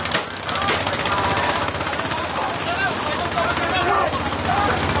bay.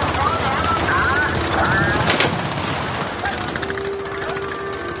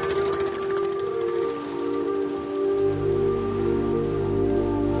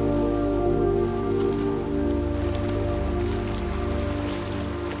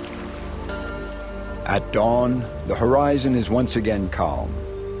 At dawn, the horizon is once again calm.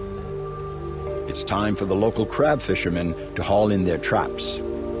 It's time for the local crab fishermen to haul in their traps.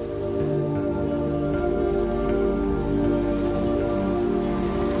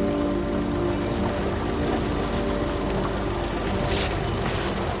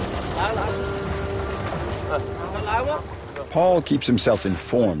 Paul keeps himself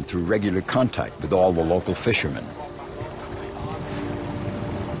informed through regular contact with all the local fishermen.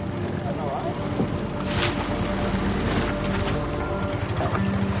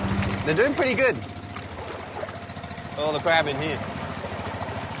 They're doing pretty good. All the crab in here.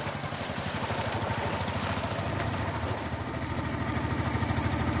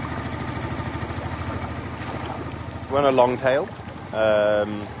 We're on a long tail,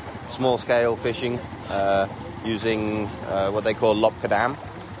 small scale fishing, using what they call lopkadam.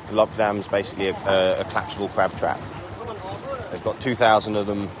 Lopkadam is basically a collapsible crab trap. They've got 2,000 of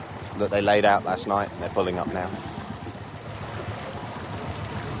them that they laid out last night and they're pulling up now.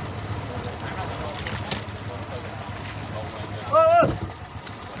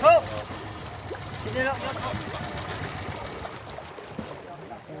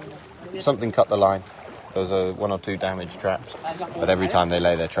 Something cut the line. There was 1 or 2 damaged traps. But every time they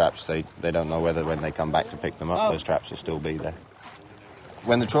lay their traps, they don't know whether when they come back to pick them up, those traps will still be there.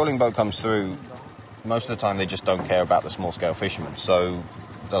 When the trawling boat comes through, most of the time they just don't care about the small-scale fishermen. So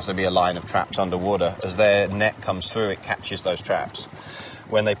there'll be a line of traps underwater. As their net comes through, it catches those traps.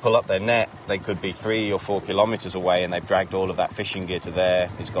 When they pull up their net, they could be 3 or 4 kilometers away and they've dragged all of that fishing gear to there.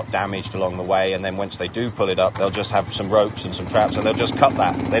 It's got damaged along the way, and then once they do pull it up, they'll just have some ropes and some traps and they'll just cut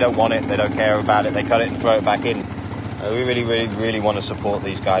that. They don't want it, they don't care about it, they cut it and throw it back in. We really want to support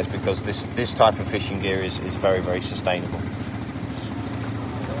these guys because this type of fishing gear is very, very sustainable.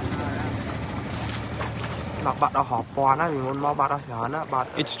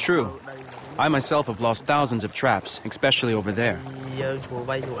 It's true. I myself have lost thousands of traps, especially over there.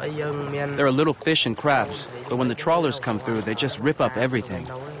 There are little fish and crabs, but when the trawlers come through, they just rip up everything,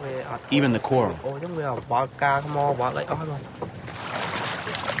 even the coral.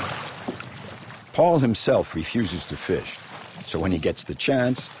 Paul himself refuses to fish, so when he gets the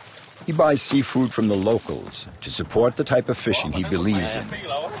chance, he buys seafood from the locals to support the type of fishing he believes in.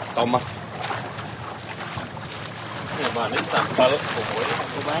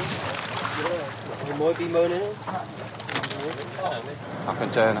 Up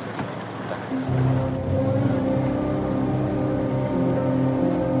and turn.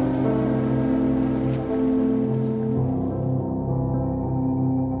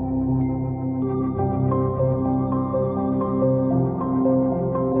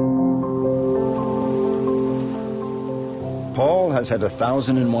 Paul has had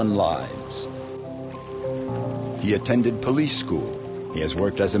 1,001 lives. He attended police school. He has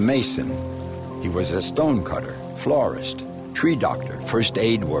worked as a mason. He was a stone cutter, florist, tree doctor, first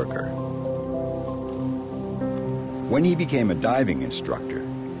aid worker. When he became a diving instructor,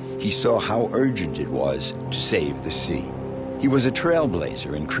 he saw how urgent it was to save the sea. He was a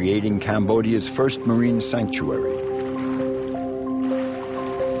trailblazer in creating Cambodia's first marine sanctuary.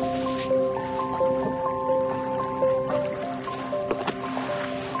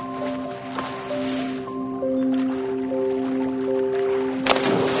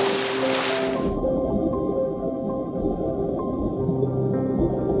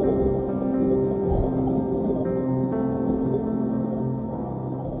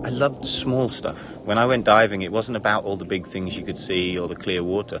 I loved small stuff. When I went diving, it wasn't about all the big things you could see or the clear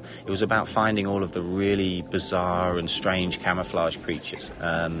water. It was about finding all of the really bizarre and strange camouflage creatures.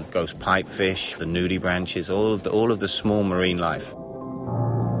 Ghost pipefish, the nudibranches, all of the small marine life.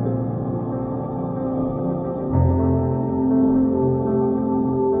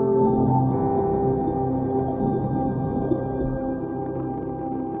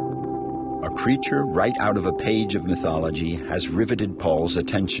 A creature right out of a page of mythology has riveted Paul's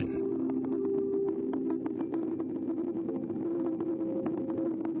attention.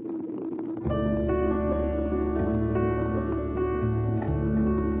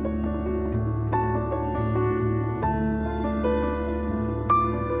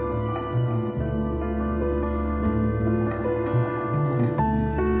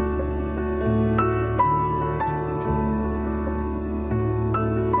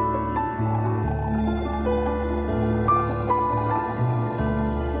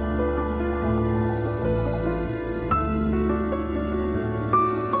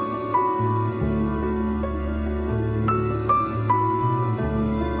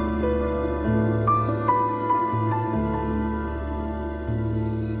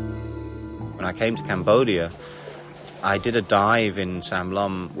 When I came to Cambodia, I did a dive in Sam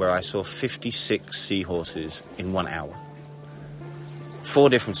Lom where I saw 56 seahorses in 1 hour. 4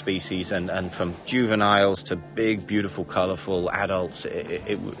 different species, and from juveniles to big, beautiful, colourful adults.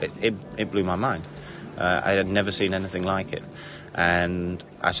 It blew my mind. I had never seen anything like it. And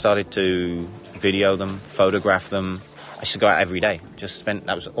I started to video them, photograph them. I used to go out every day.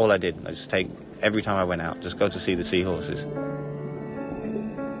 That was all I did. I just every time I went out, just go to see the seahorses.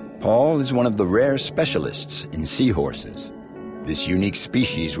 Paul is one of the rare specialists in seahorses, this unique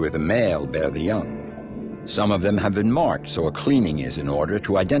species where the male bear the young. Some of them have been marked, so a cleaning is in order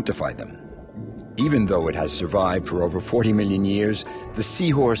to identify them. Even though it has survived for over 40 million years, the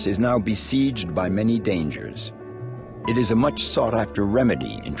seahorse is now besieged by many dangers. It is a much sought-after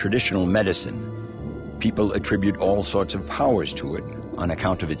remedy in traditional medicine. People attribute all sorts of powers to it on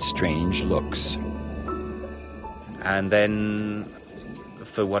account of its strange looks. And then,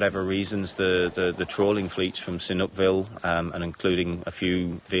 for whatever reasons, the trawling fleets from Sihanoukville, and including a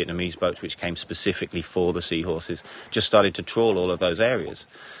few Vietnamese boats which came specifically for the seahorses, just started to trawl all of those areas.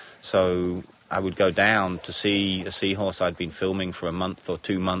 So I would go down to see a seahorse I'd been filming for a month or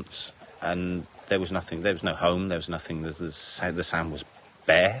 2 months, and there was nothing. There was no home. There was nothing. The sand was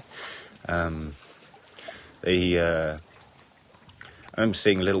bare. I remember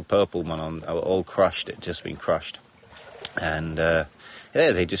seeing a little purple one all crushed. It had just been crushed, and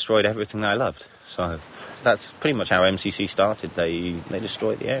yeah, they destroyed everything that I loved. So that's pretty much how MCC started. They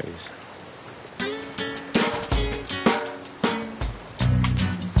destroyed the areas.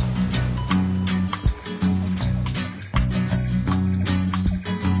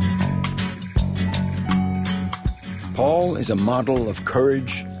 Paul is a model of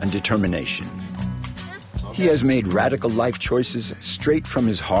courage and determination. He has made radical life choices straight from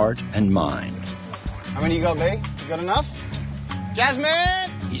his heart and mind. How many you got, B? You got enough?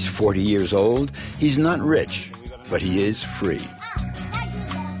 Jasmine! He's 40 years old. He's not rich, but he is free.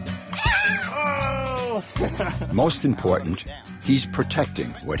 Oh! Most important, he's protecting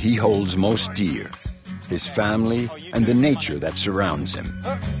what he holds most dear, his family and the nature that surrounds him.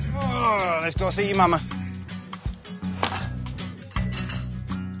 Let's go see your mama.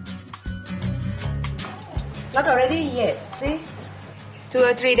 Not already? Yes. See? 2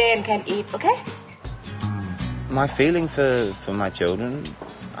 or 3 days and can eat, okay? My feeling for my children,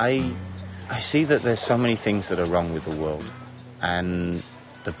 I see that there's so many things that are wrong with the world. And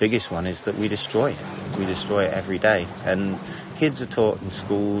the biggest one is that we destroy it. We destroy it every day. And kids are taught in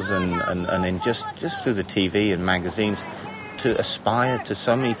schools and in just through the TV and magazines to aspire to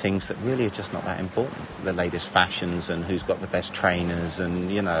so many things that really are just not that important. The latest fashions and who's got the best trainers and,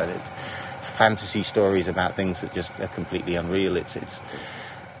 you know, fantasy stories about things that just are completely unreal.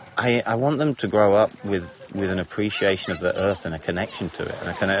 I want them to grow up with an appreciation of the earth and a connection to it,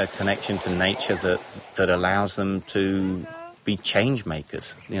 and a connection to nature that allows them to be change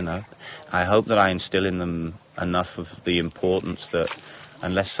makers, you know. I hope that I instill in them enough of the importance that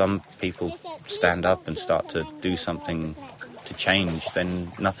unless some people stand up and start to do something to change,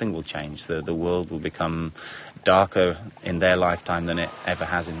 then nothing will change. The world will become darker in their lifetime than it ever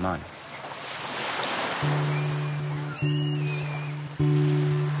has in mine.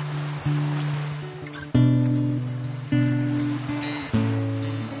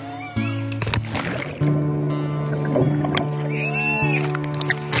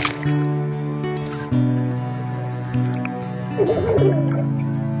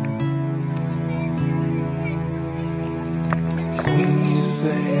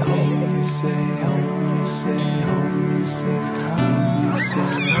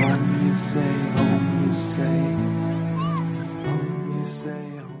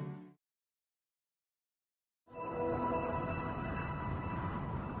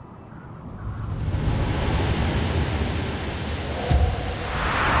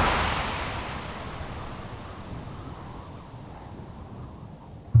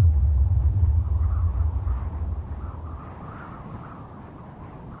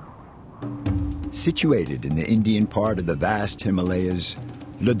 Situated in the Indian part of the vast Himalayas,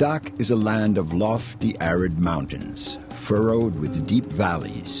 Ladakh is a land of lofty arid mountains, furrowed with deep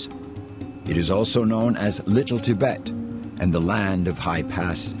valleys. It is also known as Little Tibet and the land of high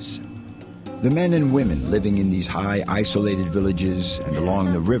passes. The men and women living in these high isolated villages and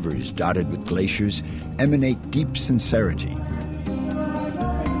along the rivers dotted with glaciers emanate deep sincerity.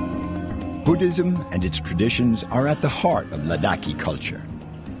 Buddhism and its traditions are at the heart of Ladakhi culture.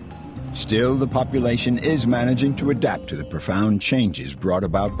 Still, the population is managing to adapt to the profound changes brought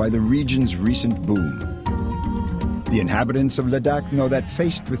about by the region's recent boom. The inhabitants of Ladakh know that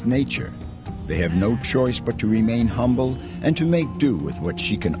faced with nature, they have no choice but to remain humble and to make do with what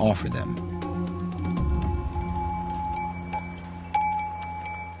she can offer them.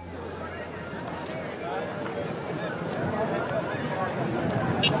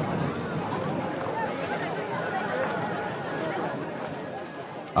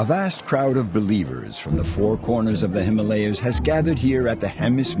 A vast crowd of believers from the four corners of the Himalayas has gathered here at the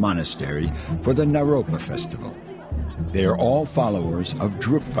Hemis Monastery for the Naropa festival. They are all followers of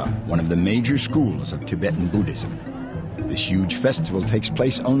Drukpa, one of the major schools of Tibetan Buddhism. This huge festival takes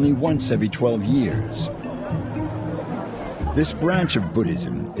place only once every 12 years. This branch of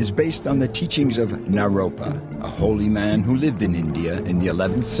Buddhism is based on the teachings of Naropa, a holy man who lived in India in the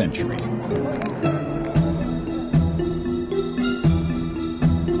 11th century.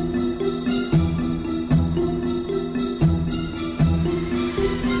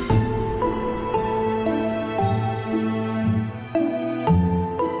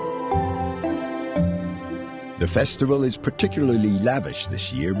 The festival is particularly lavish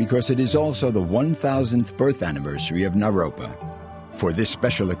this year because it is also the 1000th birth anniversary of Naropa. For this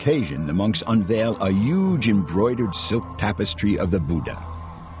special occasion, the monks unveil a huge embroidered silk tapestry of the Buddha.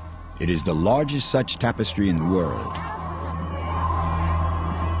 It is the largest such tapestry in the world.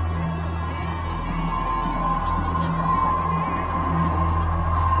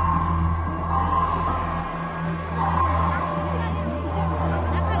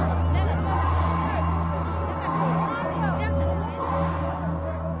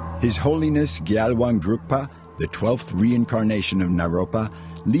 His Holiness Gyalwang Drukpa, the 12th reincarnation of Naropa,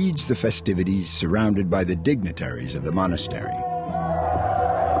 leads the festivities surrounded by the dignitaries of the monastery.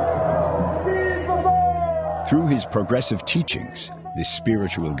 Through his progressive teachings, this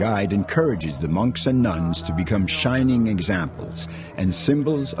spiritual guide encourages the monks and nuns to become shining examples and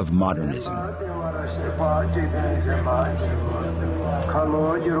symbols of modernism.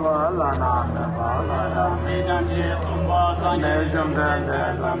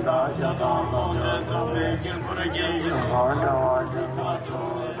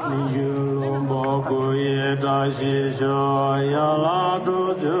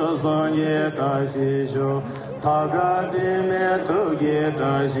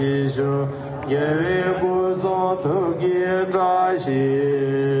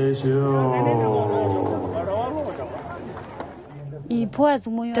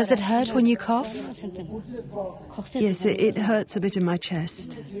 Does it hurt when you cough? Yes, it hurts a bit in my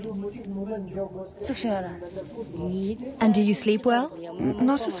chest. And do you sleep well?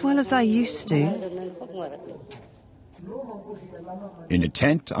 Not as well as I used to. In a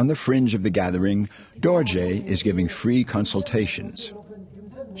tent on the fringe of the gathering, Dorje is giving free consultations.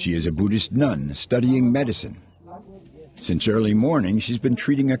 She is a Buddhist nun studying medicine. Since early morning, she's been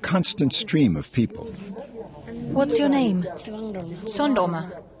treating a constant stream of people. What's your name?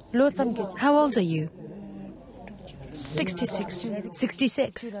 Sondoma. How old are you? 66.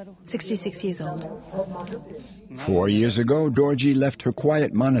 66. 66 years old. 4 years ago, Dorji left her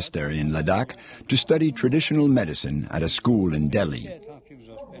quiet monastery in Ladakh to study traditional medicine at a school in Delhi.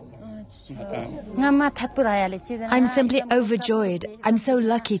 I'm simply overjoyed. I'm so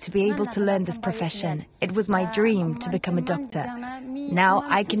lucky to be able to learn this profession. It was my dream to become a doctor. Now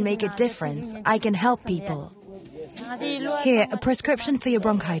I can make a difference. I can help people. Here, a prescription for your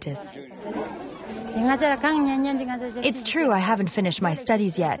bronchitis. It's true I haven't finished my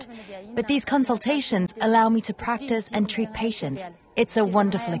studies yet, but these consultations allow me to practice and treat patients. It's a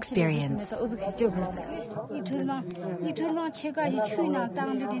wonderful experience.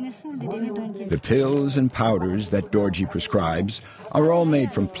 The pills and powders that Dorji prescribes are all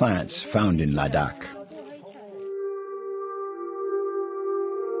made from plants found in Ladakh.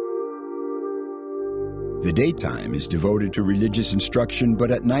 The daytime is devoted to religious instruction,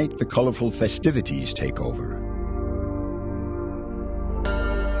 but at night the colorful festivities take over.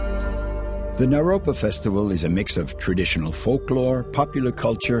 The Naropa festival is a mix of traditional folklore, popular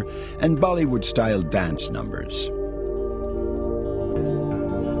culture, and Bollywood-style dance numbers.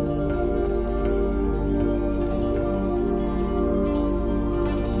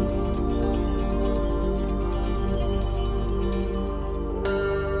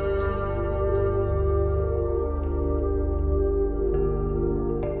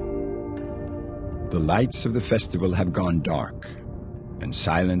 The lights of the festival have gone dark, and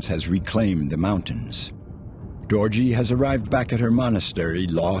silence has reclaimed the mountains. Dorji has arrived back at her monastery,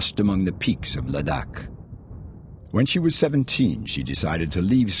 lost among the peaks of Ladakh. When she was 17, she decided to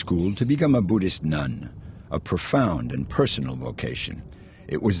leave school to become a Buddhist nun, a profound and personal vocation.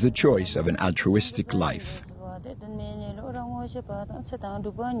 It was the choice of an altruistic life.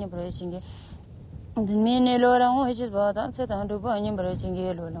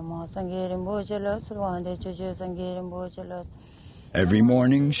 Every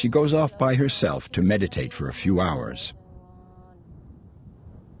morning, she goes off by herself to meditate for a few hours.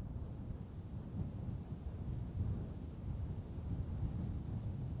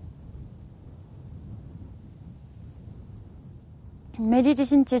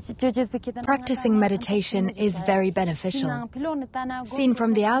 Practicing meditation is very beneficial. Seen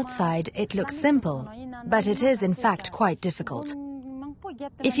from the outside, it looks simple, but it is in fact quite difficult.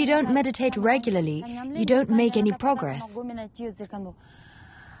 If you don't meditate regularly, you don't make any progress.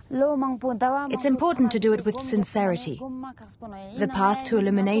 It's important to do it with sincerity. The path to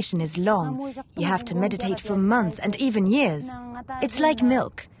illumination is long. You have to meditate for months and even years. It's like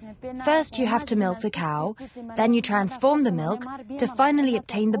milk. First you have to milk the cow, then you transform the milk to finally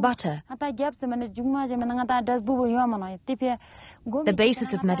obtain the butter. The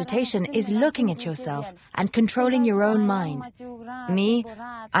basis of meditation is looking at yourself and controlling your own mind. Me,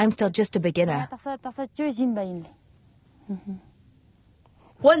 I'm still just a beginner.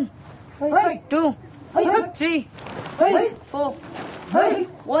 1, 2, 3, 4,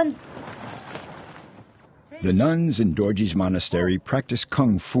 1. The nuns in Dorji's monastery practice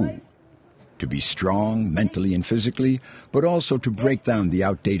kung fu, to be strong mentally and physically, but also to break down the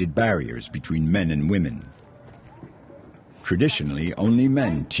outdated barriers between men and women. Traditionally, only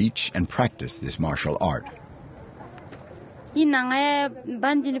men teach and practice this martial art. I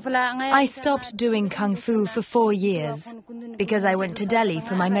stopped doing kung fu for 4 years because I went to Delhi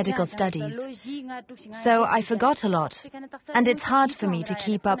for my medical studies. So I forgot a lot, and it's hard for me to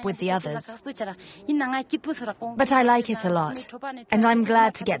keep up with the others. But I like it a lot, and I'm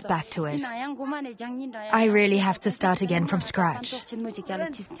glad to get back to it. I really have to start again from scratch.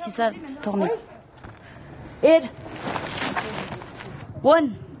 8,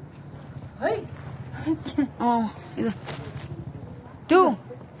 1. Oh, 2,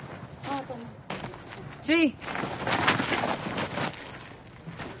 3,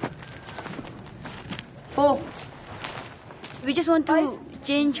 4. We just want to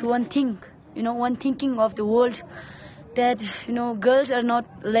change one thing, one thinking of the world, that, girls are not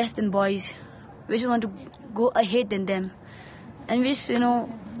less than boys. We just want to go ahead than them. And we just,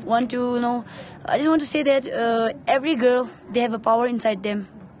 want to, I just want to say that every girl, they have a power inside them.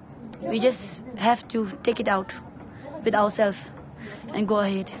 We just have to take it out with ourselves and go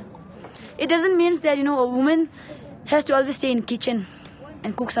ahead. It doesn't mean that, a woman has to always stay in kitchen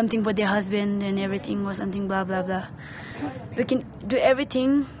and cook something for their husband and everything or something, blah, blah, blah. We can do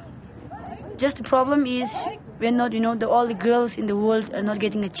everything. Just the problem is we're not, all the girls in the world are not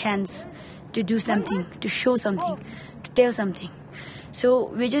getting a chance to do something, to show something, to tell something.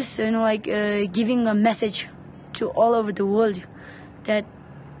 So we're just, giving a message to all over the world that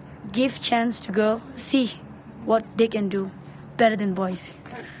give chance to girls, see what they can do better than boys.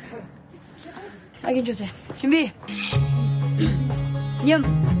 I can just say, 준비. Nhâm.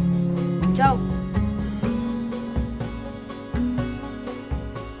 Ciao.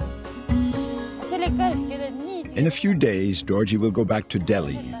 In a few days, Dorji will go back to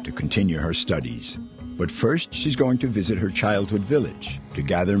Delhi to continue her studies. But first, she's going to visit her childhood village to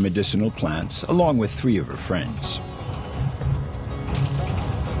gather medicinal plants along with 3 of her friends.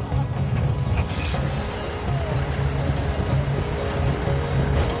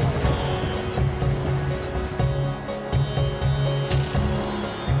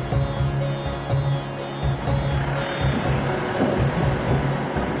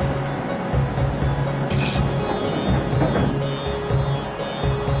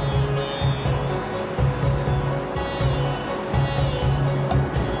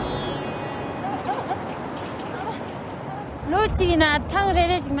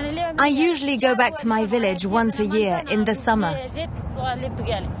 I usually go back to my village once a year in the summer.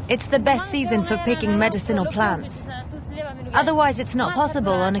 It's the best season for picking medicinal plants. Otherwise, it's not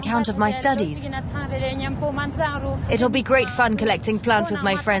possible on account of my studies. It'll be great fun collecting plants with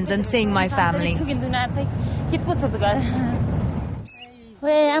my friends and seeing my family.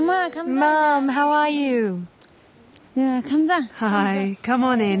 Mom, how are you? Hi, come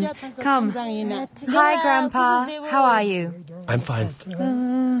on in. Come. Hi, Grandpa. How are you? I'm fine.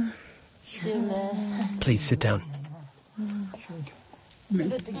 Please sit down.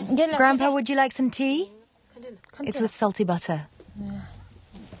 Grandpa, would you like some tea? It's with salty butter.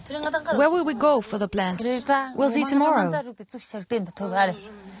 Where will we go for the plants? We'll see tomorrow.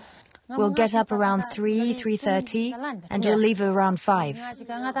 We'll get up around 3:30, and we'll leave around 5.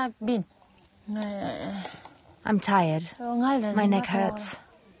 I'm tired. My neck hurts.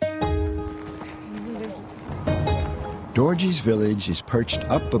 Dorji's village is perched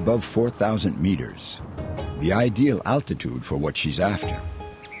up above 4,000 meters, the ideal altitude for what she's after.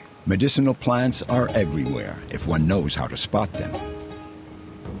 Medicinal plants are everywhere if one knows how to spot them.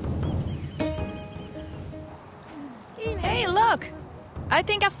 Hey, look! I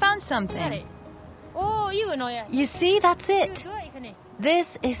think I found something. You see, that's it.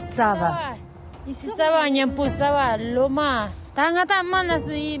 This is tsava.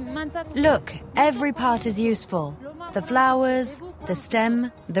 Look, every part is useful. The flowers, the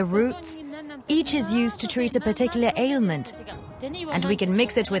stem, the roots, each is used to treat a particular ailment. And we can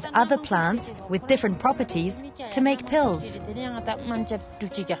mix it with other plants with different properties to make pills.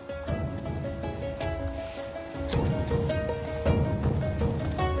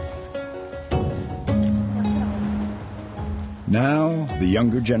 Now, the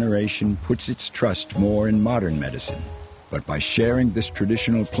younger generation puts its trust more in modern medicine. But by sharing this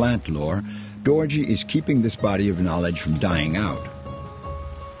traditional plant lore, Dorji is keeping this body of knowledge from dying out.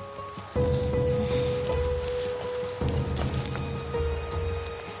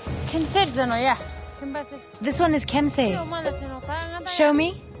 This one is kemse. Show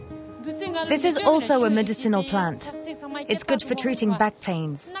me. This is also a medicinal plant. It's good for treating back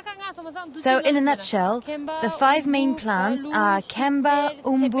pains. So, in a nutshell, the 5 main plants are Kemba,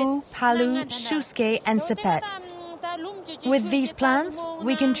 Umbu, Palu, Shuske, and Sepet. With these plants,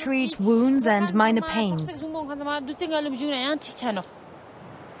 we can treat wounds and minor pains.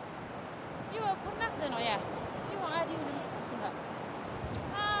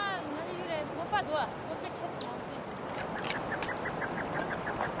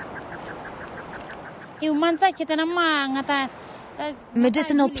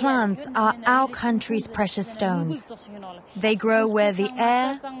 Medicinal plants are our country's precious stones. They grow where the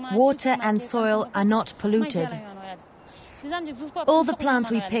air, water and soil are not polluted. All the plants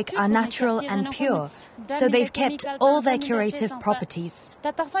we pick are natural and pure, so they've kept all their curative properties.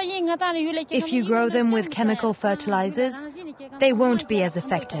 If you grow them with chemical fertilizers, they won't be as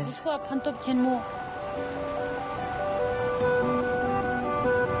effective.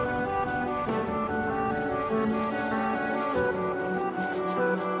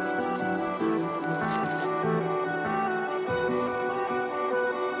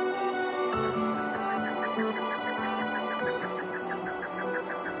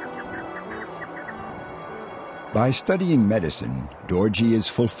 By studying medicine, Dorji is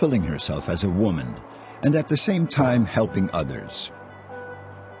fulfilling herself as a woman and at the same time helping others.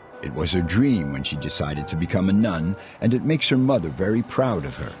 It was her dream when she decided to become a nun, and it makes her mother very proud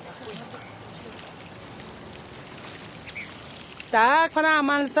of her.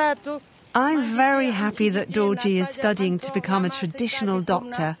 I'm very happy that Dorji is studying to become a traditional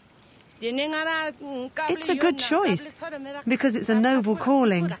doctor. It's a good choice, because it's a noble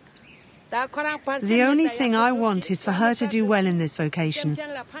calling. The only thing I want is for her to do well in this vocation,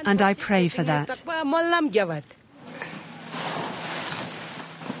 and I pray for that.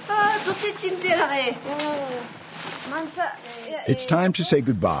 It's time to say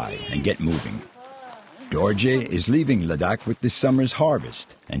goodbye and get moving. Dorji is leaving Ladakh with this summer's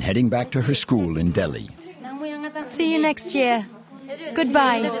harvest and heading back to her school in Delhi. See you next year.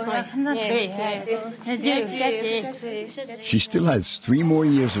 Goodbye. She still has 3 more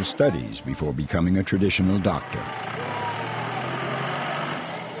years of studies before becoming a traditional doctor.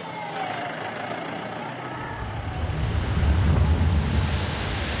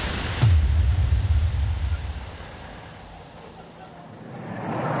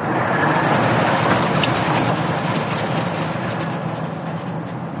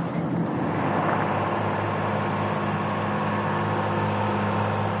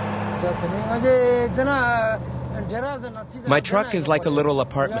 My truck is like a little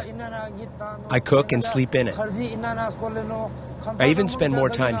apartment. I cook and sleep in it. I even spend more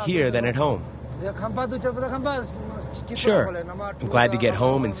time here than at home. Sure, I'm glad to get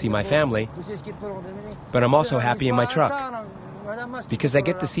home and see my family, but I'm also happy in my truck because I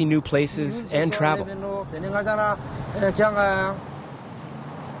get to see new places and travel.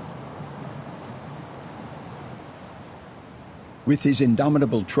 With his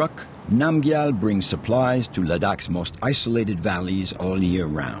indomitable truck, Namgyal brings supplies to Ladakh's most isolated valleys all year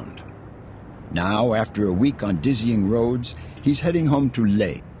round. Now, after a week on dizzying roads, he's heading home to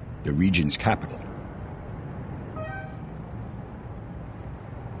Leh, the region's capital.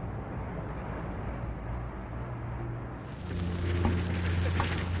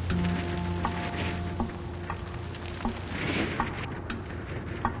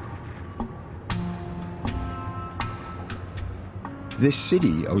 This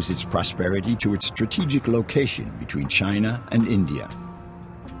city owes its prosperity to its strategic location between China and India.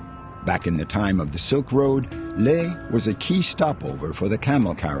 Back in the time of the Silk Road, Leh was a key stopover for the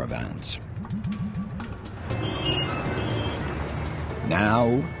camel caravans.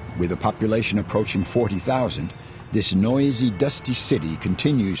 Now, with a population approaching 40,000, this noisy, dusty city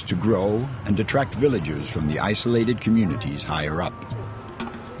continues to grow and attract villagers from the isolated communities higher up.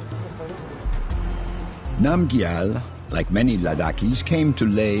 Namgyal, like many Ladakhis, came to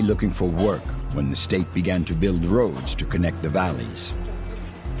Leh looking for work when the state began to build roads to connect the valleys.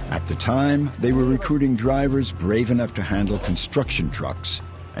 At the time, they were recruiting drivers brave enough to handle construction trucks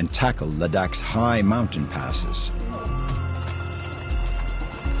and tackle Ladakh's high mountain passes.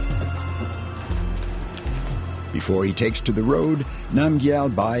 Before he takes to the road,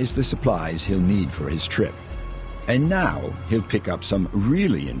 Namgyal buys the supplies he'll need for his trip. And now he'll pick up some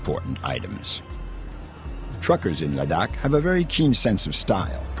really important items. Truckers in Ladakh have a very keen sense of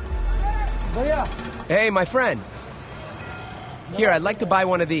style. Hey, my friend. Here, I'd like to buy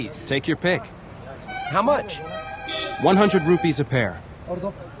one of these. Take your pick. How much? 100 rupees a pair.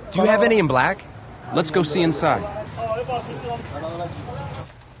 Do you have any in black? Let's go see inside.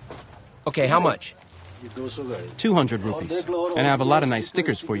 Okay, how much? 200 rupees. And I have a lot of nice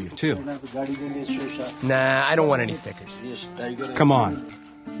stickers for you, too. Nah, I don't want any stickers. Come on.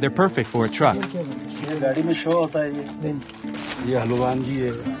 They're perfect for a truck.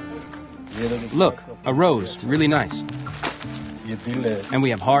 Look, a rose, really nice. And we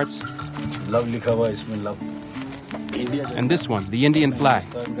have hearts. And this one, the Indian flag.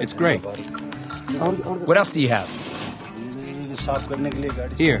 It's great. What else do you have?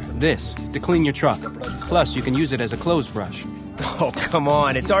 Here, this, to clean your truck. Plus, you can use it as a clothes brush. Oh, come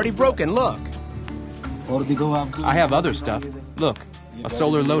on, it's already broken, look. I have other stuff. Look, a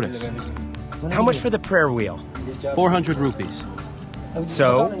solar lotus. How much for the prayer wheel? 400 rupees.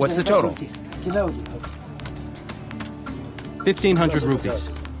 So, what's the total? 1,500 rupees.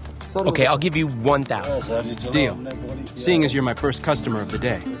 Okay, I'll give you 1,000. Deal. Seeing as you're my first customer of the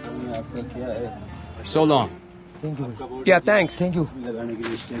day. So long. Yeah, thanks. Thank you.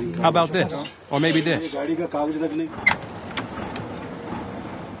 How about this? Or maybe this?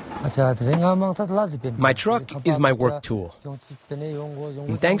 My truck is my work tool.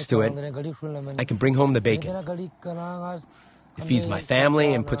 And thanks to it, I can bring home the bacon. It feeds my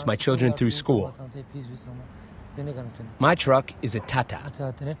family and puts my children through school. My truck is a Tata.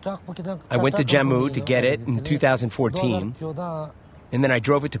 I went to Jammu to get it in 2014, and then I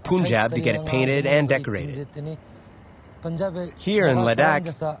drove it to Punjab to get it painted and decorated. Here in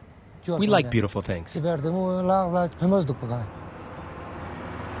Ladakh, we like beautiful things. Hey,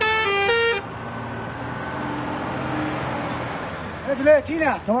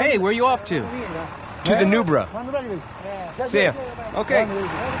 where are you off to? To the Nubra. See ya. Okay.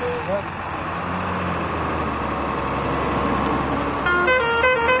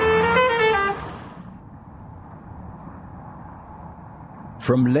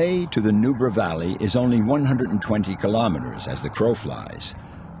 From Leh to the Nubra Valley is only 120 kilometers as the crow flies,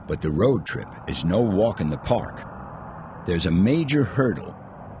 but the road trip is no walk in the park. There's a major hurdle,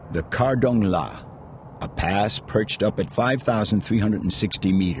 the Kardong La, a pass perched up at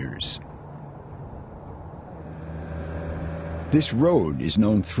 5,360 meters. This road is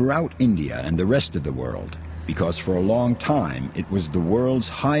known throughout India and the rest of the world because for a long time it was the world's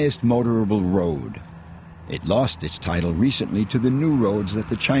highest motorable road. It lost its title recently to the new roads that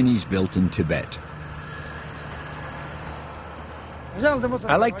the Chinese built in Tibet.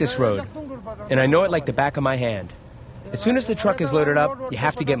 I like this road, and I know it like the back of my hand. As soon as the truck is loaded up, you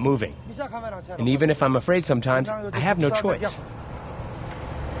have to get moving. And even if I'm afraid sometimes, I have no choice.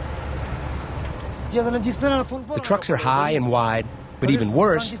 The trucks are high and wide, but even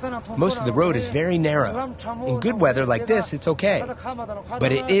worse, most of the road is very narrow. In good weather like this, it's okay.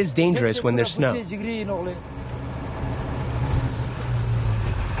 But it is dangerous when there's snow.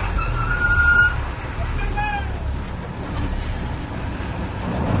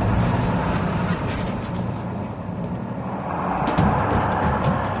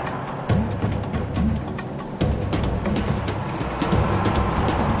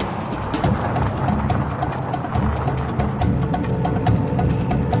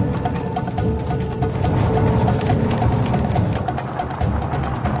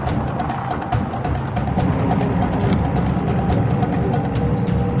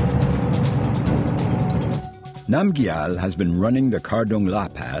 Namgyal has been running the Kardung La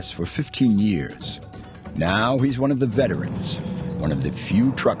Pass for 15 years. Now he's one of the veterans, one of the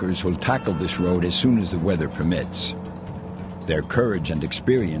few truckers who'll tackle this road as soon as the weather permits. Their courage and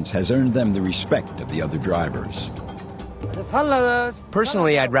experience has earned them the respect of the other drivers.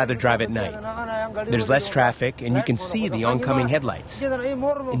 Personally, I'd rather drive at night. There's less traffic and you can see the oncoming headlights.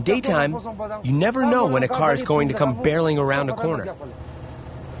 In daytime, you never know when a car is going to come barreling around a corner.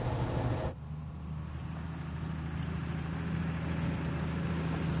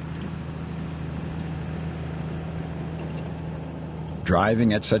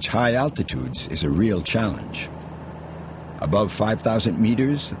 Driving at such high altitudes is a real challenge. Above 5,000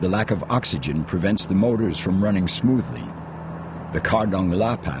 meters, the lack of oxygen prevents the motors from running smoothly. The Kardung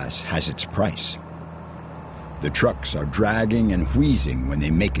La Pass has its price. The trucks are dragging and wheezing when they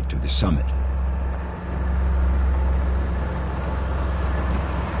make it to the summit.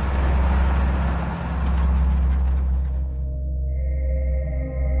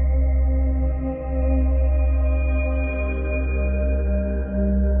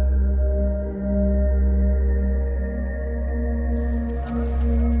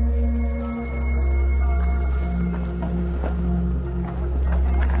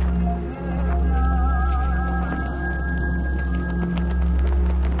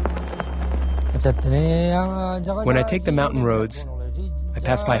 When I take the mountain roads, I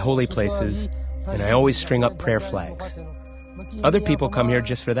pass by holy places, and I always string up prayer flags. Other people come here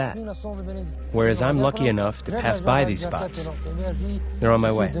just for that, whereas I'm lucky enough to pass by these spots. They're on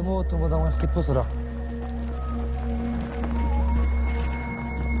my way.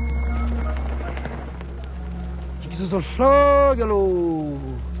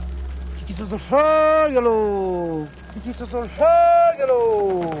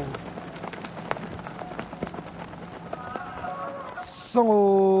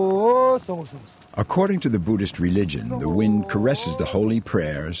 According to the Buddhist religion, the wind caresses the holy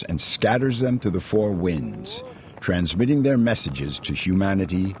prayers and scatters them to the four winds, transmitting their messages to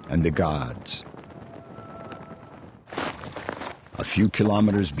humanity and the gods. A few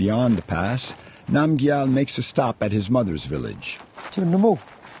kilometers beyond the pass, Namgyal makes a stop at his mother's village.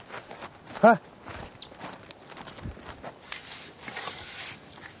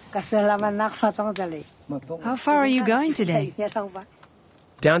 How far are you going today?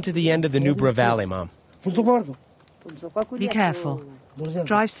 Down to the end of the Nubra Valley, Mom. Be careful.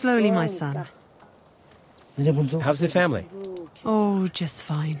 Drive slowly, my son. How's the family? Oh, just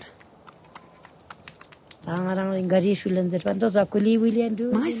fine. My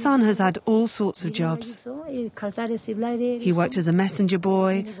son has had all sorts of jobs. He worked as a messenger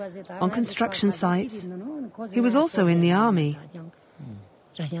boy, on construction sites. He was also in the army.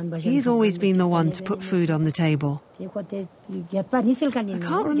 He's always been the one to put food on the table. I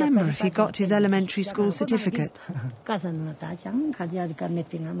can't remember if he got his elementary school certificate.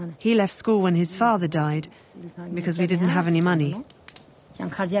 He left school when his father died because we didn't have any money.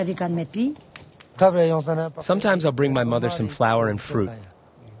 Sometimes I'll bring my mother some flour and fruit.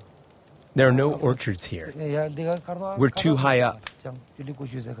 There are no orchards here. We're too high up.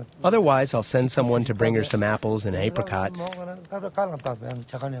 Otherwise, I'll send someone to bring her some apples and apricots.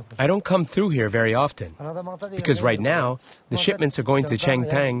 I don't come through here very often, because right now, the shipments are going to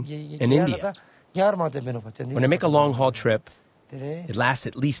Changtang in India. When I make a long-haul trip, it lasts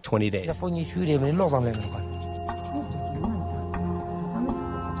at least 20 days.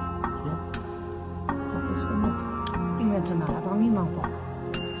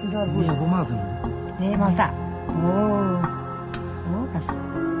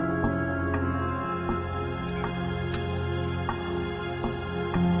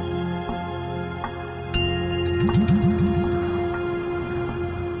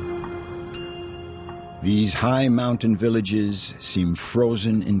 These high mountain villages seem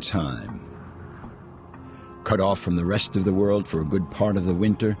frozen in time. Cut off from the rest of the world for a good part of the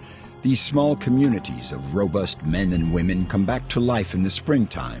winter, these small communities of robust men and women come back to life in the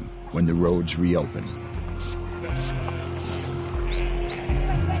springtime when the roads reopen.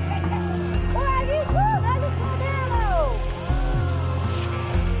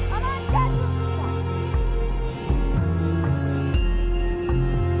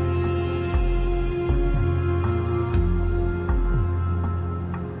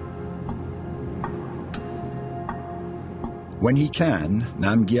 When he can,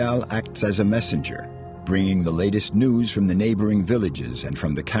 Namgyal acts as a messenger, bringing the latest news from the neighboring villages and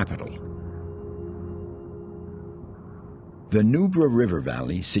from the capital. The Nubra River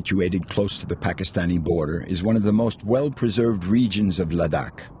Valley, situated close to the Pakistani border, is one of the most well-preserved regions of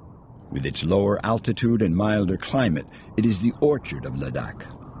Ladakh. With its lower altitude and milder climate, it is the orchard of Ladakh.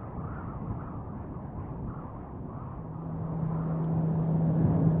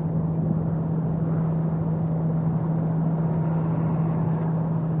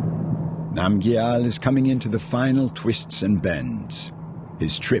 Namgyal is coming into the final twists and bends.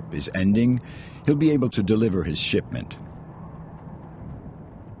 His trip is ending. He'll be able to deliver his shipment.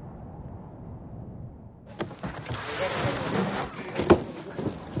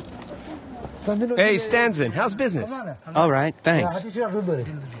 Hey, Stanzen, how's business? All right, thanks.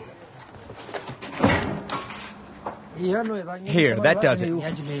 Here, that does it.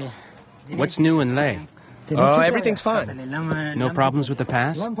 What's new in Leh? Oh, everything's fine. No problems with the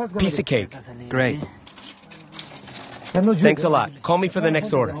pass? Piece of cake. Great. Thanks a lot. Call me for the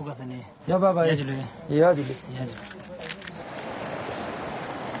next order.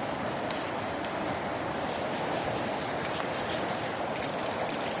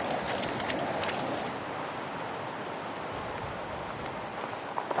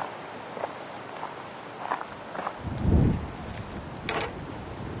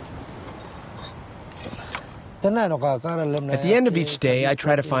 At the end of each day, I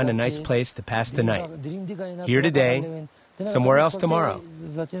try to find a nice place to pass the night. Here today, somewhere else tomorrow.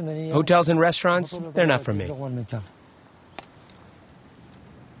 Hotels and restaurants, they're not for me.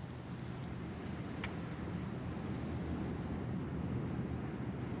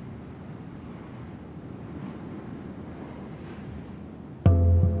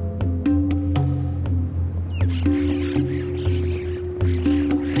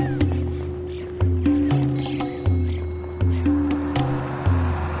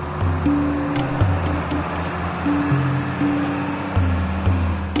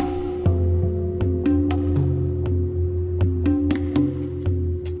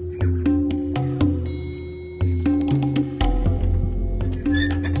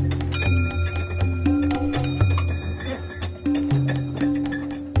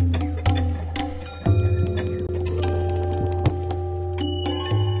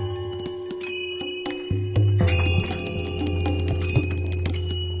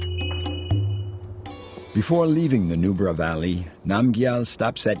 Before leaving the Nubra Valley, Namgyal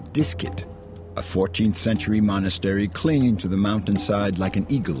stops at Diskit, a 14th century monastery clinging to the mountainside like an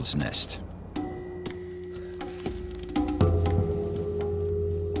eagle's nest.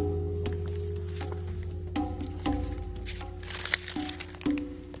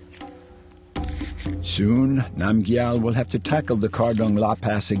 Soon, Namgyal will have to tackle the Kardong La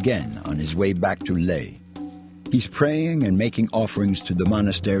Pass again on his way back to Leh. He's praying and making offerings to the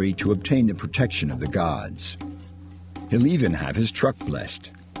monastery to obtain the protection of the gods. He'll even have his truck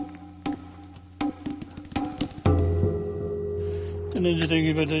blessed. The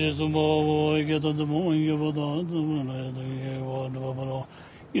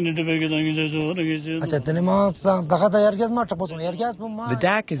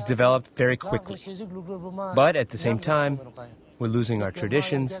Dak is developed very quickly. But at the same time, we're losing our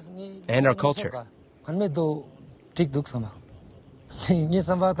traditions and our culture.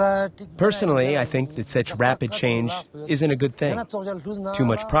 Personally, I think that such rapid change isn't a good thing. Too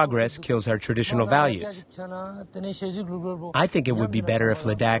much progress kills our traditional values. I think it would be better if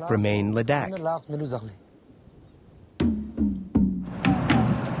Ladakh remained Ladakh.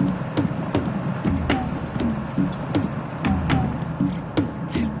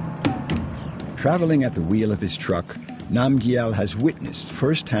 Traveling at the wheel of his truck, Namgyal has witnessed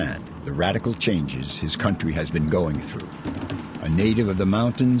firsthand the radical changes his country has been going through. A native of the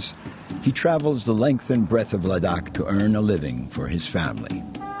mountains, he travels the length and breadth of Ladakh to earn a living for his family.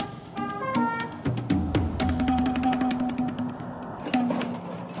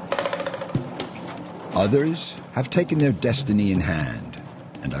 Others have taken their destiny in hand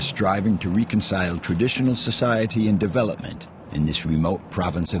and are striving to reconcile traditional society and development in this remote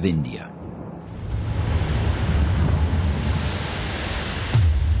province of India.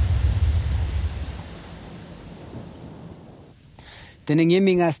 My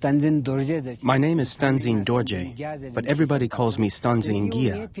name is Stanzin Dorje, but everybody calls me Stanzin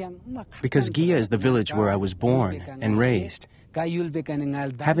Gia, because Gia is the village where I was born and raised.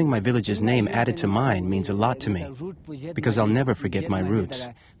 Having my village's name added to mine means a lot to me, because I'll never forget my roots.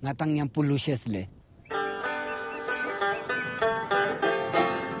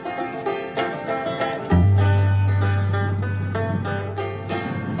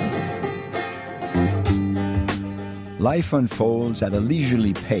 Life unfolds at a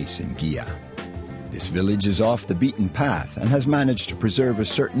leisurely pace in Gia. This village is off the beaten path and has managed to preserve a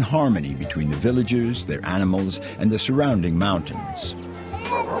certain harmony between the villagers, their animals, and the surrounding mountains.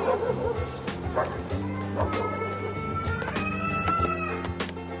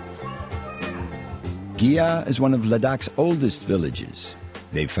 Gia is one of Ladakh's oldest villages.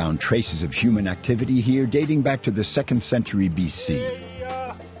 They've found traces of human activity here dating back to the 2nd century BC.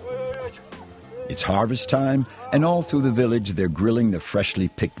 It's harvest time, and all through the village they're grilling the freshly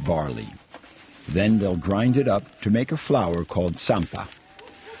picked barley. Then they'll grind it up to make a flour called sampa.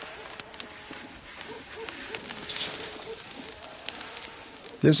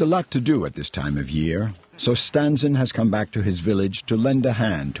 There's a lot to do at this time of year, so Stanzin has come back to his village to lend a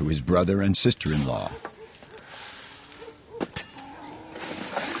hand to his brother and sister-in-law.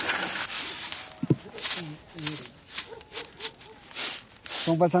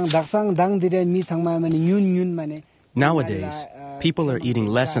 Nowadays, people are eating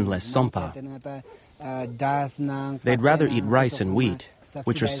less and less sompa. They'd rather eat rice and wheat,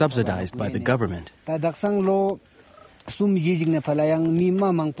 which are subsidized by the government.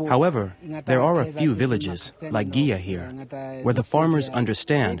 However, there are a few villages, like Gia here, where the farmers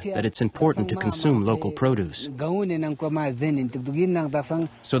understand that it's important to consume local produce.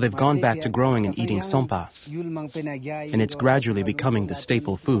 So they've gone back to growing and eating sompa, and it's gradually becoming the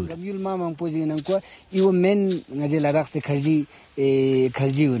staple food.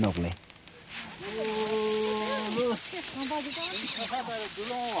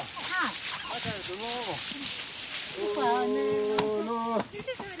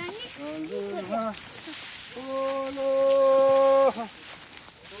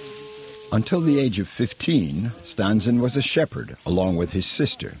 Until the age of 15, Stanzin was a shepherd along with his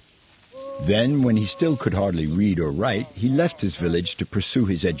sister. Then, when he still could hardly read or write, he left his village to pursue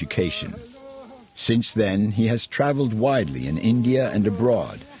his education. Since then, he has traveled widely in India and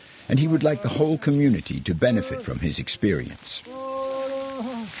abroad, and he would like the whole community to benefit from his experience.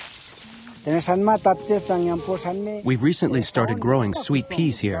 We've recently started growing sweet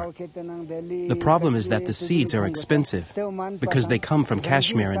peas here. The problem is that the seeds are expensive because they come from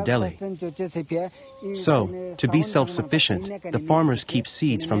Kashmir and Delhi. So, to be self-sufficient, the farmers keep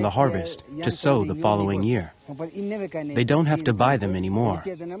seeds from the harvest to sow the following year. They don't have to buy them anymore.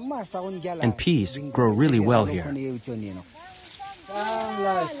 And peas grow really well here.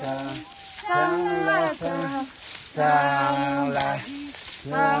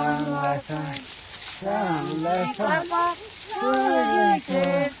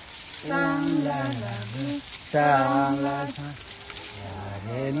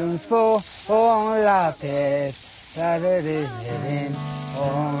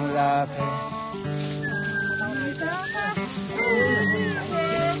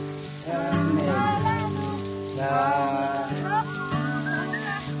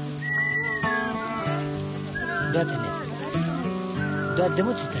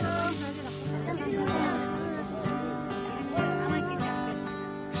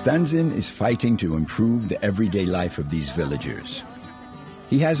 Stanzin is fighting to improve the everyday life of these villagers.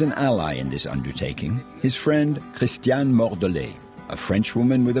 He has an ally in this undertaking, his friend Christiane Mordelet, a French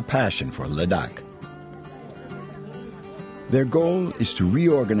woman with a passion for Ladakh. Their goal is to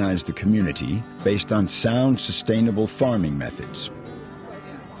reorganize the community based on sound, sustainable farming methods.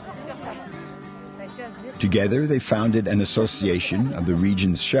 Together, they founded an association of the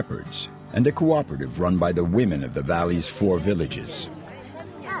region's shepherds and a cooperative run by the women of the valley's 4 villages.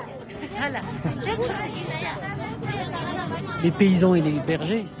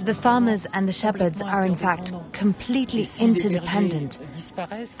 The farmers and the shepherds are in fact completely interdependent.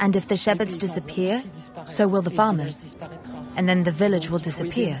 And if the shepherds disappear, so will the farmers. And then the village will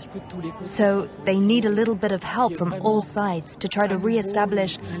disappear. So they need a little bit of help from all sides to try to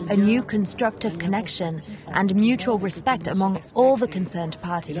re-establish a new constructive connection and mutual respect among all the concerned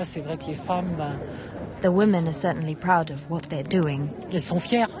parties. The women are certainly proud of what they're doing.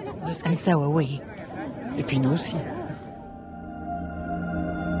 And so are we. Et puis nous aussi.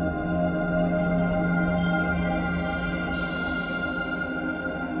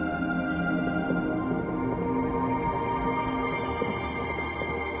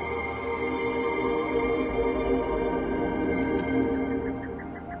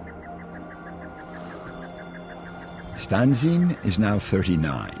 Stanzin is now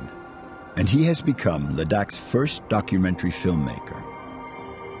 39, and he has become Ladakh's first documentary filmmaker.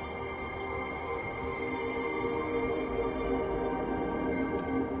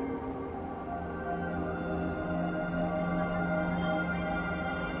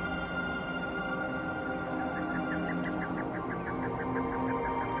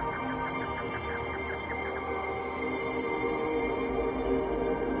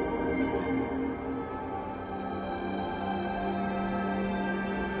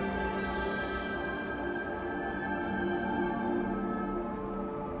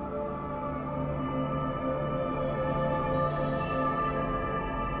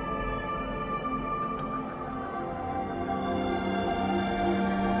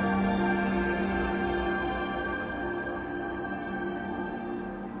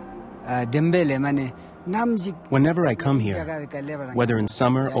 Whenever I come here, whether in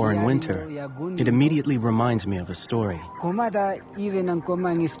summer or in winter, it immediately reminds me of a story.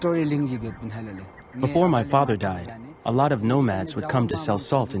 Before my father died, a lot of nomads would come to sell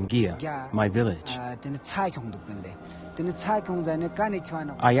salt in Gia, my village.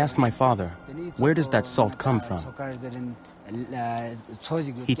 I asked my father, where does that salt come from?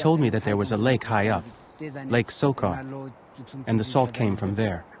 He told me that there was a lake high up, Lake Sokar, and the salt came from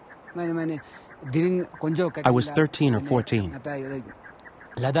there. I was 13 or 14.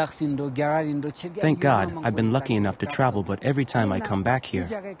 Thank God I've been lucky enough to travel, but every time I come back here,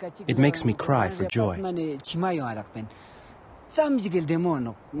 it makes me cry for joy.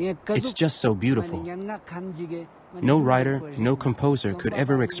 It's just so beautiful. No writer, no composer could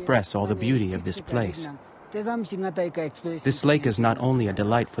ever express all the beauty of this place. This lake is not only a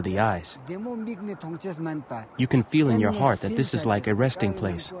delight for the eyes. You can feel in your heart that this is like a resting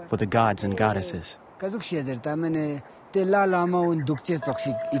place for the gods and goddesses.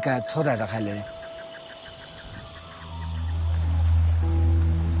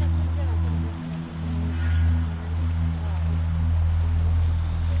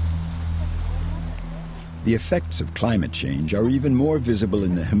 The effects of climate change are even more visible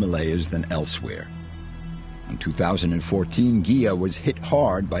in the Himalayas than elsewhere. In 2014, Gia was hit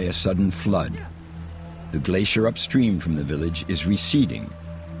hard by a sudden flood. The glacier upstream from the village is receding,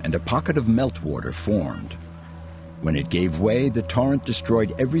 and a pocket of meltwater formed. When it gave way, the torrent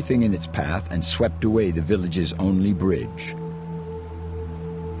destroyed everything in its path and swept away the village's only bridge.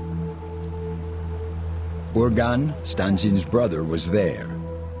 Urgan, Stanzin's brother, was there.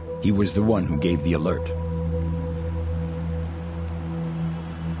 He was the one who gave the alert.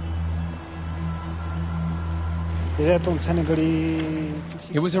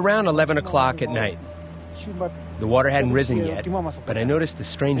 It was around 11 o'clock at night. The water hadn't risen yet, but I noticed a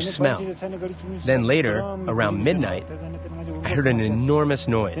strange smell. Then later, around midnight, I heard an enormous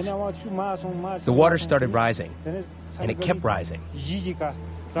noise. The water started rising, and it kept rising.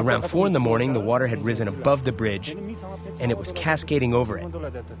 Around 4 in the morning, the water had risen above the bridge, and it was cascading over it.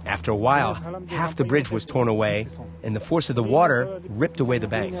 After a while, half the bridge was torn away, and the force of the water ripped away the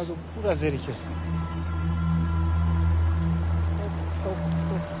banks.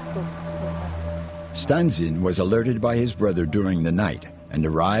 Stanzin was alerted by his brother during the night and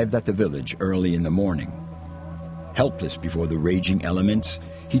arrived at the village early in the morning. Helpless before the raging elements,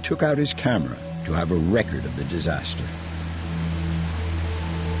 he took out his camera to have a record of the disaster.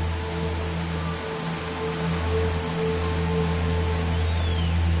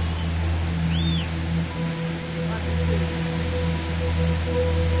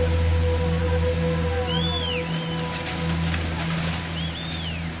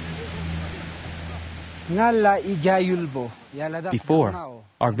 Before,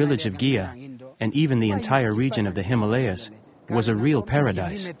 our village of Gia, and even the entire region of the Himalayas, was a real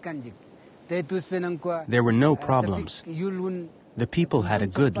paradise. There were no problems. The people had a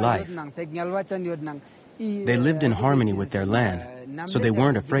good life. They lived in harmony with their land, so they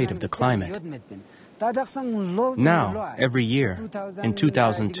weren't afraid of the climate. Now, every year, in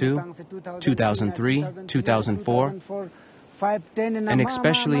 2002, 2003, 2004, and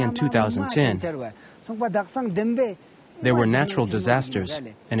especially in 2010, there were natural disasters,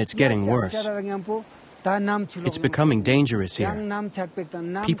 and it's getting worse. It's becoming dangerous here.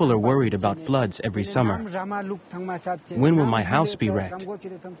 People are worried about floods every summer. When will my house be wrecked?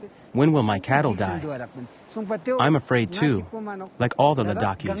 When will my cattle die? I'm afraid too, like all the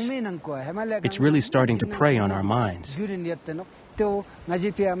Ladakhis. It's really starting to prey on our minds.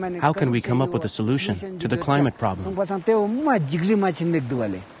 How can we come up with a solution to the climate problem?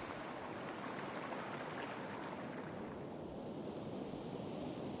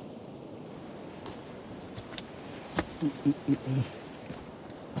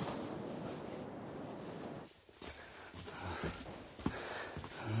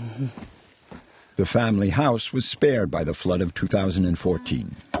 The family house was spared by the flood of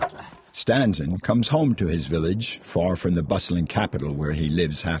 2014. Stanzen comes home to his village, far from the bustling capital where he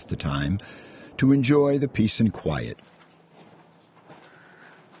lives half the time, to enjoy the peace and quiet.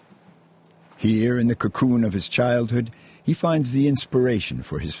 Here, in the cocoon of his childhood, he finds the inspiration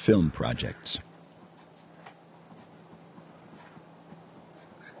for his film projects.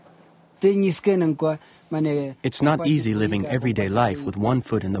 It's not easy living everyday life with one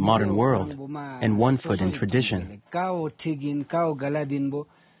foot in the modern world and one foot in tradition. I'm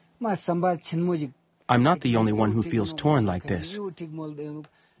not the only one who feels torn like this.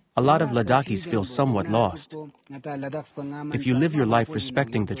 A lot of Ladakhis feel somewhat lost. If you live your life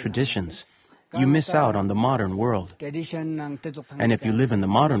respecting the traditions, you miss out on the modern world. And if you live in the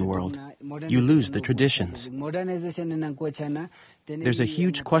modern world, you lose the traditions. There's a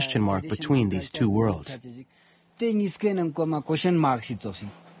huge question mark between these two worlds.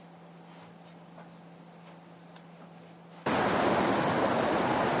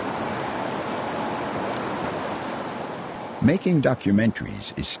 Making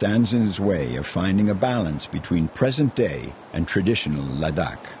documentaries is Stanzen's way of finding a balance between present day and traditional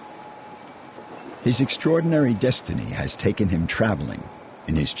Ladakh. His extraordinary destiny has taken him traveling.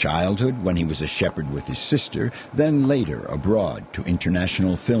 In his childhood, when he was a shepherd with his sister, then later abroad to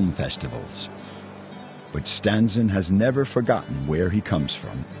international film festivals. But Stanzen has never forgotten where he comes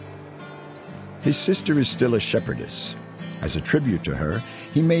from. His sister is still a shepherdess. As a tribute to her,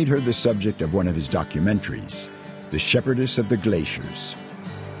 he made her the subject of one of his documentaries, The Shepherdess of the Glaciers.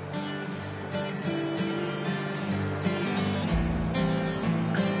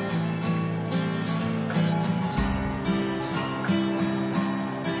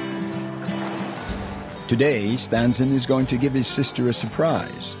 Today, Stanzen is going to give his sister a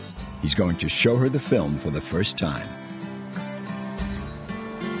surprise. He's going to show her the film for the first time.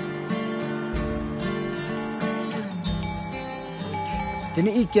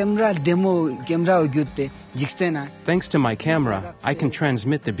 Thanks to my camera, I can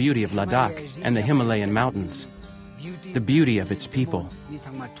transmit the beauty of Ladakh and the Himalayan mountains, the beauty of its people.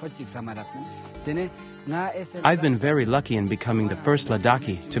 I've been very lucky in becoming the first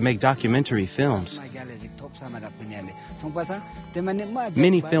Ladakhi to make documentary films.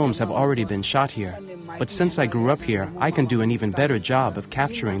 Many films have already been shot here, but since I grew up here, I can do an even better job of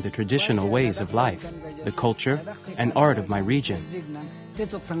capturing the traditional ways of life, the culture, and art of my region.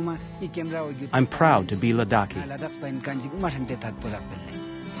 I'm proud to be Ladakhi.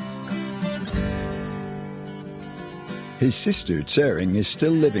 His sister, Tsering, is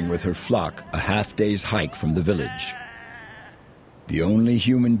still living with her flock a half-day's hike from the village. The only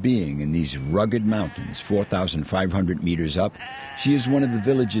human being in these rugged mountains, 4,500 meters up, she is one of the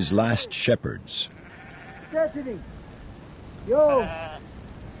village's last shepherds. Yo!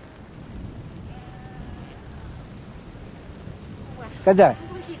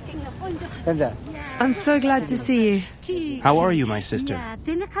 I'm so glad to see you. How are you, my sister?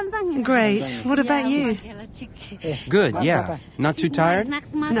 Great. What about you? Good, yeah. Not too tired?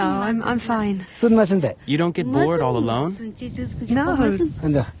 No, I'm fine. You don't get bored all alone?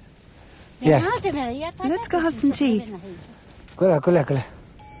 No. Yeah. Let's go have some tea.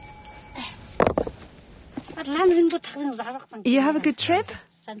 You have a good trip?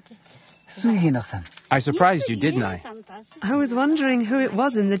 I surprised you, didn't I? I was wondering who it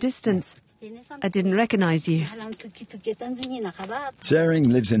was in the distance. I didn't recognize you. Tsering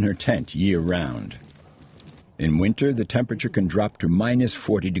lives in her tent year-round. In winter, the temperature can drop to minus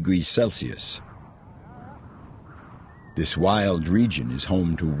 40 degrees Celsius. This wild region is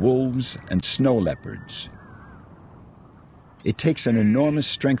home to wolves and snow leopards. It takes an enormous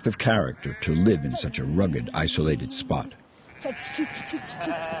strength of character to live in such a rugged, isolated spot.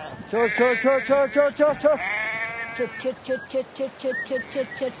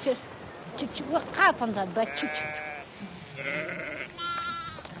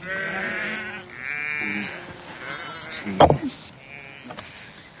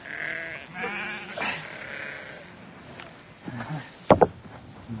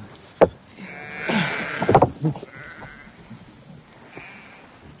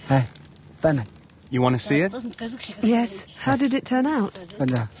 You want to see it? Yes. How did it turn out?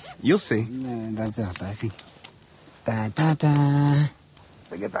 You'll see.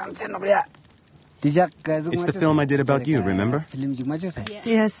 It's the film I did about you, remember?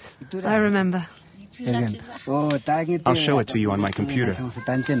 Yes, I remember. I'll show it to you on my computer. Hey.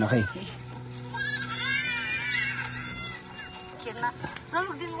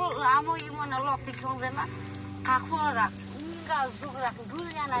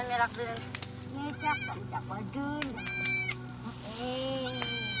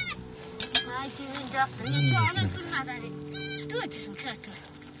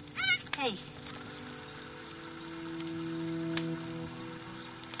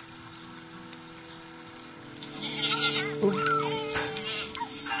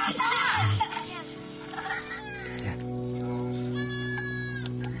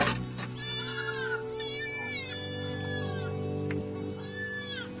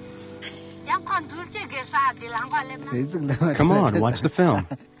 Come on, watch the film.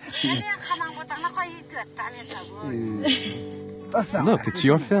 Look, it's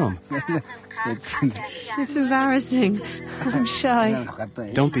your film. It's embarrassing. I'm shy.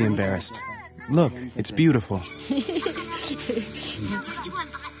 Don't be embarrassed. Look, it's beautiful.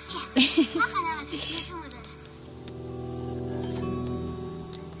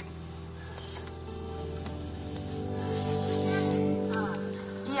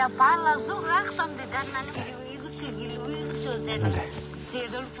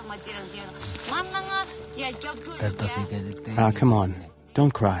 Come on.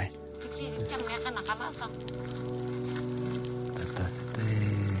 Don't cry.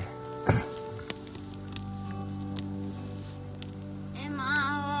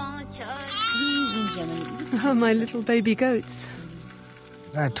 Oh, my little baby goats.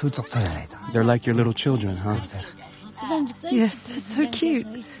 They're like your little children, huh? Yes, they're so cute.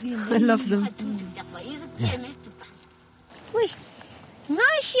 I love them.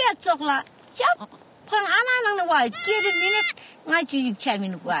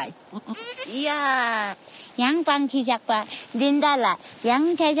 양방 기작과 린달라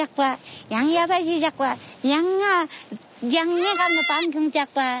양자작과 양야바 기작과 양아 양내가는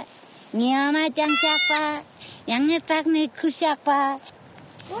방경작과 냐마장작과 양내딱네 글작과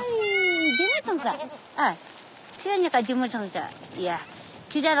디모통사 아 그러니까 디모통사 야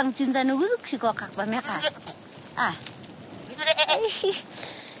기자랑 진다는 우습시고 각바 메가 아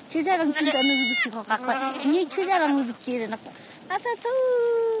기자랑 진다는 우습시고 각바 이 기자랑 우습시는 아따투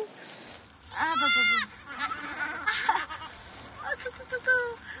아 바바바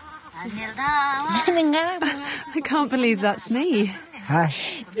I can't believe that's me.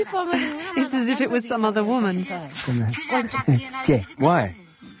 It's as if it was some other woman. Why?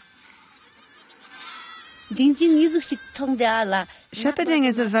 Shepherding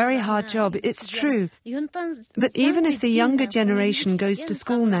is a very hard job, it's true. But even if the younger generation goes to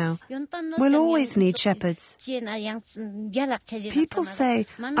school now, we'll always need shepherds. People say,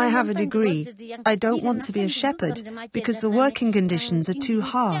 I have a degree, I don't want to be a shepherd because the working conditions are too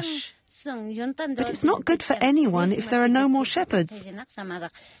harsh. But it's not good for anyone if there are no more shepherds.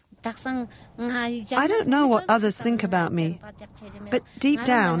 I don't know what others think about me, but deep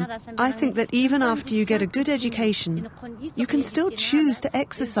down, I think that even after you get a good education, you can still choose to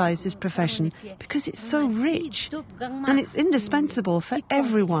exercise this profession because it's so rich and it's indispensable for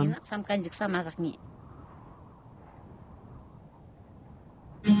everyone.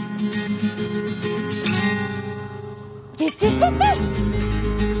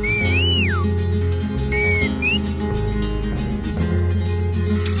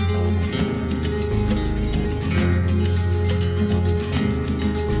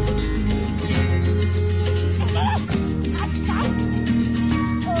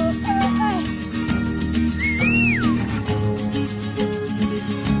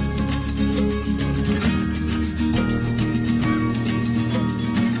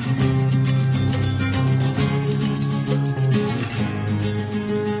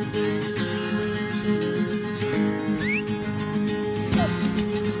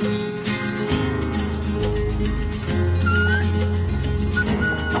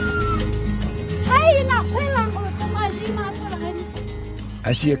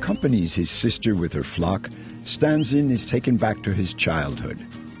 As he accompanies his sister with her flock, Stanzin is taken back to his childhood.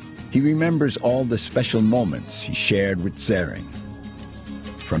 He remembers all the special moments he shared with Tsering.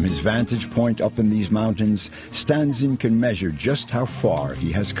 From his vantage point up in these mountains, Stanzin can measure just how far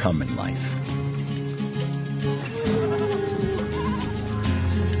he has come in life.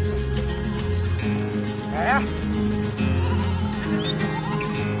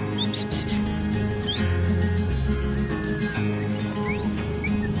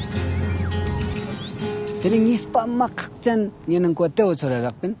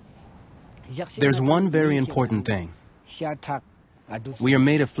 There's one very important thing. We are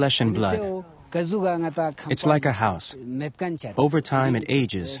made of flesh and blood. It's like a house. Over time, it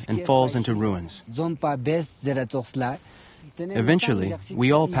ages and falls into ruins. Eventually,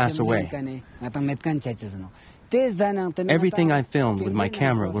 we all pass away. Everything I filmed with my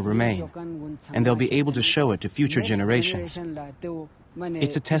camera will remain, and they'll be able to show it to future generations.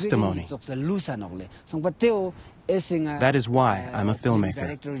 It's a testimony. That is why I'm a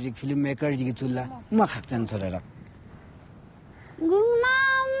filmmaker.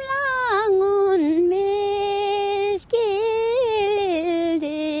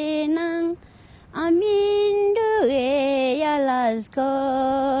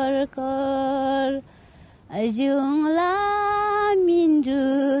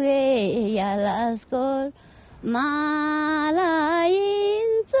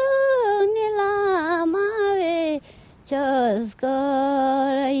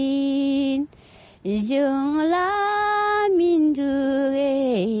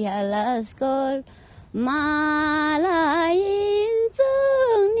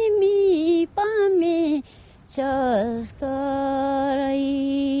 Just go.